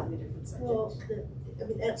completely different subject. Well, I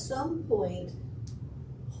mean, at some point,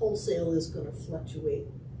 wholesale is going to fluctuate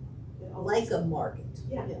like a market.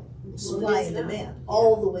 Supply and demand,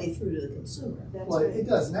 all the way through to the consumer. Well, it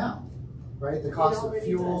does now, right? The cost of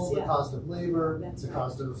fuel, the cost of labor, the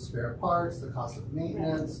cost of spare parts, the cost of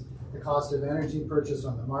maintenance, the cost of energy purchased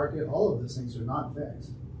on the market, all of those things are not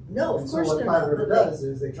fixed. No, of course so they're what not. Pet River does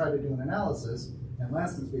is they try to do an analysis, and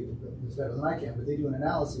Lance can speak to this better than I can, but they do an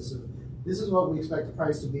analysis of this is what we expect the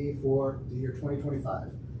price to be for the year 2025.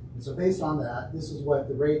 And so based on that, this is what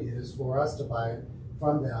the rate is for us to buy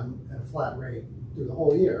from them at a flat rate through the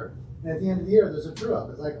whole year. And at the end of the year, there's a true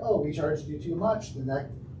up. It's like, oh, we charged you too much, then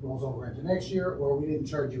that rolls over into next year, or we didn't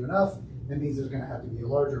charge you enough, that means there's gonna have to be a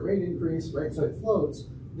larger rate increase, right? So it floats.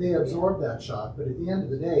 They absorb that shock, but at the end of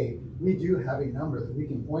the day, we do have a number that we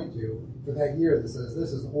can point to for that year that says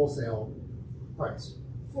this is the wholesale price.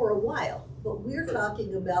 For a while, but we're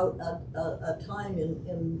talking about a time in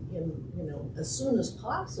you know, as soon as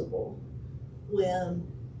possible when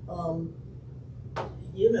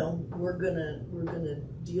you know, we're gonna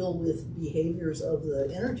deal with behaviors of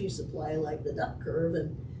the energy supply like the duck curve,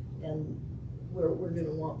 and we're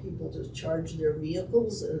gonna want people to charge their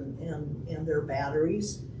vehicles and their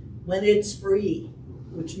batteries when it's free,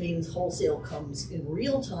 which means wholesale comes in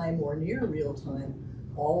real time or near real time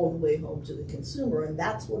all the way home to the consumer, and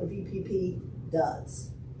that's what a VPP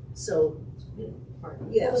does. So, yeah,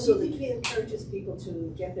 Well, so the the, VPP encourages people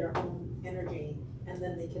to get their own energy, and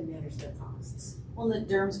then they can manage their costs. Well, the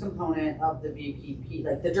DERMS component of the VPP,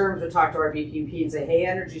 like the DERMS would talk to our VPP and say, hey,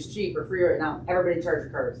 energy's cheap or free right now, everybody charge your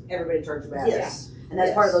cards, everybody charge your batteries. yes, And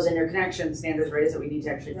that's part of those interconnection standards, right, is that we need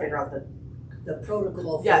to actually figure out the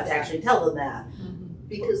protocol for to that. actually tell them that.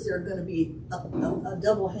 Because there are gonna be a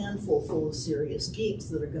double handful full of serious geeks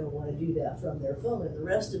that are gonna wanna do that from their phone, and the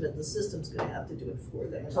rest of it, the system's gonna have to do it for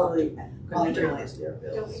them. Totally. Optimize their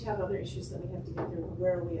Don't bills. we have other issues that we have to get through?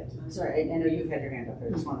 Where are we at tonight? Sorry, I know you've had your hand up, I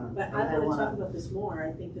just wanna. But I want to talk about this more.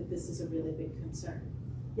 I think that this is a really big concern.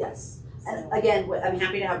 Yes. So- And again, I'm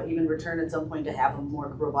happy to have even return at some point to have a more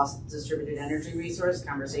robust distributed energy resource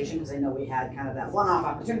conversation, because I know we had kind of that one-off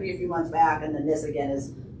opportunity a few months back, and then this again is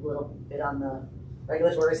a little bit on the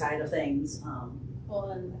regulatory side of things.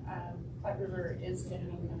 Well, and Platte River is going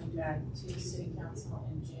to be coming back to city council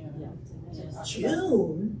in June. Yeah.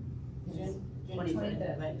 June, June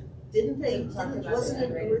 25th. 25th. wasn't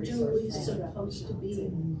it originally supposed to be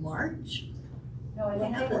in March? No, I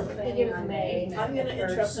think they were They planning gave it on to May. May I'm going to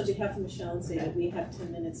interrupt 1st. on behalf of Michelle and say that we have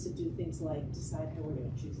 10 minutes to do things like decide how we're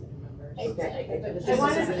going to choose the new members. I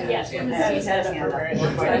wanted to, yes, Yeah, we're he's had his hand up.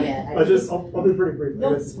 We're quite yet. I'll be pretty brief.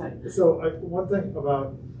 No, it's fine. So one thing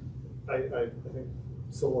about, I think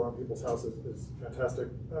solar on people's houses is fantastic.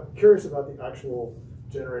 I'm curious about the actual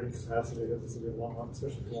generating capacity of the city of Longmont,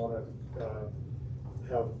 especially if you want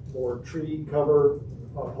to have more tree cover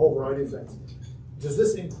on a whole variety of things. Does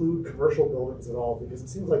this include commercial buildings at all? Because it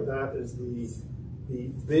seems like that is the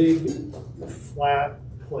big flat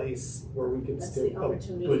place where we can That's stick the a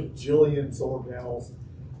opportunity. bajillion solar panels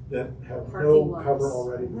that have Parking no lots. cover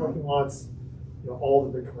already. Parking lots, all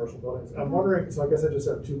the big commercial buildings. I'm wondering, so I guess I just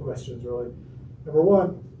have two questions really. Number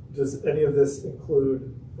one, does any of this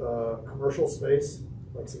include commercial space,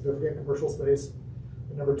 like significant commercial space?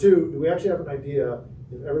 And number two, do we actually have an idea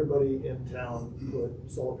if everybody in town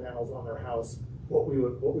put solar panels on their house, what we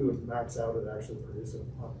would max out at actually producing,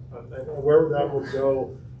 and where that would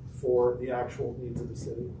go for the actual needs of the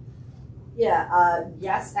city? Yeah,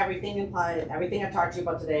 yes, everything I've talked to you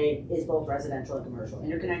about today is both residential and commercial.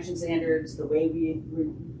 Interconnection standards, the way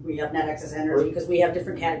we have net excess energy, because we have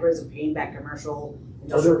different categories of paying back commercial,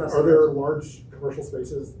 industrial Are customers. there large commercial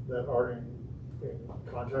spaces that are in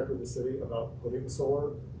contact with the city about putting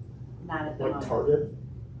solar, Not at the like moment. Target,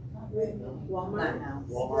 Not Walmart, now.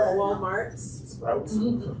 Walmart, Walmart's. Sprouts?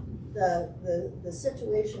 The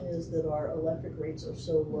situation is that our electric rates are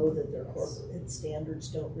so low that their corporate standards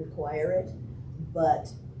don't require it. But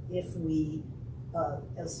if we,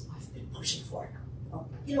 as I've been pushing for,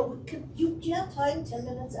 do you have time, 10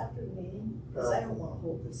 minutes after the meeting? Because I don't want to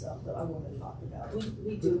hold this up, but I want to talk about it.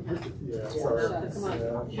 We do have. Yeah, Yeah. sorry. Come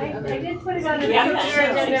on. Yeah. I did put it on the Yeah, future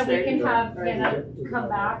yeah, agenda, we can yeah. have Hannah come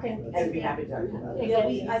back and. I'd be happy to talk about it. and Yeah,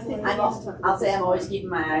 get- I think we need to talk about I'll say this I'm always more. keeping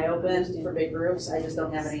my eye open for big roofs. I just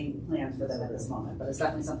don't have any plans for them at this moment, but it's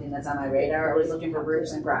definitely something that's on my radar. Always looking for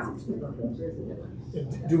roofs and ground.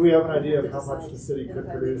 And do we have an idea of how much the city could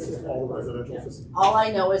produce if all the residential systems? All I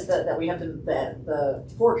know is that we have the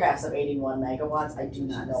forecast of 81 megawatts. I do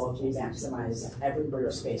not know if we maximize every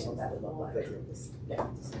roof space, what that would look like. Yeah.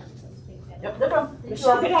 Yep, no problem.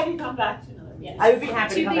 Michelle, could have you come back to another? Yes. I would be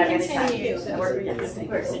happy to To come be back anytime. continued. Yes, of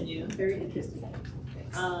course. Continue. Very interesting.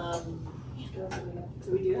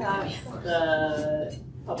 So we do have the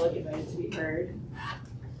public invited to be heard.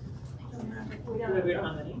 We don't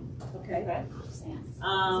have any. Okay. Okay.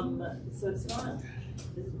 So it's not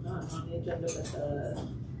on the agenda, but the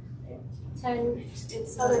 10,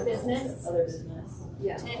 it's other business, other business.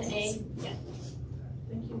 Yeah. 10A, yeah.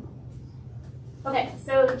 Thank you. Okay,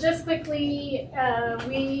 so just quickly,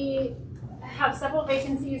 we have several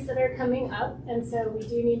vacancies that are coming up, and so we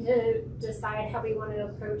do need to decide how we want to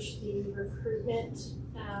approach the recruitment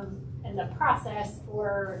and the process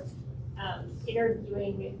for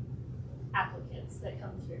interviewing applicants that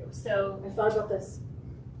come through. So, I thought about this.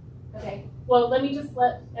 okay, well, let me just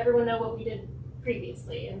let everyone know what we did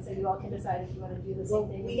previously, and so you all can decide if you want to do the Well, same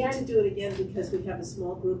thing we need to again. do it again because we have a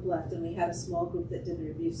small group left and we had a small group that did the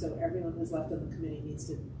review, so everyone who's left on the committee needs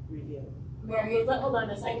to review. Mary, Hold on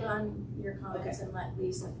a hold second. on your comments and let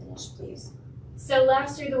Lisa finish, please. So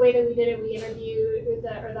last year, the way that we did it, we interviewed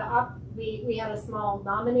we had a small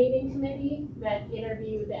nominating committee that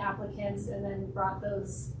interviewed the applicants and then brought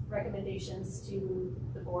those recommendations to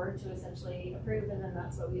the board to essentially approve, and then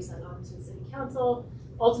that's what we sent on to city council.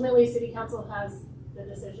 Ultimately, city council has the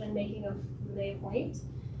decision-making of who they appoint.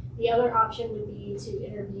 The other option would be to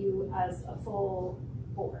interview as a full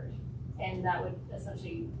board, and that would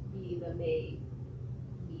essentially be the May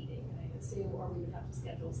meeting, I assume, or we would have to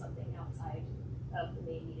schedule something outside of the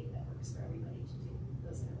May meeting that works for everybody to do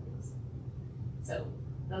those interviews. So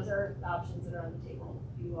those are the options that are on the table.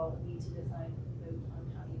 You all need to decide and vote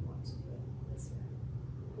on how you want to do it this year.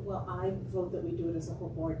 Well, I vote that we do it as a whole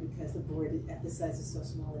board because the board, at this size, is so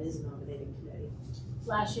small, it is a nominating committee.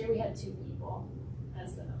 Last year, we had 2 people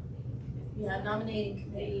as the nominating committee. Yeah, nominating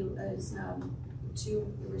committee is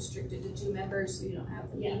restricted to 2 members, so you don't have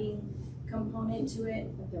the meeting component to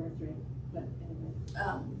it. But there were 3, but anyway.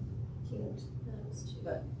 Cute.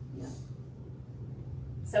 But, yeah.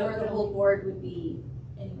 So Or the whole board would be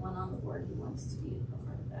anyone on the board who wants to be a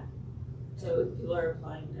part of that. So people are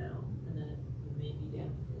applying now, and then it may be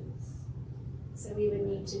down is. So we would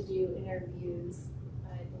need to do interviews,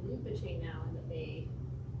 I believe, between now and the May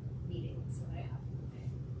meeting, so I have the May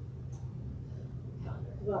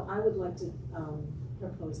calendar. Well, I would like to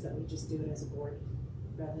propose that we just do it as a board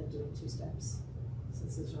rather than doing 2 steps,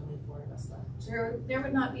 since there's only 4 of us left. There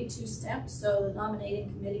would not be 2 steps, so the nominating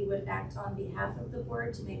committee would act on behalf of the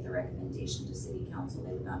board to make the recommendation to city council.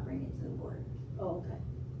 They would not bring it to the board. Oh, okay.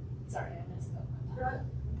 Sorry, I missed that.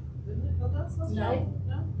 Didn't it go down so No.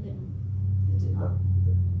 No? It did not.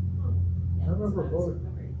 I remember voting.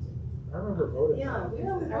 I remember voting. Yeah,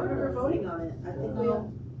 I remember voting on it. I think we all.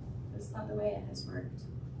 No, that's not the way it has worked.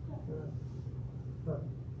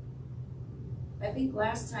 I think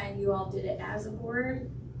last time you all did it as a board.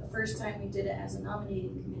 The first time we did it as a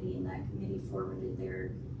nominating committee, and that committee forwarded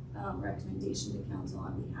their recommendation to council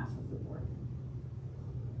on behalf of the board.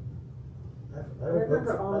 I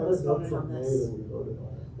remember all of us voted on this. We voted on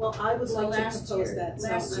it. Well, I would So like to last propose year, that. So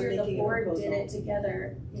last I'm year the making a board proposal. did it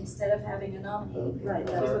together instead of having a nominating committee. Right,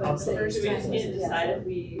 that's what I'm saying. First Do we time just was need to together. decide if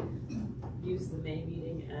we use the May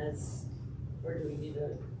meeting as, or do we need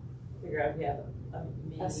to figure out if we have a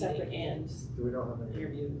May A separate meeting and Do we know how many?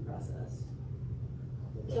 interview process?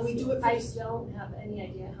 Can we do it I for don't have any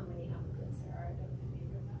idea how many applicants there are. I don't have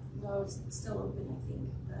any of that. No, it's still open, I think,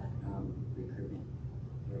 that recruitment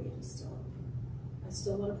period is still open. I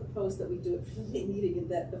still want to propose that we do it for the May meeting and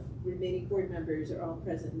that the remaining board members are all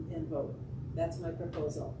present and vote. That's my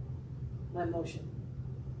proposal, my motion.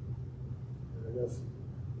 I guess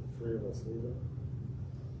 3 of us leave it.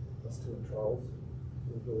 Us 2 and Charles.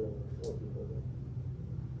 There's really only 4 people there.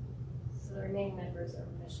 So the remaining members are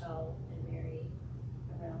Michelle and Mary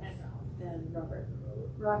and Ralph. And Robert.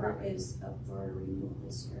 Robert is up for renewal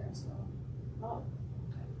this year as well. Oh.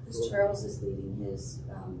 Because Charles is leaving his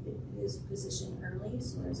position early,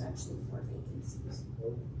 so there's actually 4 vacancies.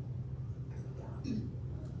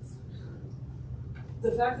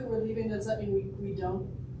 The fact that we're leaving, does that mean we don't?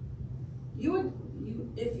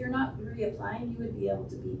 If you're not reapplying, you would be able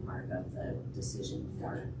to be part of the decision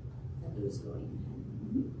for who's going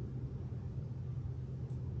ahead.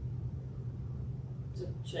 So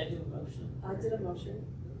should I do a motion? I did a motion.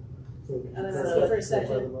 So, And I'm can I asking for a clarify the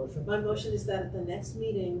second. motion? My motion is that at the next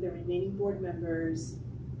meeting, the remaining board members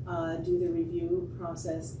do the review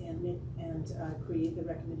process and create the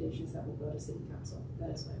recommendations that will go to city council. That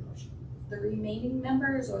is my motion. The remaining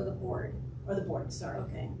members or the board? Or the board, sorry.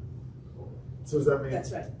 Okay. So does that mean?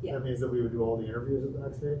 That's right, yeah. That means that we would do all the interviews at the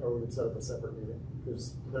next meeting, or we would set up a separate meeting? Because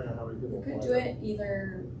depending on how many people You could apply. do it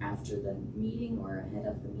either after the meeting or ahead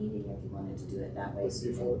of the meeting if you wanted to do it that way, so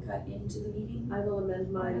you can cut into the meeting. I will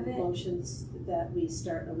amend my Part of it. motions that we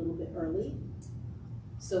start a little bit early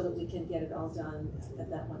so that we can get it all done at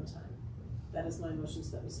that one time. That is my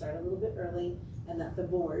motions, that we start a little bit early and that the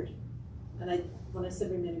board, and when I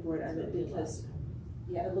said remaining board, I meant because,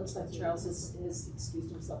 yeah, it looks like Charles has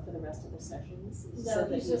excused himself for the rest of the sessions. He No, said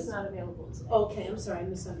that he's he just was- not available today. Okay, I'm sorry, I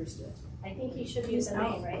misunderstood. I think he should be He's in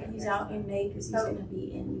out, May, right? he's out in May because he's Oh. gonna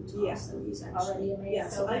be in Utah, Yeah. so he's Already actually. in May. Yeah,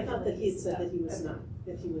 so I thought that he had he's said that he was not,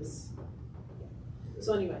 that he was, yeah.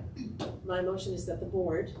 So anyway, my motion is that the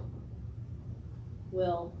board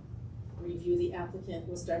will review the applicant,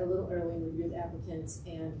 we'll start a little early and review the applicants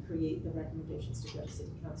and create the recommendations to go to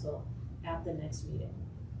city council at the next meeting.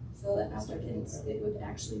 So the applicants, it would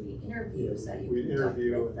actually be interviews that you We'd conduct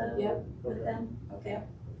interview with them, Yep. with Okay. them, okay?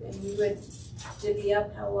 And we would divvy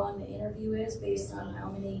up how long the interview is based on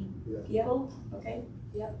how many Yeah. people, okay?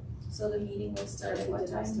 Yep. So the meeting would start at We what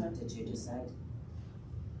did last time, time. did you decide?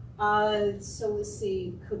 So let's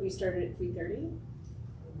see, could we start it at 3:30?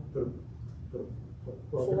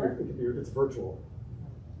 Well, it could be, it's virtual.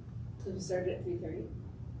 So we started at 3:30?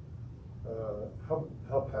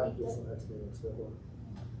 How packed is the next meeting schedule?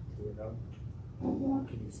 Do we know?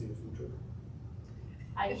 Can you see the future?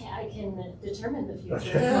 I can determine the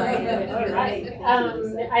future. All right.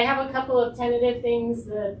 I have a couple of tentative things,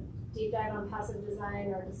 the deep dive on passive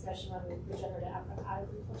design or discussion on regenerative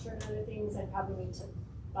agriculture and other things. I probably need to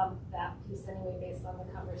bump that piece anyway based on the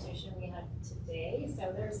conversation we had today.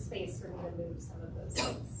 So there's space for me to move some of those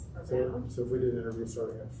things around. So if we did an interview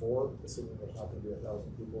starting at 4, assuming there's not going to be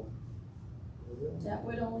 1,000 people, That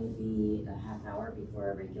would only be a half hour before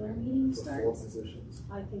our regular meeting for 4 starts. positions.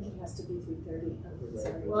 I think it has to be 3:30. I'm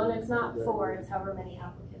sorry. Well, and it's not 4, it's however many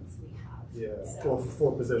applicants we have. Yeah, So- well,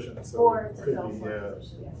 4 positions, so 4 it to could fill be, 4 yeah.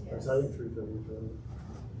 positions, yes. So I think 3:30 is really.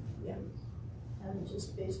 And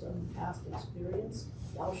just based on past experience,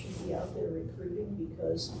 y'all should be out there recruiting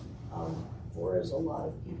because 4 is a lot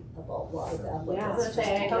of people, a lot of I was applicants. gonna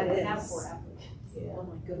say, I hope we It have is. 4 applicants. Yeah. Oh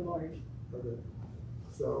my good lord. Okay.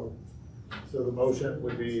 So the motion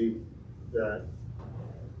would be that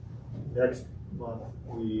next month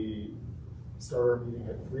we start our meeting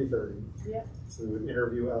at 3:30. Yep. We would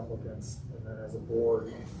interview applicants and then as a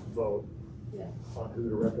board vote Yeah. on who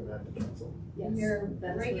to recommend to council. Yes. Your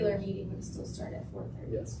that's regular what- meeting would still start at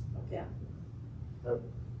 4:30. Yes. Okay.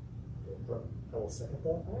 I will second that.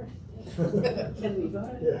 All right. Can we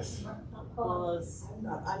vote? Yes. I'm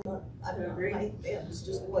not, I don't agree. It's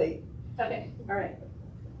just wait. Okay, All right.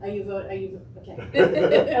 Okay.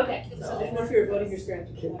 okay. So if you're voting your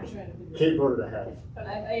strategy. I'm trying to figure Kate voted ahead.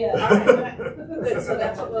 Yeah, all right. Good, so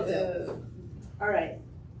that's what we'll do. All right.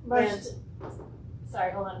 Marcia,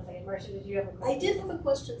 sorry, hold on a second. Marcia, did you have a question? I did have a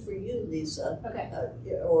question for you, Lisa, Okay.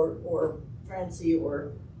 or Francie,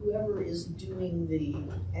 or whoever is doing the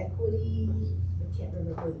equity, I can't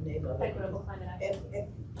remember the name of it. Equitable climate action.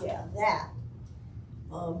 Yeah, that.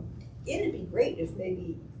 It'd be great if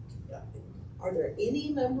maybe, are there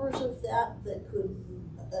any members of that could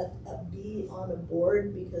be on a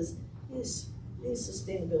board? Because these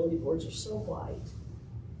sustainability boards are so wide.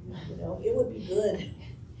 You know, it would be good.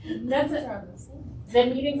 That's it. The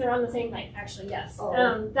meetings are on the same night, actually, yes.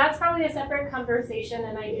 Oh. That's probably a separate conversation,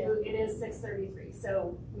 and it is 6:33,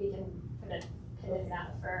 so we can put a pin in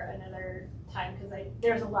that for another time, because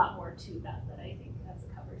there's a lot more to that I think as a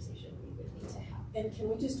conversation we would need to have. And can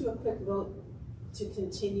we just do a quick vote to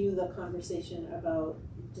continue the conversation about,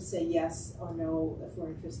 to say yes or no if we're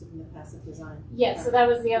interested in the passive design? Yeah, so that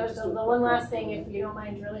was the other, Just the do a one quick last vote. thing, if you don't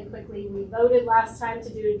mind really quickly, we voted last time to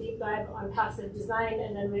do a deep dive on passive design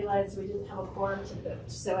and then realized we didn't have a quorum to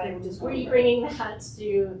vote. So I'm just bringing that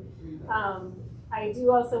to, I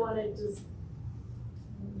do also want to just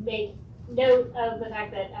make note of the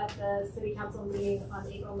fact that at the city council meeting on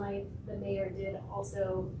April 9th, the mayor did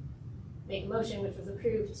also make a motion, which was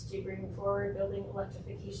approved, to bring forward building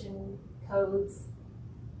electrification codes.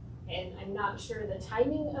 And I'm not sure the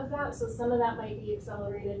timing of that, so some of that might be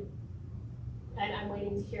accelerated. And I'm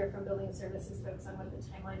waiting to hear from building services folks on what the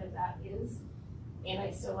timeline of that is. And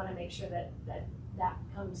I still want to make sure that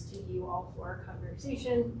comes to you all for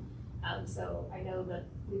conversation. So I know that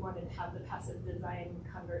we wanted to have the passive design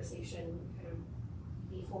conversation kind of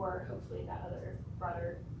before, hopefully, that other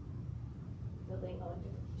broader building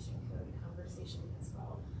electrification code conversation as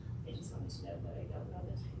well. I just wanted to note that I don't know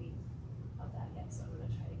the timing of that yet, so I'm going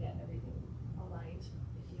to try to get everything aligned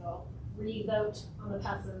if you all re-vote on the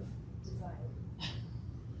passive design.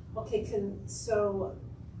 Okay,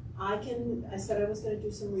 I said I was gonna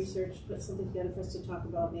do some research, put something together for us to talk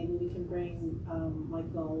about. Maybe we can bring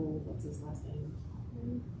Michael, what's his last name,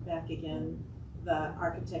 back again. The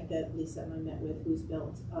architect that Lisa and I met with, who's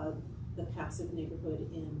built the passive neighborhood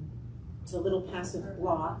it's a little passive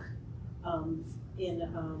block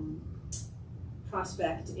in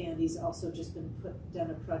Prospect, and he's also just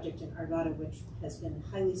done a project in Arvada, which has been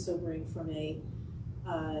highly sobering from a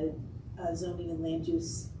zoning and land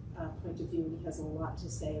use point of view, and he has a lot to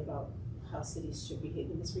say about how cities should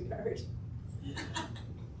behave in this regard.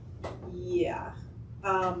 Yeah.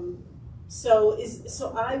 So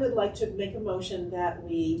I would like to make a motion that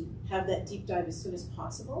we have that deep dive as soon as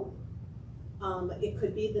possible. It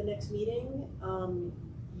could be the next meeting.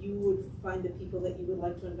 You would find the people that you would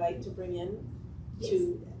like to invite to bring in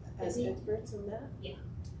as experts on that? Yeah.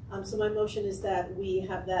 So my motion is that we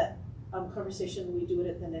have that conversation, we do it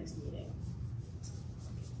at the next meeting.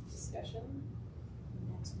 Discussion?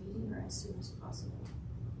 Next meeting or as soon as possible?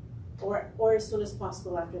 Or as soon as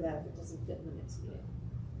possible after that if it doesn't fit in the next meeting.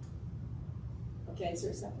 Okay, is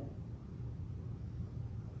there a second?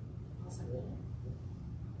 I'll second it.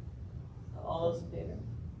 All those in favor?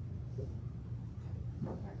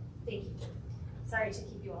 Thank you. sorry to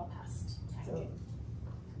keep you all past time.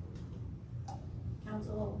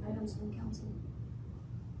 Council, items from council.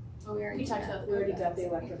 Oh, We talked about, we already got the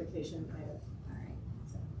electrification item, All right.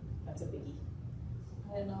 so that's a biggie.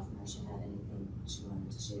 I don't know if Marcia had anything she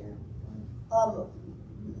wanted to share.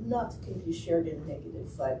 Not that can be shared in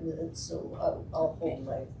negative 5 minutes, so I'll hold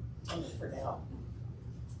my tongue for now.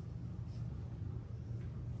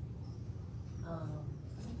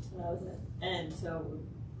 That was it. And so.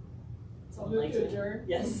 Someone like to adjourn?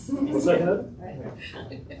 Yes. Second.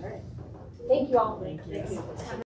 All right. Thank you all. Thank you.